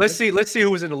 Wait. Let's see who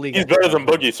was in the league. He's better than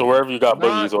Boogie. So wherever you got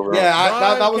Boogie's over.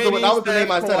 Yeah, that was the name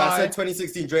I said. I said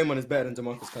 2016 Draymond is better than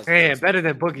DeMarcus Cousins. Damn, better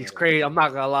than Boogie's crazy. I'm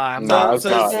not gonna lie.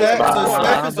 Steph,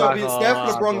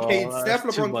 LeBron, KD,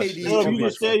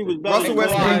 Russell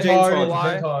Westbrook,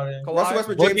 James Harden. Russell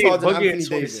Westbrook, James Harden, Anthony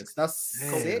Davis. That's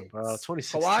sick.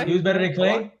 2016. He was better than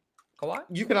Clay. Kawhi?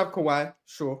 You can have Kawhi,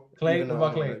 sure. Clay, what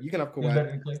about Clay? You can have Kawhi. He was better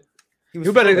than Clay. He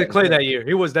was better than Clay that year.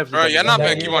 He was definitely. Bro, you're not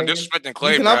gonna keep on disrespecting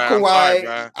Clay. You can have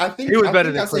Kawhi. I think he was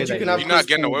better than Clay. You're not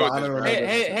getting away with this.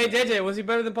 Hey, JJ, was he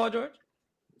better than Paul George?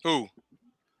 Who?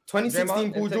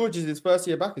 2016 Paul George is his first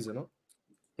year back, is it not?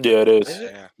 Yeah, it is.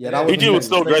 Yeah, that was PG was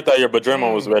still great that year, but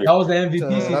Draymond was better. That was the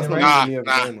MVP season. Nah.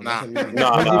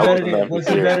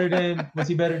 Was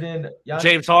he better than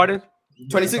James Harden?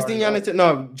 2016 Giannis,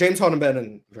 no, James Harden better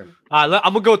than Draymond. I'm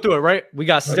gonna go through it, right? We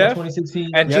got Steph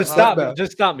 2016 and just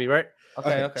stop me, right?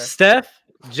 Okay. Steph,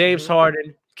 James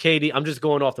Harden, KD. I'm just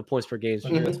going off the points per game.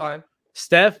 That's fine.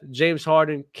 Steph, James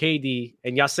Harden, KD,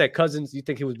 and y'all said Cousins. You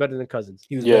think he was better than Cousins?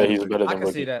 He's better than I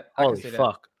can see that. Holy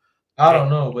fuck. I don't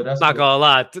know, but that's not gonna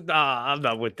lie. I'm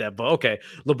not with that, but okay.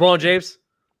 LeBron James?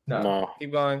 No.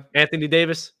 Keep going. Anthony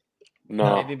Davis?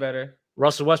 No. Maybe better.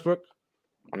 Russell Westbrook?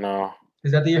 No.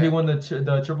 Is that the year he won the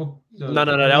triple? No.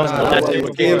 That was the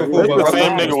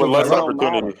same nigga with less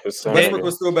opportunity. Westbrook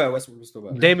was still better.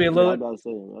 Damian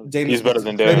Lillard? He's better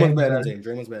than Damian.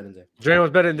 Draymond's better than Dame.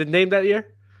 Draymond's better than Dame that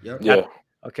year? Yep. Yeah.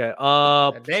 Okay.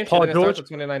 Paul George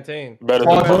 2019.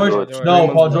 Paul George? No,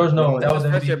 Paul George. No, that was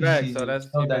MVP. Back, so that's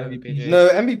MVP. No,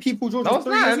 MVP Paul George. No, it's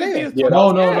not. MVP.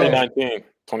 No.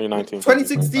 2019.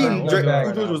 2016.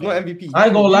 Paul George was not MVP. I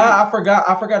ain't gonna lie. I forgot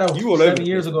that was 7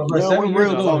 years ago. Yeah, 7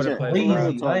 years ago was crazy. I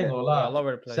ain't gonna lie. All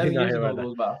over the place. 7 years ago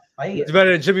was about fight. He's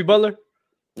better than Jimmy Butler?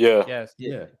 Yeah. Yes.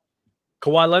 Yeah.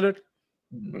 Kawhi Leonard?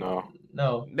 No.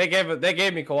 They gave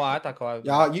me Kawhi. I thought Kawhi.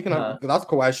 Yeah, you can have. That's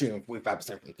Kawhi shooting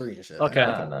 45% from 3 and shit. Okay.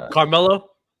 Carmelo?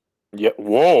 Yeah.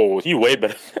 Whoa, he way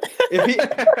better.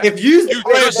 If you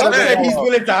said he's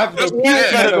willing to have you just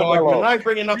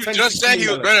said he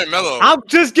was better than Melo. I'm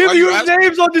just giving you the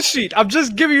names on the sheet. I'm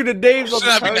just giving you the names on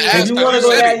the sheet. If you want to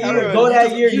go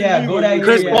that year, yeah, go that year.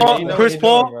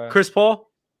 Chris Paul?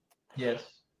 Yes.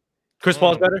 Chris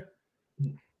Paul's better?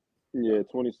 Yeah,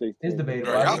 2016. It's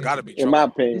debatable. Y'all gotta be in my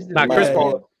opinion. Not Chris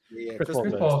Paul. Yeah, Chris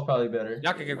Paul's probably better.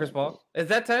 Y'all can get Chris Paul. Is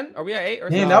that 10? Are we at 8 or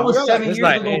Man, that was 7 years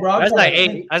ago, bro. That's like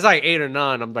 8. That's like 8 or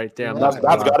 9. I'm right there. That's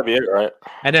gotta be it, right?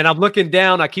 And then I'm looking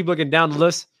down. I keep looking down the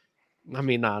list. I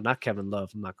mean, not Kevin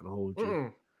Love. I'm not gonna hold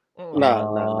you.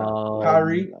 Nah.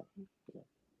 Kyrie.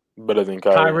 Better than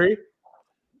Kyrie.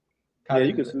 Yeah,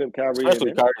 you can slip Kyrie.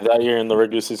 Especially Kyrie that year in the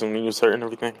regular season when he was hurt and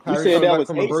everything. You said that was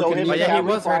 8, so him and he Kyrie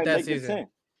was hurt probably that make the season. 10.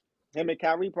 Him and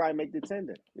Kyrie probably make the 10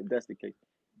 then, if that's the case.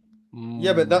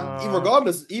 Yeah, but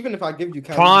regardless, even if I give you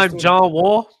Kyrie, prime John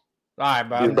Wall. All right,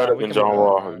 bro. He's better than John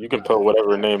Wall. You can put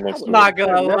whatever name next to him. I'm not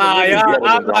gonna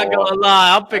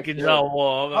lie. I'm picking John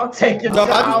Wall. I'm taking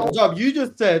Job, you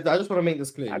just said, I just want to make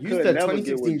this clear. You said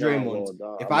 2016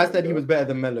 Draymond. If I said he was better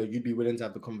than Melo, you'd be willing to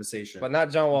have the conversation. But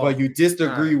not John Wall. But you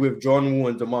disagree with John Wall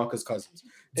and DeMarcus Cousins.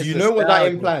 Do you know what that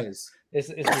implies? It's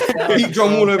Peak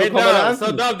John Wall over Carmelo Anthony.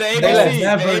 So Dub, the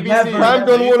ABC. Prime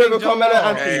John Wall over Carmelo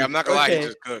Anthony. Hey, I'm not gonna lie, he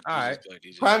just cooked. All right.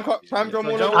 Prime John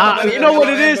Wall over. You know what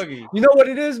it is? You know what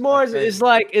it is, Mars? It's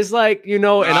like you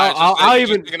know, and I'll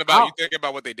even thinking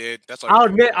about what they did. That's all.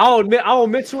 I'll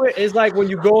admit to it. It's like when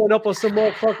you're growing up on some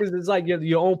motherfuckers. It's like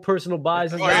your own personal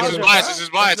biases. It's his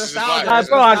bias.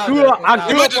 Bro, I grew up.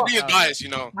 Just be his bias, you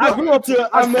know. I grew up to.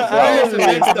 I'm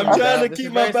trying to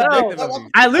keep my back.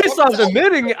 At least I'm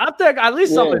admitting it. I think at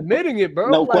least I'm admitting it, bro.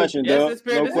 No question, dog.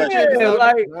 No question.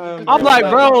 Like I'm like,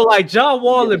 bro, like John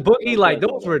Wall and Boogie, like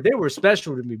they were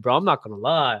special to me, bro. I'm not gonna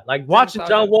lie. Like watching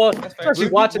John Wall, especially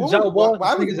watching John Wall.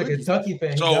 I think he's a Kentucky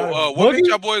fan. So what made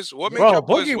y'all boys? What made y'all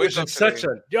boys? Boogie was just such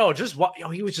a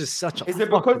he was just such a. Is it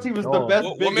because he was the best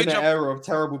big in the era of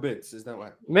terrible bits? Is that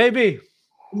why? Maybe.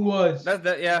 Who was?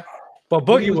 Yeah. But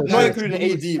Boogie was not including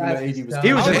AD. He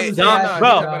was just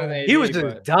bro. He was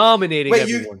just dominating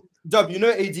everyone. Dub, you know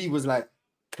AD was like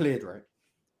cleared, right?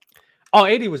 Oh,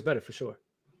 AD was better for sure.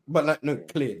 But like no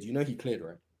cleared. You know he cleared,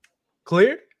 right?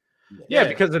 Cleared? Yeah,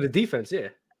 because of the defense. Yeah.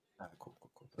 Cool.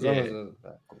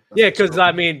 Yeah, because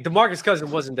I mean, DeMarcus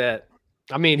Cousins wasn't that.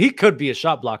 I mean, he could be a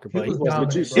shot blocker, but he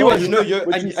wasn't. He was. You know, you're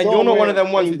not one of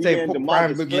them ones who say put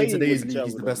Prime Boogie in today's league.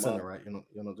 He's the best center, right?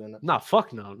 You're not doing that. Nah,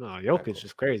 fuck no. Jokic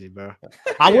is crazy, bro.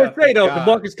 I would say though,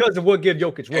 DeMarcus Cousins would give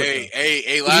Jokic work.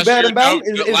 Hey, last year,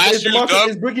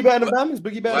 is Boogie better than Bam? Is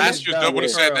Boogie better? Last year, Dub would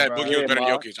have said that Boogie was better than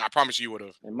Jokic. I promise you would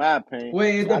have. In my opinion.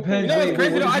 Wait, it depends. I do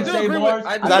agree with.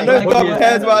 I know Dub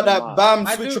cares about that Bam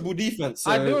switchable defense.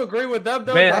 I do agree with Dub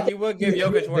though. That he would give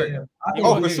Jokic work.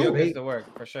 Oh, for sure. The work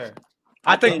for sure.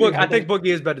 I think Boogie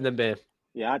is better than Bam.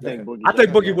 Yeah, I think Boogie. I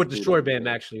think Boogie would destroy Bam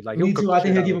actually. Like me too. I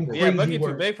think he'll give him crazy Boogie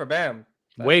too big for Bam.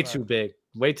 Way too big,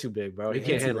 bro. He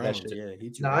can't handle that shit.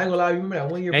 Nah, I ain't gonna lie. Remember that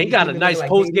 1 year? And he got a nice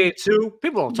post game too.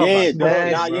 People don't talk about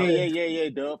that. Yeah,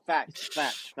 dog. Facts.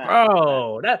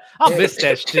 Bro, I miss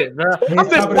that shit, bro. I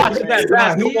miss watching that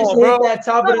basketball, bro. That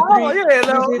top of the three.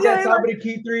 That top of the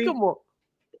key three. Come on.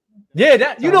 Yeah,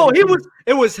 that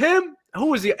it was him. Who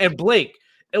was he? And Blake.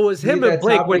 It was him and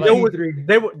Blake when they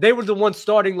were the ones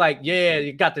starting. Like, yeah,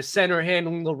 you got the center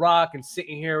handling the rock and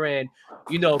sitting here and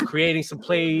creating some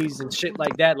plays and shit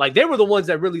like that. Like they were the ones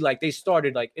that really like they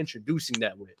started like introducing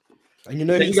that with. And you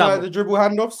know he started the dribble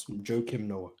handoffs. Joakim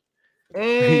Noah.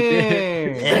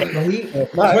 Didn't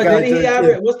he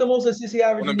average? What's the most assists he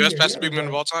averaged? One of the best passing big men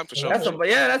of all time for sure. Boogie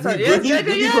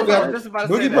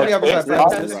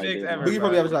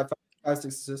probably averaged like 5, 6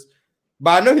 assists.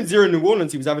 But I know he's 0 in New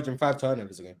Orleans. He was averaging 5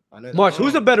 turnovers a game. I know. Marsh,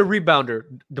 who's a better rebounder,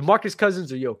 DeMarcus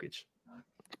Cousins or Jokic?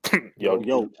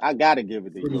 Yo, I gotta give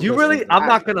it to you. You really? I'm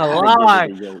not gonna lie.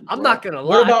 I'm not gonna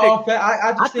lie. What about offense?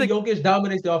 I just think Jokic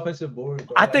dominates the offensive board.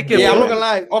 Bro. I think. I'm not gonna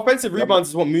lie. Offensive rebounds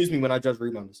is what moves me when I judge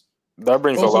rebounders. That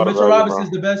brings a lot of Mitchell Robinson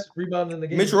is the best rebounder in the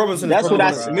game. Mitchell Robinson. That's what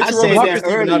I said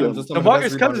earlier.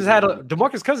 DeMarcus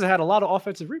Cousins had a lot of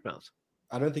offensive rebounds.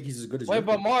 I don't think he's as good as. Wait,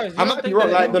 but Mars, I might be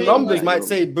wrong. Like the numbers might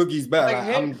say Boogie's better.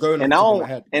 Like, I'm going. And I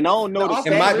don't know the.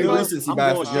 It might be recency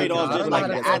bias.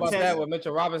 With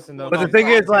Mitchell Robinson though. But the thing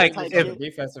is, like, if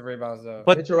defensive rebounds though.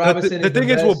 But the thing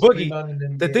is with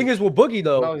Boogie. The thing is with Boogie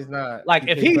though. No, he's not. Like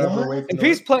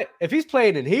if he's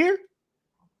playing in here,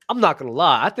 I'm not gonna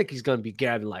lie. I think he's gonna be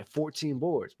grabbing like 14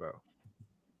 boards, bro.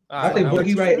 I think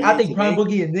Boogie right. I think prime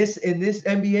Boogie in this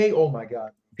NBA. Oh my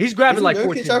god. He's grabbing like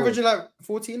 14. He's averaging like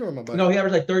 14 or am I bad? No, he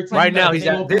averaged like 13. Right now, he's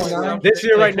at this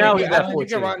year. Right now, he's at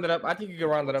 14. I think you can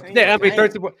round it up. Yeah, I mean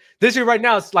 13. This year, right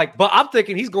now, it's like, but I'm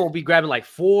thinking he's going to be grabbing like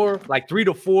 3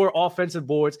 to 4 offensive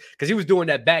boards because he was doing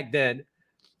that back then.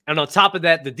 And on top of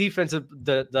that, the defensive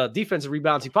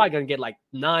rebounds, he's probably going to get like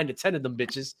 9 to 10 of them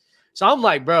bitches. So I'm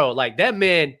like, bro, like that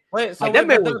man. Wait, so like, that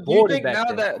man was boarded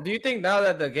back then. Do you think now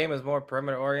that the game is more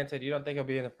perimeter oriented, you don't think he'll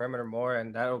be in the perimeter more,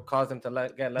 and that'll cause him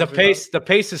to get less? The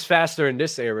pace is faster in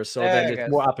this era, so that it's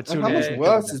more opportunity. How much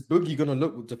worse is Boogie gonna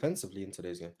look defensively in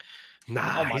today's game?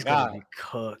 Nah, he's gonna be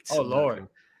cooked. Oh Lord,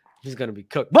 he's gonna be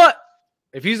cooked. But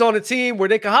if he's on a team where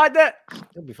they can hide that,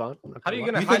 he'll be fine. How are you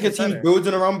gonna? You think a team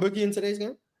building around Boogie in today's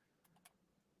game?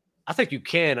 I think you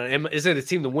can. Is it a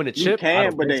team to win a chip? You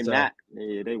can, but they're not.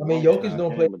 Yeah, they Jokic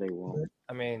don't play. But they won't.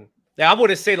 I mean, I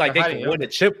wouldn't say like they can win a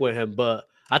chip with him, but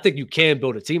I think you can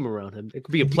build a team around him. It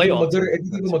could be a playoff. If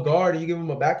you give him a guard, and you give him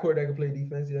a backcourt that can play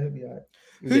defense, he'll be all right.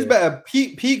 Who's better,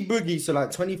 peak Boogie, so like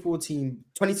 2014,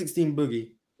 2016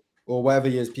 Boogie, or whatever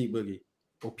year's peak Boogie,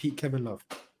 or peak Kevin Love?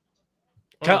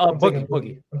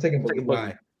 Boogie. I'm taking Boogie.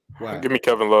 Why? Give me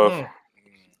Kevin Love.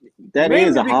 That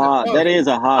is a hard.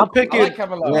 I'm picking. like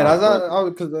Kevin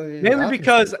Love. Mainly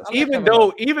because even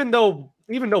though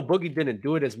Boogie didn't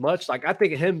do it as much, like I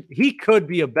think he could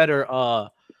be a better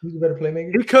Who's a better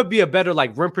playmaker? He could be a better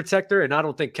like rim protector, and I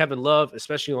don't think Kevin Love,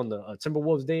 especially on the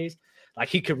Timberwolves days, like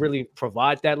he could really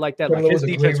provide that like that. Kevin like Love his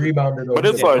was a great defense, rebounder though. But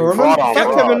it's like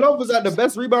Kevin Love was like the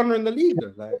best rebounder in the league.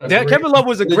 Like, yeah, Kevin Love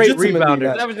was a great legitimately,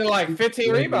 rebounder. Averaging like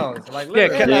 15 rebounds. Like Yeah,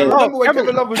 I remember when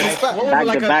Kevin Love was just fat.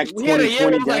 he had a year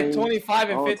where it was like 25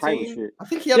 and 15. I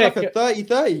think he had like a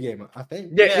 30-30 game. I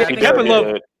think. Yeah, Kevin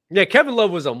Love. Yeah, Kevin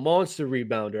Love was a monster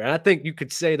rebounder, and I think you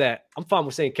could say that. I'm fine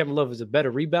with saying Kevin Love is a better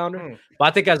rebounder, but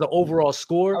I think as an overall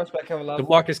score,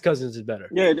 DeMarcus Cousins is better.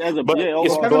 Yeah, as a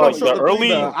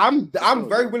I'm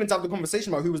very willing to have the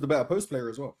conversation about who was the better post player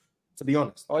as well. To be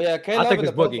honest. Oh yeah, I think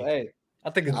it's Boogie. I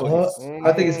think it's Boogie.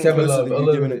 I think it's Kevin Love.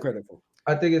 Giving it credit for.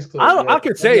 I think it's close. I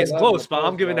could say it's close, but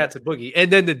I'm giving that to Boogie. And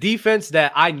then the defense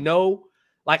that I know.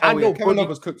 Like I know Kevin Love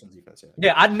was cooked on defense.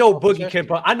 Yeah, I know Boogie can.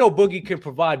 I know Boogie can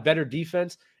provide better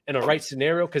defense in a right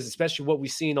scenario because especially what we've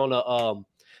seen on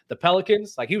the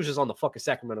Pelicans, like he was just on the fucking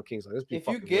Sacramento Kings. Like,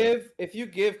 if you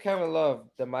give Kevin Love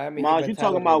the Miami, Miles, you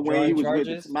talking about when he was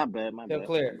charges, with my bad. He'll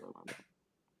clear.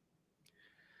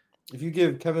 If you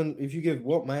give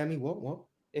what Miami what?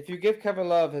 If you give Kevin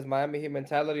Love his Miami Heat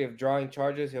mentality of drawing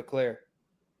charges, he'll clear.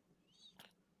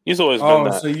 He's always been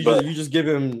that. So you just give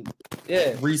him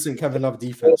recent Kevin Love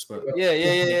defense, but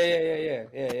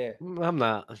yeah. I'm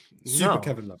not super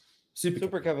Kevin Love.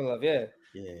 Super Kevin Love, yeah.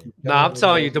 Nah, I'm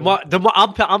telling you,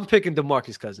 I'm picking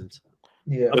DeMarcus Cousins.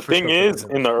 Yeah. The thing is,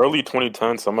 in the early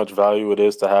 2010s, how much value it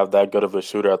is to have that good of a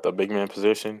shooter at the big man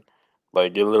position.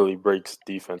 Like it literally breaks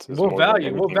defenses. More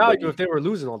value if they were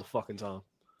losing all the fucking time.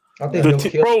 I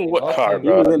think bro, what car, He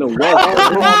was in the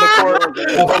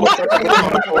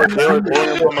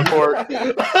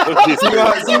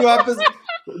See what happens?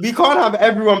 We can't have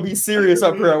everyone be serious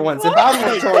up here at once. If I'm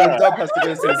not trolling, Dub has to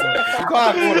go say something. We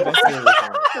can't have all of us serious.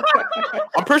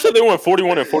 I'm pretty sure they went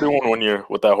 41 and 41 one year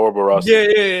with that horrible roster.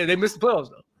 Yeah. They missed the playoffs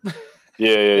though.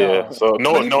 Yeah. So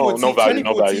no value.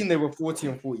 2014, they were 40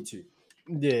 and 42.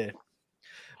 Yeah,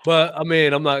 but I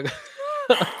mean, I'm not.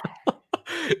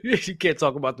 You can't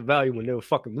talk about the value when they were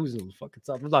fucking losing the fucking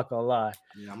top. I'm not gonna lie.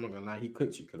 Yeah, I'm not gonna lie. He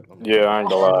cooked you. Yeah, I ain't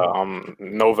gonna lie.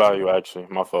 No value actually.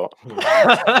 My fault. That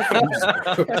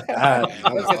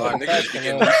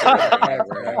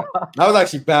was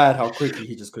actually bad. How quickly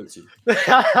he just cooked you.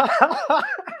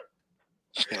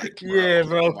 Yeah,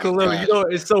 bro. Khalil, you know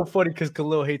it's so funny because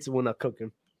Khalil hates it when I cook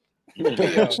him.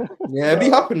 Yeah, it be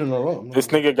happening a lot. This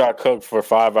nigga got cooked for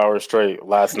 5 hours straight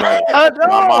last night. I know.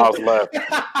 My Miles left.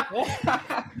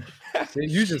 See,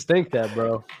 you just think that,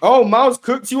 bro. Oh, Miles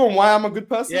cooked you on why I'm a good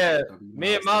person? Yeah,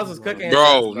 me and Miles was cooking.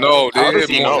 Bro, no, they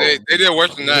did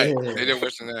worse than that. They did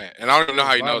worse than that. And I don't even know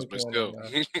how he knows, but still.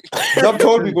 Dub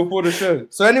told me before the show.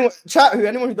 So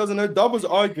anyone who doesn't know, Dub was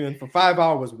arguing for 5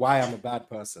 hours why I'm a bad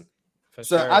person.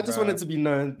 I just wanted to be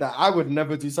known that I would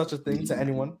never do such a thing to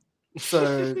anyone.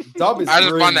 So Dub is I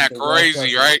just find that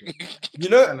crazy, right? You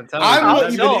know, I'm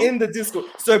not even in the Discord.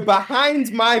 So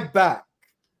behind my back,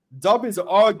 Dub is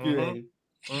arguing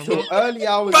till early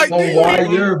hours. Why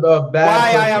you're a bad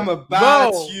why I am a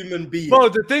bad human being. Bro,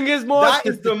 the thing is, that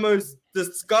is the most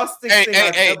disgusting thing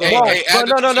I've ever No.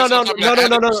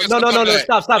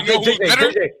 Stop.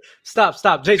 JJ. Stop.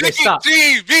 JJ, stop.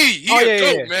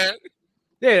 TV, man.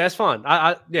 Yeah, that's fine.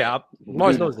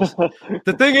 Mars knows this.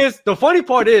 The thing is, the funny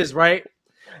part is, right?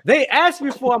 They asked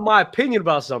me for my opinion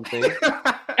about something,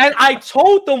 and I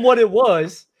told them what it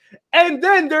was, and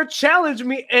then they're challenging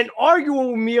me and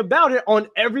arguing with me about it on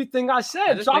everything I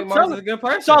said. So I'm telling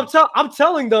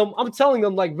them,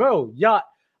 like, bro,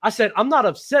 I said, I'm not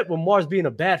upset with Mars being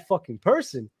a bad fucking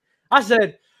person. I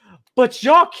said, but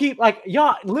y'all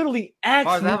literally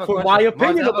asked me for my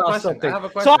opinion about something.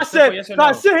 So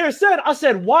I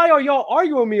said, why are y'all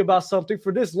arguing with me about something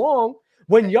for this long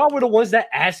when y'all were the ones that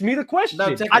asked me the question?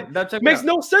 It makes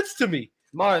no sense to me.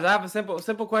 Mars, I have a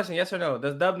simple question. Yes or no?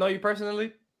 Does Dub know you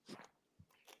personally?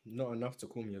 Not enough to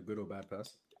call me a good or bad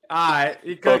person. All right,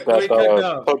 we cooked up.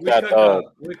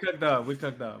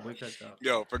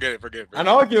 Yo, forget it. And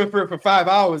arguing for it for 5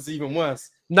 hours, even worse.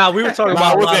 Nah, we were talking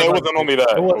about it wasn't only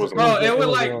that.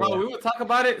 We would talk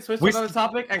about it, switch to another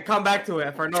topic, and come back to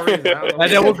it for no reason. And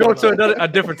then we'll go to a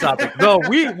different topic. No,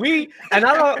 I'm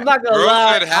not gonna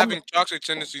lie. Said having toxic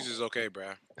tendencies is okay,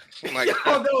 bro. Like,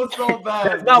 that was so bad.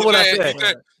 That's not what I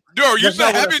said. No, you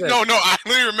said having no. I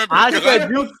literally remember.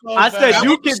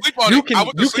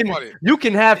 You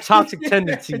can have toxic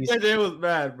tendencies. It was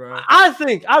bad, bro.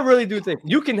 I really do think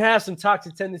you can have some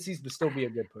toxic tendencies but still be a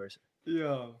good person.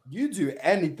 Yeah, you do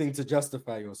anything to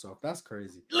justify yourself. That's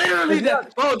crazy. Literally,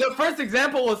 bro. The first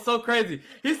example was so crazy.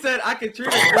 He said I could treat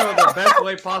a girl the best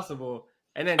way possible.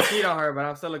 and then cheat on her, but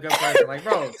I'm still a good person. Like,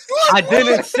 bro, I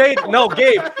didn't say no,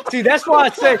 Gabe. See, that's why I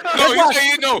said. No, you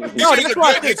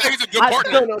say he's a good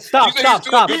partner. No, stop. No,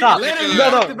 stop.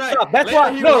 That's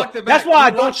why. No, that's why I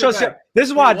don't trust it. This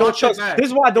is why I don't trust. This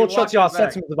is why I don't trust y'all's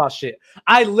sentiments about shit.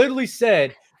 I literally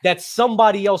said that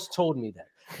somebody else told me that.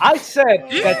 I said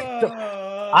that.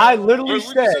 I literally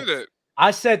said.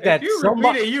 I said that you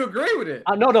somebody. Repeat it, you agree with it?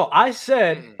 No. I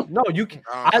said no. You can.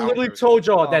 I literally told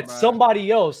y'all that somebody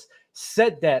else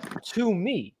said that to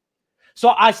me. So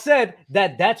I said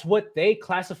that that's what they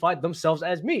classified themselves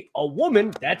as me, a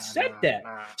woman that said that.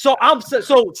 So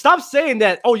so stop saying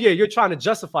that. Oh yeah, you're trying to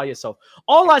justify yourself.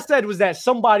 All I said was that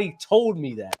somebody told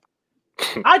me that.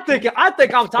 I think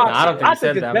I'm toxic. I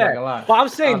think it's bad. But I'm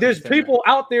saying there's people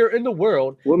out there in the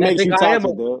world. What makes you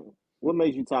toxic, though? What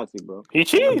makes you toxic, bro? He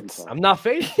cheats. I'm not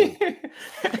faithful.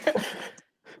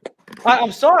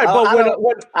 I'm sorry, but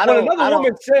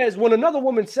when another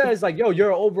woman says like, "Yo, you're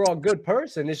an overall good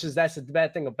person," it's just that's a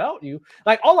bad thing about you.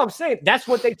 Like all I'm saying, that's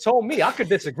what they told me. I could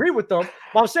disagree with them,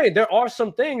 but I'm saying there are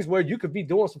some things where you could be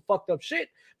doing some fucked up shit,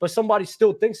 but somebody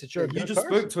still thinks that you're a good person. You just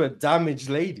spoke to a damaged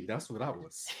lady. That's what that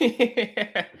was.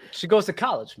 She goes to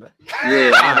college, man.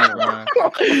 Yeah, man.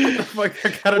 What the fuck I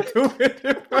gotta do with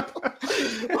it?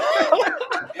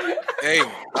 Hey,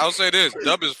 I'll say this: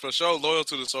 Dub is for sure loyal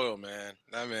to the soil, man.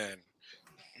 That man.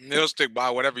 He'll stick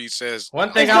by whatever he says.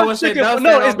 One thing I would say,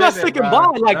 it's not sticking by.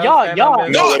 Like y'all. No,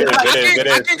 I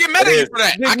can get mad at you for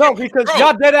that. No, because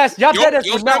y'all dead ass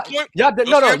would not. Y'all dead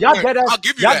ass. I'll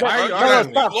give you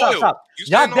that. Stop.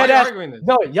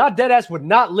 Y'all dead ass would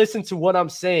not listen to what I'm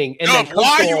saying. And then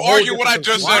why are you arguing what I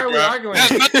just said, bro?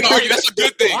 That's nothing to argue. That's a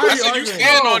good thing. I said you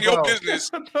stand on your business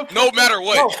no matter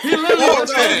what. He literally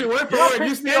said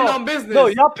you stand on business. No,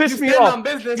 y'all piss me off.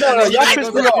 No, y'all piss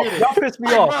me off. Y'all piss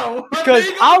me off because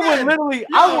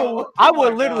I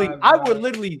would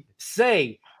literally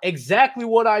say exactly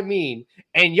what I mean,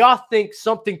 and y'all think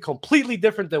something completely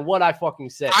different than what I fucking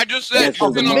said. I just said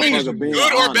good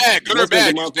or bad. Good or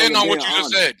bad. You stand on what you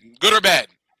just said. Good or bad.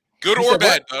 Good or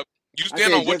bad. You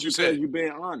stand on what you said. You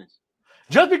being honest.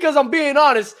 Just because I'm being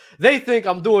honest, they think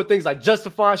I'm doing things like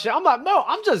justifying shit. I'm like, no,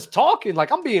 I'm just talking.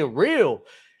 Like I'm being real.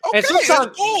 Okay, and sometimes,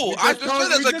 that's cool. I just said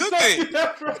that's a good thing.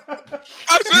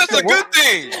 I said that's a good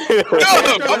thing.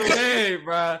 Hey,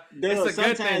 bro. It's a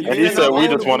good thing. And he said we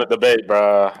just want to debate,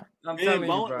 bro. I'm telling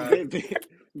you, bro.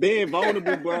 Being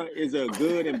vulnerable, bro, is a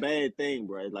good and bad thing,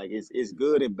 bro. Like it's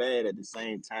good and bad at the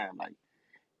same time. Like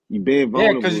you being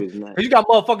vulnerable is not. Because you got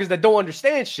motherfuckers that don't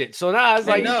understand shit. So now it's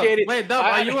like you can't. Wait, Dub,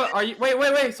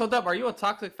 wait. So Dub, are you a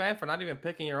toxic fan for not even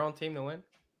picking your own team to win?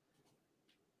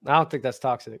 I don't think that's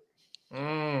toxic.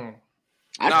 I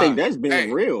think that's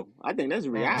being real. I think that's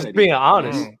reality. Just being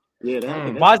honest. Yeah.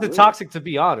 Why is it toxic to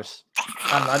be honest?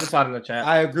 I just saw it in the chat.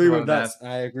 I agree with that.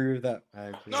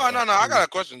 No. I got a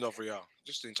question though for y'all.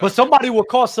 But somebody will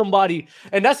call somebody,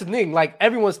 and that's the thing. Like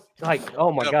everyone's like,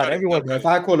 "Oh my god!" Everyone. If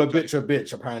I call a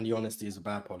bitch, apparently honesty is a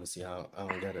bad policy. I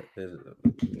don't get it.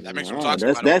 That makes you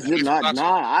toxic. That's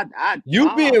not.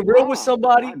 You being real with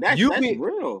somebody. That's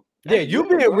real. Yeah, you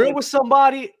being real with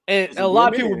somebody, and a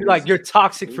lot of people will be like, "You're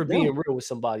toxic for being real with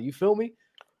somebody." You feel me?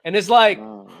 And it's like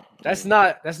that's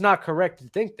not correct to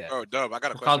think that. Oh, Dub, I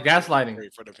got a question. Called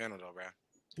gaslighting for the panel, though,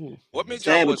 bro. What made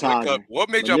y'all boys wake up? What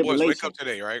made y'all boys wake up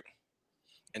today, right,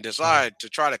 and decide to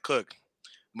try to cook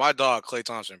my dog Klay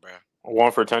Thompson, bro?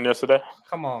 1 for 10 yesterday.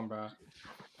 Come on, bro.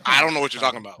 I don't know what you're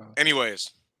talking about.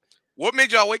 Anyways. What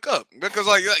made y'all wake up? Because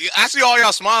like I see all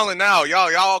y'all smiling now. Y'all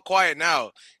all quiet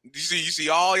now. You see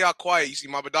all y'all quiet. You see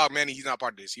my dog Manny, he's not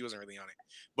part of this. He wasn't really on it.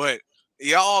 But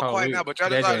y'all all quiet now. But y'all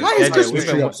just like, why is Christmas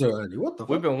tree up so early? What the fuck?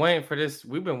 We've been waiting for this.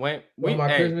 We've been waiting.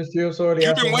 Christmas tree up so early.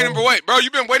 You've been waiting for what, bro?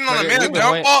 You've been waiting on a man's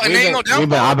downfall, and there ain't no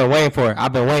downfall. I've been waiting for it.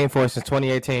 I've been waiting for it since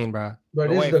 2018, bro. But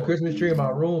this is the Christmas tree in my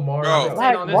room, Mark.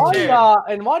 Why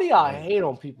do y'all hate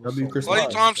on people? Klay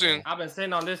Thompson. I've been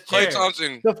sitting on this chair. Klay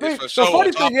Thompson. The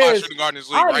funny thing is,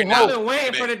 I've been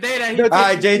waiting for the day that he. All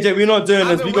right, JJ, we're not doing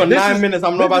this. We got 9 minutes.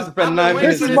 I'm not about to spend 9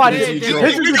 minutes. This is my. We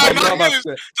got 9 minutes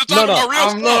to talk about real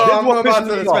stuff. I'm not about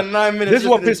to spend 9 minutes. This is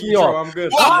what pissed me off. I'm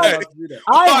good. I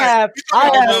have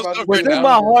within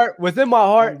my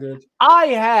heart. I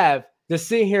have to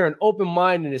sit here and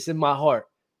open-mindedness in my heart.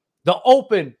 The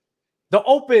open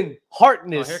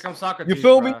heartness. Here comes Socrates. You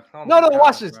feel me? No,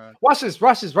 watch this. Watch this,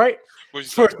 right? For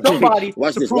somebody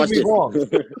to prove me wrong.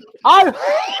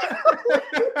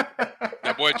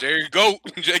 That boy Jerry Goat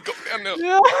down there.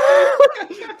 Yeah.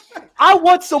 I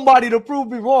want somebody to prove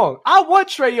me wrong. I want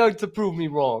Trae Young to prove me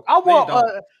wrong.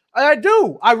 I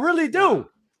do. I really do.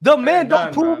 The man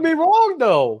don't prove me wrong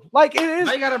though. Like it is.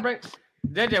 Now you gotta bring.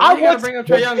 JJ, why you gotta bring up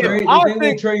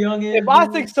Trae Young? If I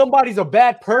think somebody's a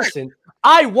bad person,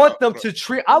 I want them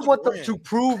to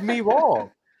prove me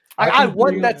wrong. I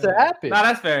want that to happen. No,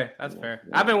 that's fair. That's fair.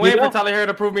 I've been waiting for Tyler Hero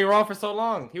to prove me wrong for so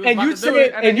long. He was and about you to say, do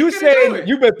it, and you saying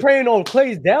you've been praying on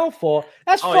Clay's downfall.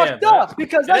 That's fucked up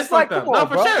because that's like, come on, no,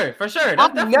 for bro. sure, for sure.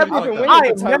 I've been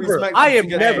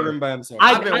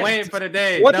waiting for the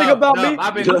day. One thing about me,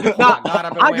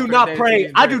 I do not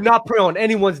pray. I do not pray on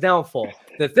anyone's downfall.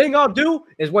 The thing I'll do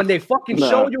is when they fucking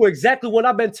show you exactly what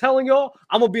I've been telling y'all,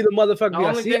 I'm gonna be the motherfucker. The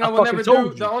only thing I will never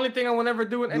do. The only thing I will never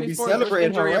do in any sport is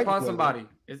injury upon somebody.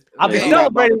 I'll be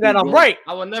celebrating that I'm right.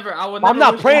 I will never. I'm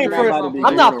not praying for him.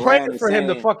 I'm not praying for him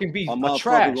to fucking be a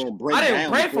trash. I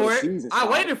didn't pray for it. I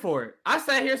waited for it. I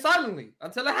sat here silently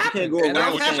until it happened.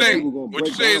 What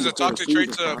you say is a toxic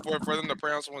trait for them to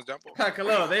pray on someone's downfall?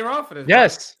 Khalil, they wrong for this.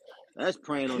 Yes. That's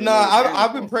praying on. Nah,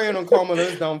 I've been praying on Karl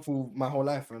Malone's downfall my whole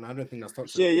life, and I don't think that's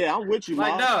toxic. Yeah, I'm with you,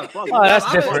 man.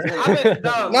 That's different.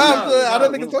 I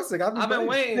don't think it's toxic. I've been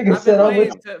waiting for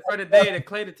the day to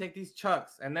Clay to take these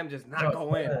chucks and them just not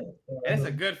go in. It's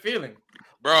a good feeling.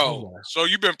 Bro, so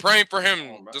you've been praying for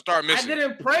him to start missing. I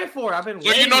didn't pray for it. I've been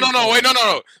waiting. No.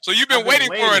 So you've been waiting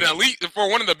for an elite, for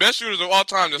one of the best shooters of all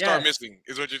time to start missing,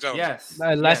 is what you're telling me. Yes.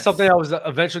 That's something that was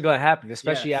eventually going to happen,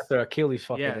 especially after Achilles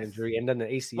fucking injury and then the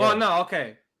ACL. Well, no,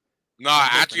 okay. No,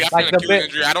 actually, after an Achilles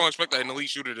injury, I don't expect an elite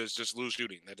shooter to just lose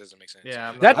shooting. That doesn't make sense.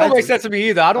 Yeah, that don't make sense to me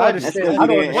either. I don't understand.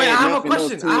 Wait, I have a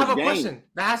question. I have a question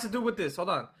that has to do with this. Hold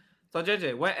on. So,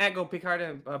 JJ, when Ant go pick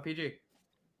Harden PG?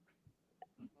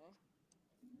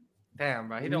 Damn,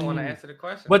 bro, he don't want to answer the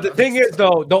question. But the thing is,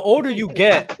 though, the older you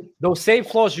get, those same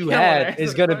flaws you had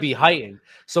is going to be heightened.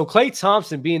 So Klay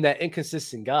Thompson being that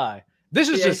inconsistent guy, this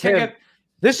is just him.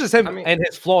 This is him and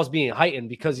his flaws being heightened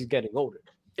because he's getting older.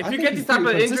 If you get these type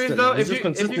of injuries, though, if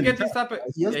you get these type of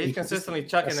he's consistently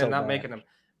chucking and not making them.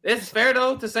 It's fair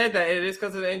though to say that it is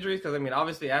because of the injuries. Because I mean,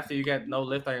 obviously, after you get no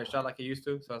lift on your shot like you used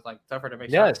to, so it's like tougher to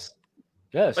make shots.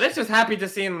 Yes. But it's just happy to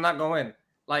see him not go in.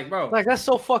 Like, bro, like that's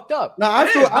so fucked up. No, I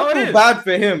feel bad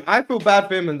for him. I feel bad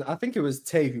for him, and I think it was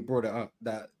Tay who brought it up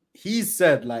that he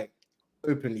said like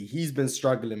openly he's been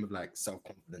struggling with like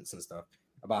self-confidence and stuff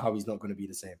about how he's not going to be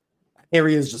the same. Here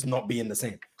he is just not being the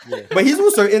same. Yeah. But he's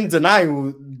also in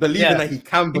denial, believing that he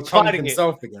can become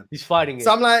himself again. He's fighting it.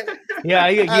 So I'm like, he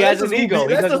has an ego.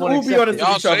 Let's just all be honest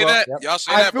with each other. Y'all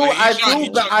say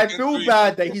that. I feel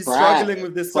bad that he's struggling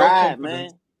with this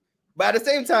self-confidence. But at the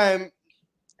same time,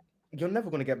 you're never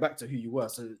going to get back to who you were.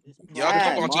 So y'all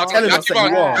keep on talking like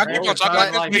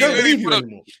this.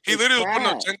 He literally was putting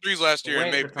up 10 threes last year and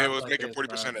was making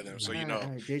 40% of them. So, you know,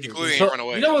 he clearly ain't run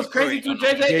away. You know what's crazy too,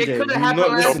 JJ? It could have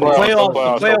happened last year.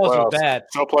 Playoffs were bad.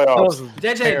 No playoffs.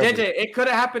 JJ, it could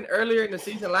have happened earlier in the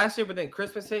season last year, but then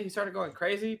Christmas hit, he started going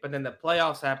crazy. But then the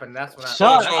playoffs happened. That's when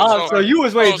so you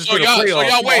was waiting for the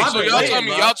playoffs. So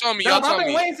y'all tell me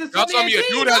a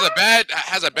dude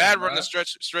has a bad run to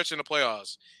stretch in the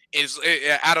playoffs. Is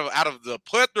out of the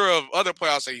plethora of other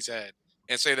playoffs that he's had,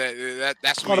 and say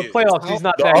that's what the playoffs. He's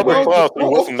not that good. Playoffs, he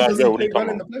wasn't that good when he come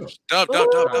on. Dub.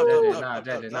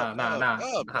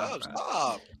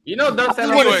 You know, Dub said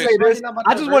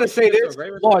I just want to say this.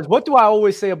 Lawrence, what do I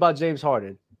always say about James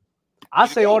Harden? I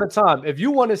say all the time, if you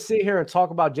want to sit here and talk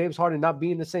about James Harden not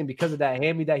being the same because of that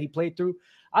hammy that he played through,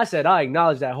 I said I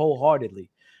acknowledge that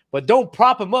wholeheartedly. But don't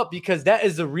prop him up because that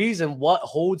is the reason what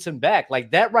holds him back.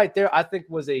 Like that right there, I think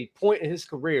was a point in his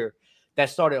career that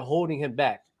started holding him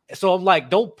back. So I'm like,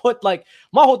 don't put like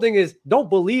my whole thing is don't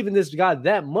believe in this guy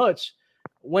that much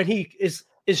when he is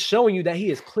showing you that he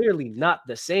is clearly not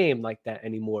the same like that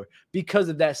anymore because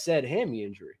of that said hammy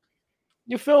injury.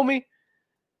 You feel me?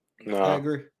 No, I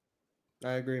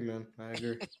agree, man. I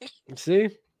agree.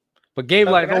 See? But Gabe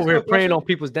like over here praying on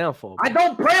people's downfall. I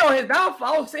don't pray on his downfall.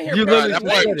 I was sitting here. That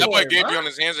boy Gabe be on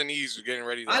his hands and knees getting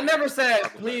ready. I never said,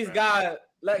 please God,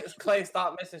 let Klay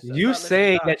stop missing shots. You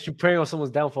saying that you pray on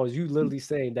someone's downfall is you literally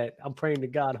saying that I'm praying to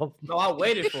God. No, I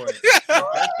waited for it.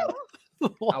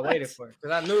 I waited for it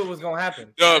because I knew it was gonna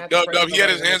happen. Dub. He had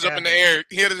his hands up in the air.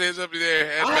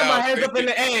 I had my hands up in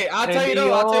the air. I'll tell you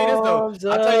this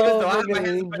though. I had my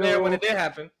hands up in the air when it did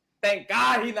happen. Thank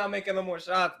God he's not making no more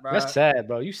shots, bro. That's sad,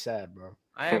 bro. You sad, bro.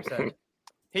 I am sad.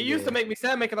 He used to make me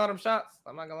sad making all them shots.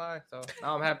 I'm not gonna lie. So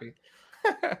now I'm happy.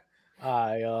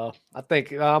 I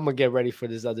think I'm gonna get ready for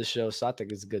this other show. So I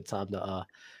think it's a good time to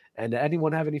and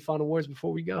anyone have any final words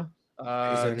before we go?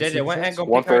 JJ,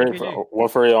 one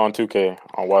for you on 2K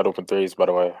on wide open threes, by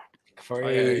the way.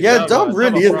 Yeah, Dub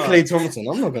really is Klay Thompson.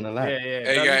 I'm not gonna lie.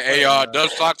 Hey,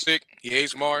 Dub's toxic. He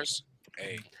hates Mars.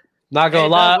 Hey. Not gonna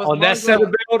lie, on that center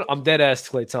build, I'm dead ass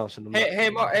Klay Thompson.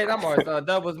 Not Mars.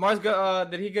 Dub, was Mars good?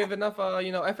 Did he give enough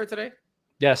effort today?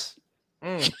 Yes.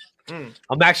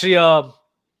 I'm actually I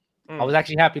was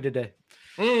actually happy today.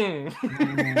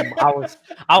 I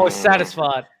was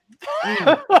satisfied.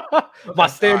 My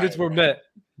standards were met.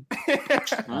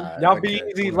 Y'all be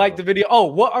easy. Like the video. Oh,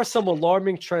 what are some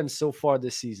alarming trends so far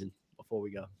this season? Before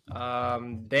we go,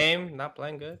 Dame not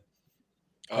playing good.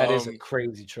 That is a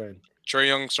crazy trend. Trae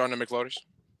Young starting to make floaters.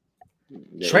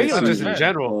 Trae Young just in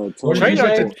general. Trae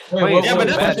Young just playing. Yeah, but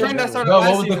that's a trend that started last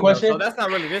season. What was the question? So that's not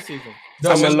really this season.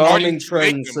 Some alarming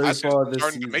trends so far this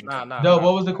season. No,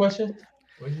 what was the question?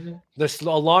 The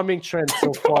alarming trend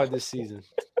so far this season.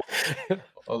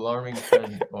 Alarming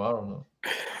trend. Oh, I don't know.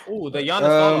 Ooh, the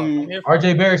Giannis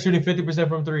RJ Barrett shooting 50%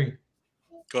 from 3.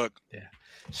 Good. Yeah.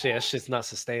 Shit, that shit's not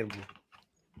sustainable.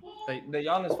 The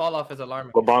Giannis fall off is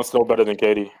alarming. LeBron's still better than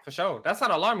KD. For sure. That's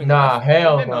not alarming. Nah,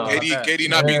 hell no. KD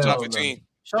not being top 15.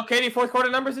 Show KD fourth quarter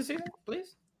numbers this season,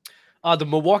 please. The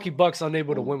Milwaukee Bucks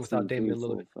unable to win without Damian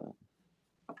Lillard.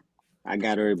 I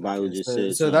got everybody who just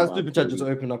said. So that super chat just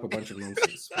opened up a bunch of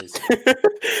nonsense.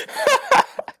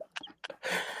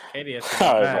 KD is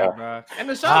bad, bro. And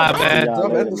the shot,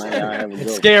 man.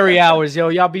 It's scary hours, yo.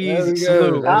 Y'all be easy.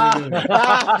 Salute.